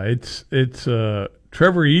 Yeah, it's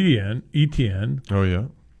Trevor Etienne. Oh, yeah.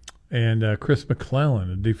 And Chris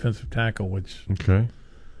McClellan, a defensive tackle, which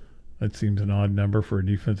that seems an odd number for a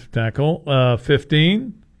defensive tackle.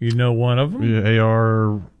 15, you know one of them. Yeah,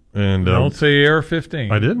 AR and... don't say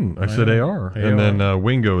AR-15. I didn't. I said AR. And then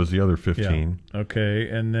Wingo is the other 15. Yeah. Okay,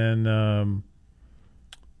 and then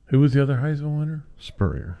who was the other Heisman winner?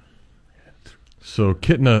 Spurrier. So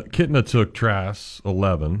Kitna took Trask,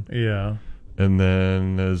 11. Yeah. And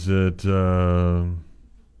then is it Jalen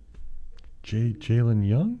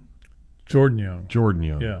Young? Jordan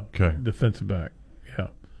Young. Yeah. Okay. Defensive back. Yeah.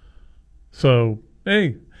 So,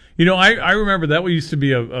 hey, I remember that used to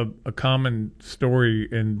be a common story,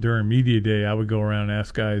 and during media day, I would go around and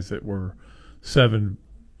ask guys that were 7,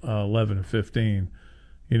 11, and 15.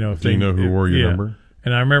 If Do you know who wore your number?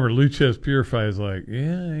 And I remember Luchez Purify is like,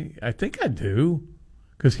 yeah, I think I do,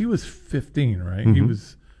 because he was 15, right? Mm-hmm.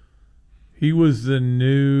 He was the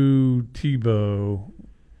new Tebow,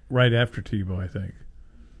 right after Tebow, I think.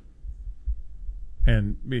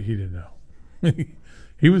 And he didn't know.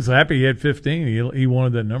 He was happy he had 15. He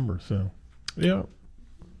wanted that number. So, yeah.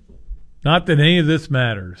 Not that any of this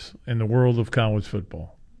matters in the world of college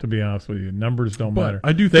football, to be honest with you. Numbers don't matter.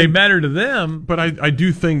 They matter to them. But I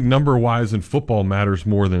do think number-wise in football matters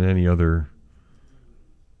more than any other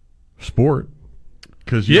sport.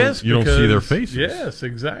 Because you don't see their faces. Yes,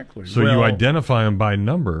 exactly. So you identify them by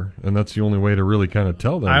number, and that's the only way to really kind of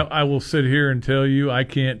tell them. I will sit here and tell you, I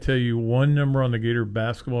can't tell you one number on the Gator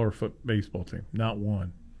basketball or baseball team. Not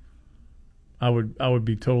one. I would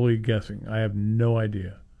be totally guessing. I have no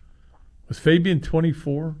idea. Was Fabian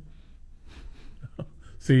 24?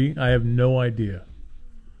 See, I have no idea.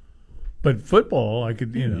 But football, I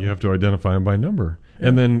could, You have to identify them by number. Yeah.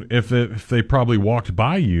 And then if they probably walked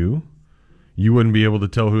by you, you wouldn't be able to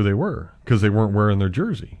tell who they were because they weren't wearing their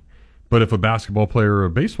jersey. But if a basketball player or a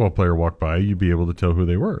baseball player walked by, you'd be able to tell who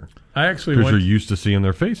they were. Because you're used to seeing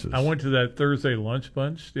their faces. I went to that Thursday lunch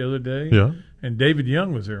bunch the other day. Yeah. And David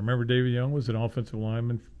Young was there. Remember David Young was an offensive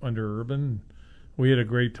lineman under Urban? We had a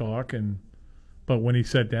great talk, but when he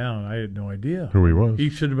sat down, I had no idea who he was. He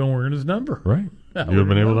should have been wearing his number. Right. You would have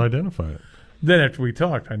been able to identify it. Then after we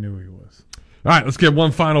talked, I knew who he was. All right, let's get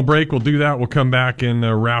one final break. We'll do that. We'll come back and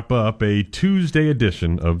wrap up a Tuesday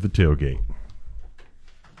edition of The Tailgate.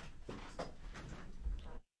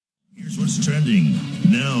 Here's what's trending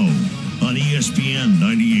now on ESPN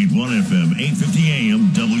 98.1 FM, 850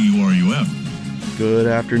 AM, WRUF. Good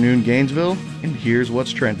afternoon, Gainesville, and here's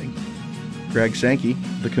what's trending. Greg Sankey,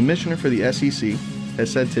 the commissioner for the SEC,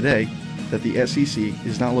 has said today that the SEC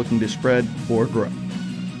is not looking to spread or grow.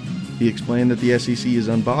 He explained that the SEC is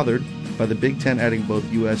unbothered by the Big Ten adding both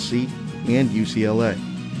USC and UCLA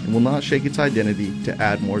and will not shake its identity to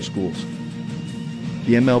add more schools.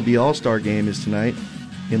 The MLB All-Star Game is tonight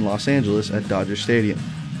in Los Angeles at Dodger Stadium.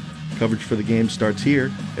 Coverage for the game starts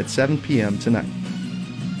here at 7 p.m. tonight.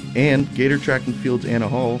 And Gator Track and Field's Anna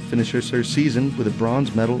Hall finishes her season with a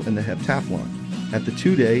bronze medal in the heptathlon at the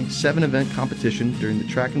 2-day, 7-event competition during the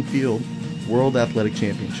Track and Field World Athletic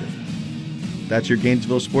Championship. That's your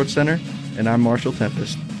Gainesville Sports Center, and I'm Marshall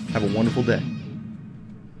Tempest. Have a wonderful day.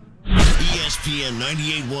 ESPN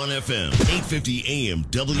 98.1 FM, 850 AM,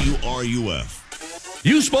 WRUF.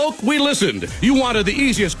 You spoke, we listened. You wanted the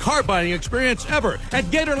easiest car buying experience ever. At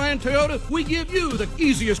Gatorland Toyota, we give you the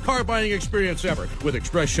easiest car buying experience ever. With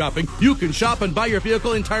Express Shopping, you can shop and buy your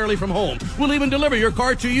vehicle entirely from home. We'll even deliver your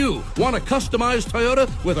car to you. Want a customized Toyota?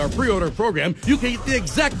 With our pre-order program, you can get the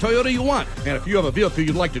exact Toyota you want. And if you have a vehicle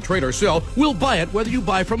you'd like to trade or sell, we'll buy it whether you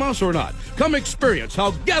buy from us or not. Come experience how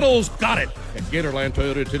Gatto's got it at Gatorland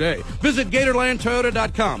Toyota today. Visit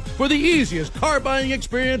GatorlandToyota.com for the easiest car buying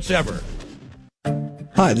experience ever.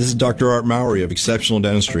 Hi, this is Dr. Art Mowry of Exceptional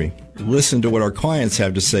Dentistry. Listen to what our clients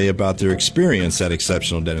have to say about their experience at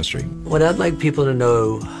Exceptional Dentistry. What I'd like people to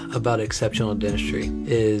know about Exceptional Dentistry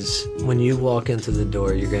is when you walk into the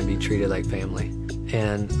door, you're going to be treated like family.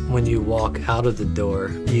 And when you walk out of the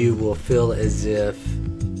door, you will feel as if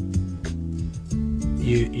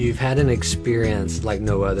you've had an experience like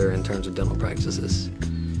no other in terms of dental practices.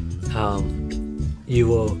 You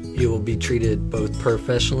will be treated both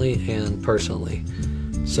professionally and personally.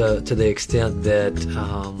 So to the extent that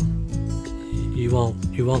you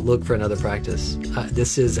won't look for another practice.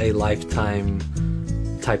 This is a lifetime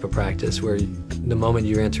type of practice where the moment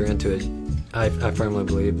you enter into it, I firmly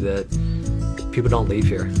believe that people don't leave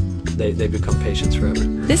here. They become patients forever.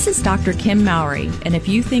 This is Dr. Kim Mowry, and if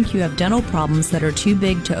you think you have dental problems that are too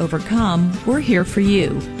big to overcome, we're here for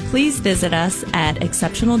you. Please visit us at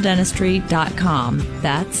exceptionaldentistry.com.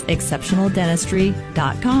 That's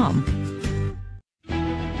exceptionaldentistry.com.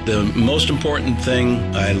 The most important thing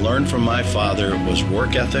I learned from my father was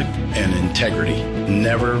work ethic and integrity.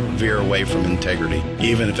 Never veer away from integrity,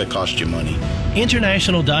 even if it costs you money.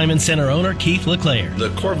 International Diamond Center owner Keith LeClaire.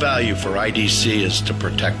 The core value for IDC is to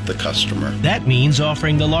protect the customer. That means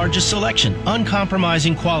offering the largest selection,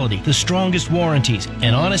 uncompromising quality, the strongest warranties,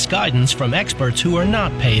 and honest guidance from experts who are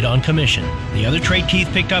not paid on commission. The other trait Keith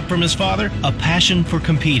picked up from his father, a passion for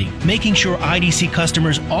competing, making sure IDC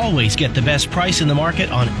customers always get the best price in the market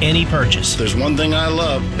on any purchase. There's one thing I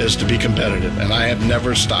love is to be competitive, and I have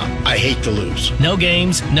never stopped. I hate to lose. No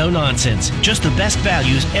games, no nonsense. Just the best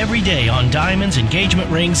values every day on diamonds, engagement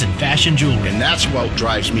rings, and fashion jewelry. And that's what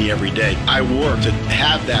drives me every day. I work to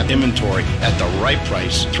have that inventory at the right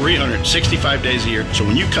price, 365 days a year. So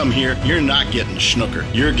when you come here, you're not getting schnooker.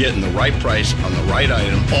 You're getting the right price on the right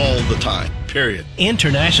item all the time. Period.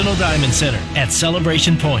 International Diamond Center at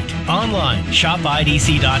Celebration Point. Online,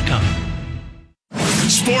 shopidc.com.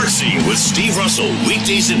 Sports Scene with Steve Russell,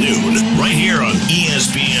 weekdays at noon, right here on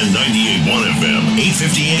ESPN 98.1 FM,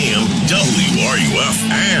 850 AM, WRUF,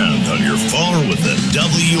 and on your phone with the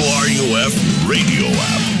WRUF radio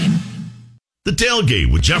app. The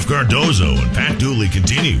Tailgate with Jeff Cardozo and Pat Dooley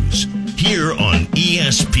continues here on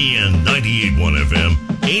ESPN 98.1 FM,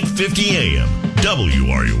 850 AM,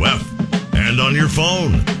 WRUF, and on your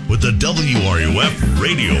phone with the WRUF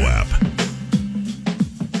radio app.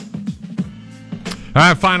 All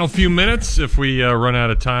right, final few minutes. If we run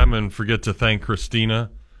out of time and forget to thank Christina,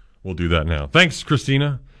 we'll do that now. Thanks,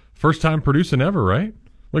 Christina. First time producing ever, right?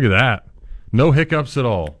 Look at that. No hiccups at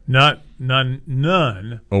all. None.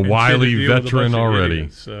 A wily veteran already.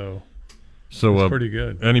 Idiots, so that's pretty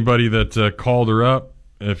good. Anybody that called her up,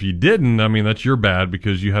 if you didn't, I mean, that's your bad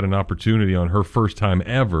because you had an opportunity on her first time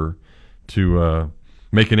ever to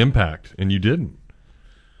make an impact, and you didn't.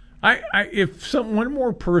 If one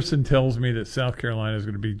more person tells me that South Carolina is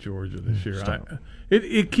going to beat Georgia this year,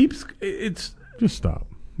 it's just stop.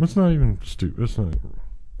 That's not even stupid. It's not.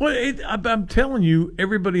 Well, I'm telling you,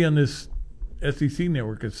 everybody on this SEC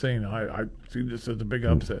network is saying I see this as a big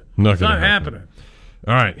upset. It's not happening.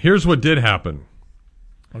 All right, here's what did happen.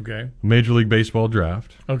 Okay. Major League Baseball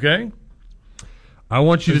draft. Okay. I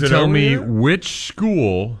want you to tell me which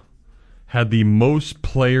school had the most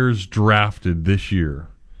players drafted this year.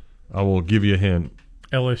 I will give you a hint.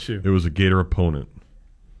 LSU. It was a Gator opponent.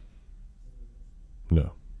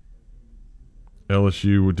 No.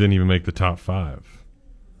 LSU didn't even make the top 5.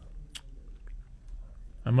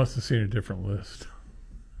 I must have seen a different list.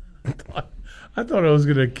 I thought I was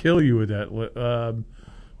going to kill you with that.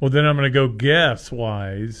 Well, then I'm going to go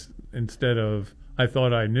guess-wise instead of I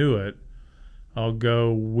thought I knew it. I'll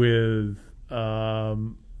go with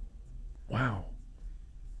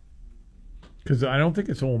because I don't think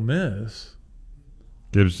it's Ole Miss.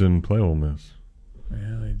 Gators didn't play Ole Miss.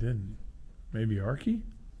 Yeah, they didn't. Maybe Arky?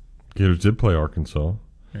 Gators did play Arkansas.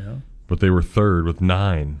 Yeah. But they were third with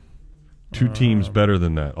 9. 2 teams better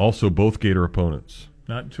than that. Also, both Gator opponents.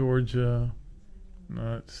 Not Georgia.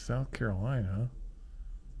 Not South Carolina.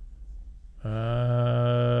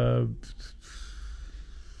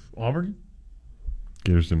 Auburn?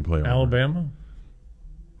 Gators didn't play Auburn. Alabama?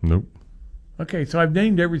 Nope. Okay, so I've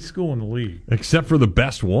named every school in the league. Except for the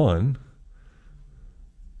best one.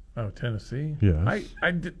 Oh, Tennessee? Yes.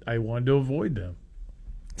 I wanted to avoid them.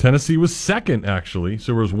 Tennessee was second, actually.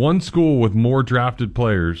 So there was one school with more drafted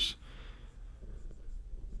players.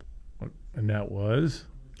 And that was?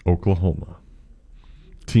 Oklahoma.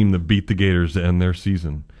 Team that beat the Gators to end their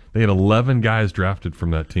season. They had 11 guys drafted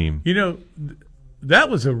from that team. You know, that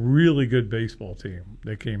was a really good baseball team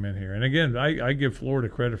that came in here. And again, I give Florida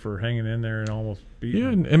credit for hanging in there and almost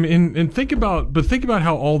beating. Yeah, and think about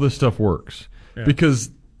how all this stuff works. Yeah.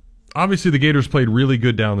 Because obviously the Gators played really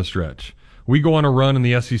good down the stretch. We go on a run in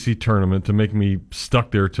the SEC tournament to make me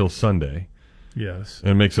stuck there till Sunday. Yes.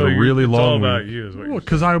 And it makes it a really long week. It's all about week. you, is what Well,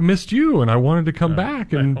 because I missed you and I wanted to come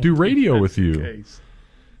back and do radio with you.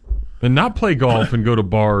 And not play golf and go to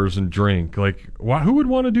bars and drink. Like, who would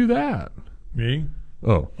want to do that? Me?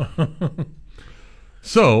 Oh.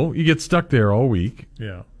 So you get stuck there all week.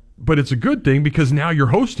 Yeah. But it's a good thing because now you're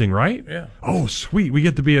hosting, right? Yeah. Oh, sweet. We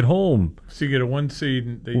get to be at home. So you get a 1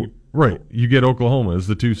 seed. Right. You get Oklahoma as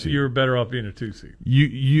the 2 seed. You're better off being a 2 seed.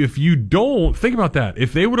 You if you don't, think about that.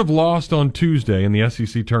 If they would have lost on Tuesday in the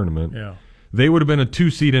SEC tournament, they would have been a 2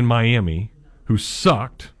 seed in Miami, who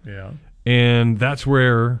sucked. Yeah. And that's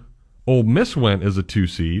where Ole Miss went as a 2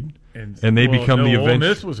 seed. And they become the Ole eventual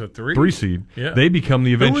Miss was a 3 seed. Yeah. They become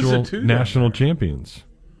the Who was eventual the 2 national champions.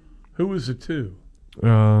 Who was the 2? You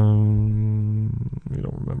don't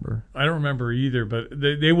remember. I don't remember either, but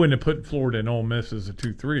they wouldn't have put Florida and Ole Miss as a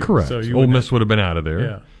 2-3. Correct. So Ole Miss would have been out of there.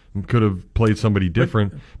 Yeah. And could have played somebody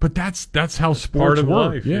different. But that's how sports part of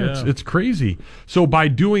work. life, Yeah. It's crazy. So by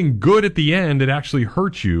doing good at the end, it actually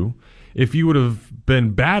hurts you. If you would have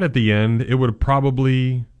been bad at the end, it would have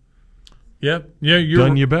probably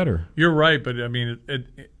done you better. You're right, but I mean,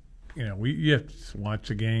 you have to watch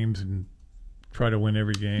the games and try to win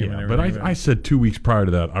every game. Yeah, and but everything. I said 2 weeks prior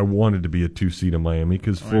to that I wanted to be a 2 seed in Miami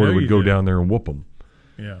because Florida would go down there and whoop them.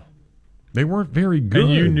 Yeah. They weren't very good.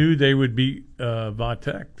 And you knew they would beat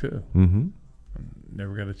Vatech, too. Mm-hmm.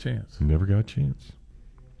 Never got a chance. Never got a chance.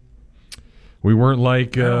 We weren't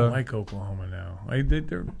like... I don't like Oklahoma now.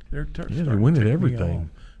 They're they win at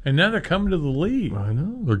everything. And now they're coming to the league. I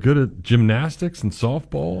know. They're good at gymnastics and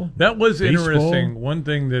softball. That was baseball. interesting. One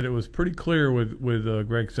thing that it was pretty clear with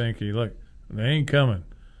Greg Sankey, look, they ain't coming.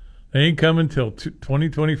 They ain't coming till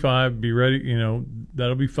 2025. Be ready.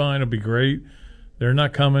 That'll be fine. It'll be great. They're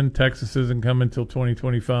not coming. Texas isn't coming till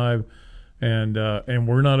 2025. And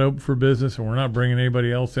we're not open for business, and we're not bringing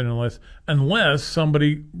anybody else in unless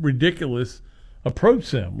somebody ridiculous approach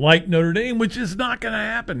them, like Notre Dame, which is not going to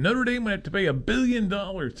happen. Notre Dame would have to pay $1 billion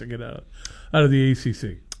to get out of the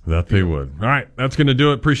ACC. That they would. All right, that's going to do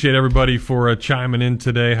it. Appreciate everybody for chiming in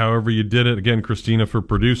today, however you did it. Again, Christina for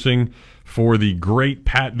producing. For the great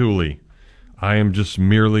Pat Dooley, I am just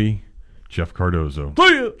merely Jeff Cardozo.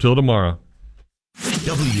 See ya. Till tomorrow.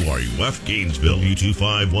 WRUF Gainesville,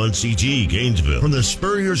 U251CG Gainesville, from the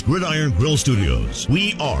Spurrier's Gridiron Grill Studios.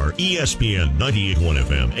 We are ESPN 98.1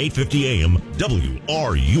 FM, 850 AM,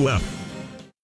 WRUF.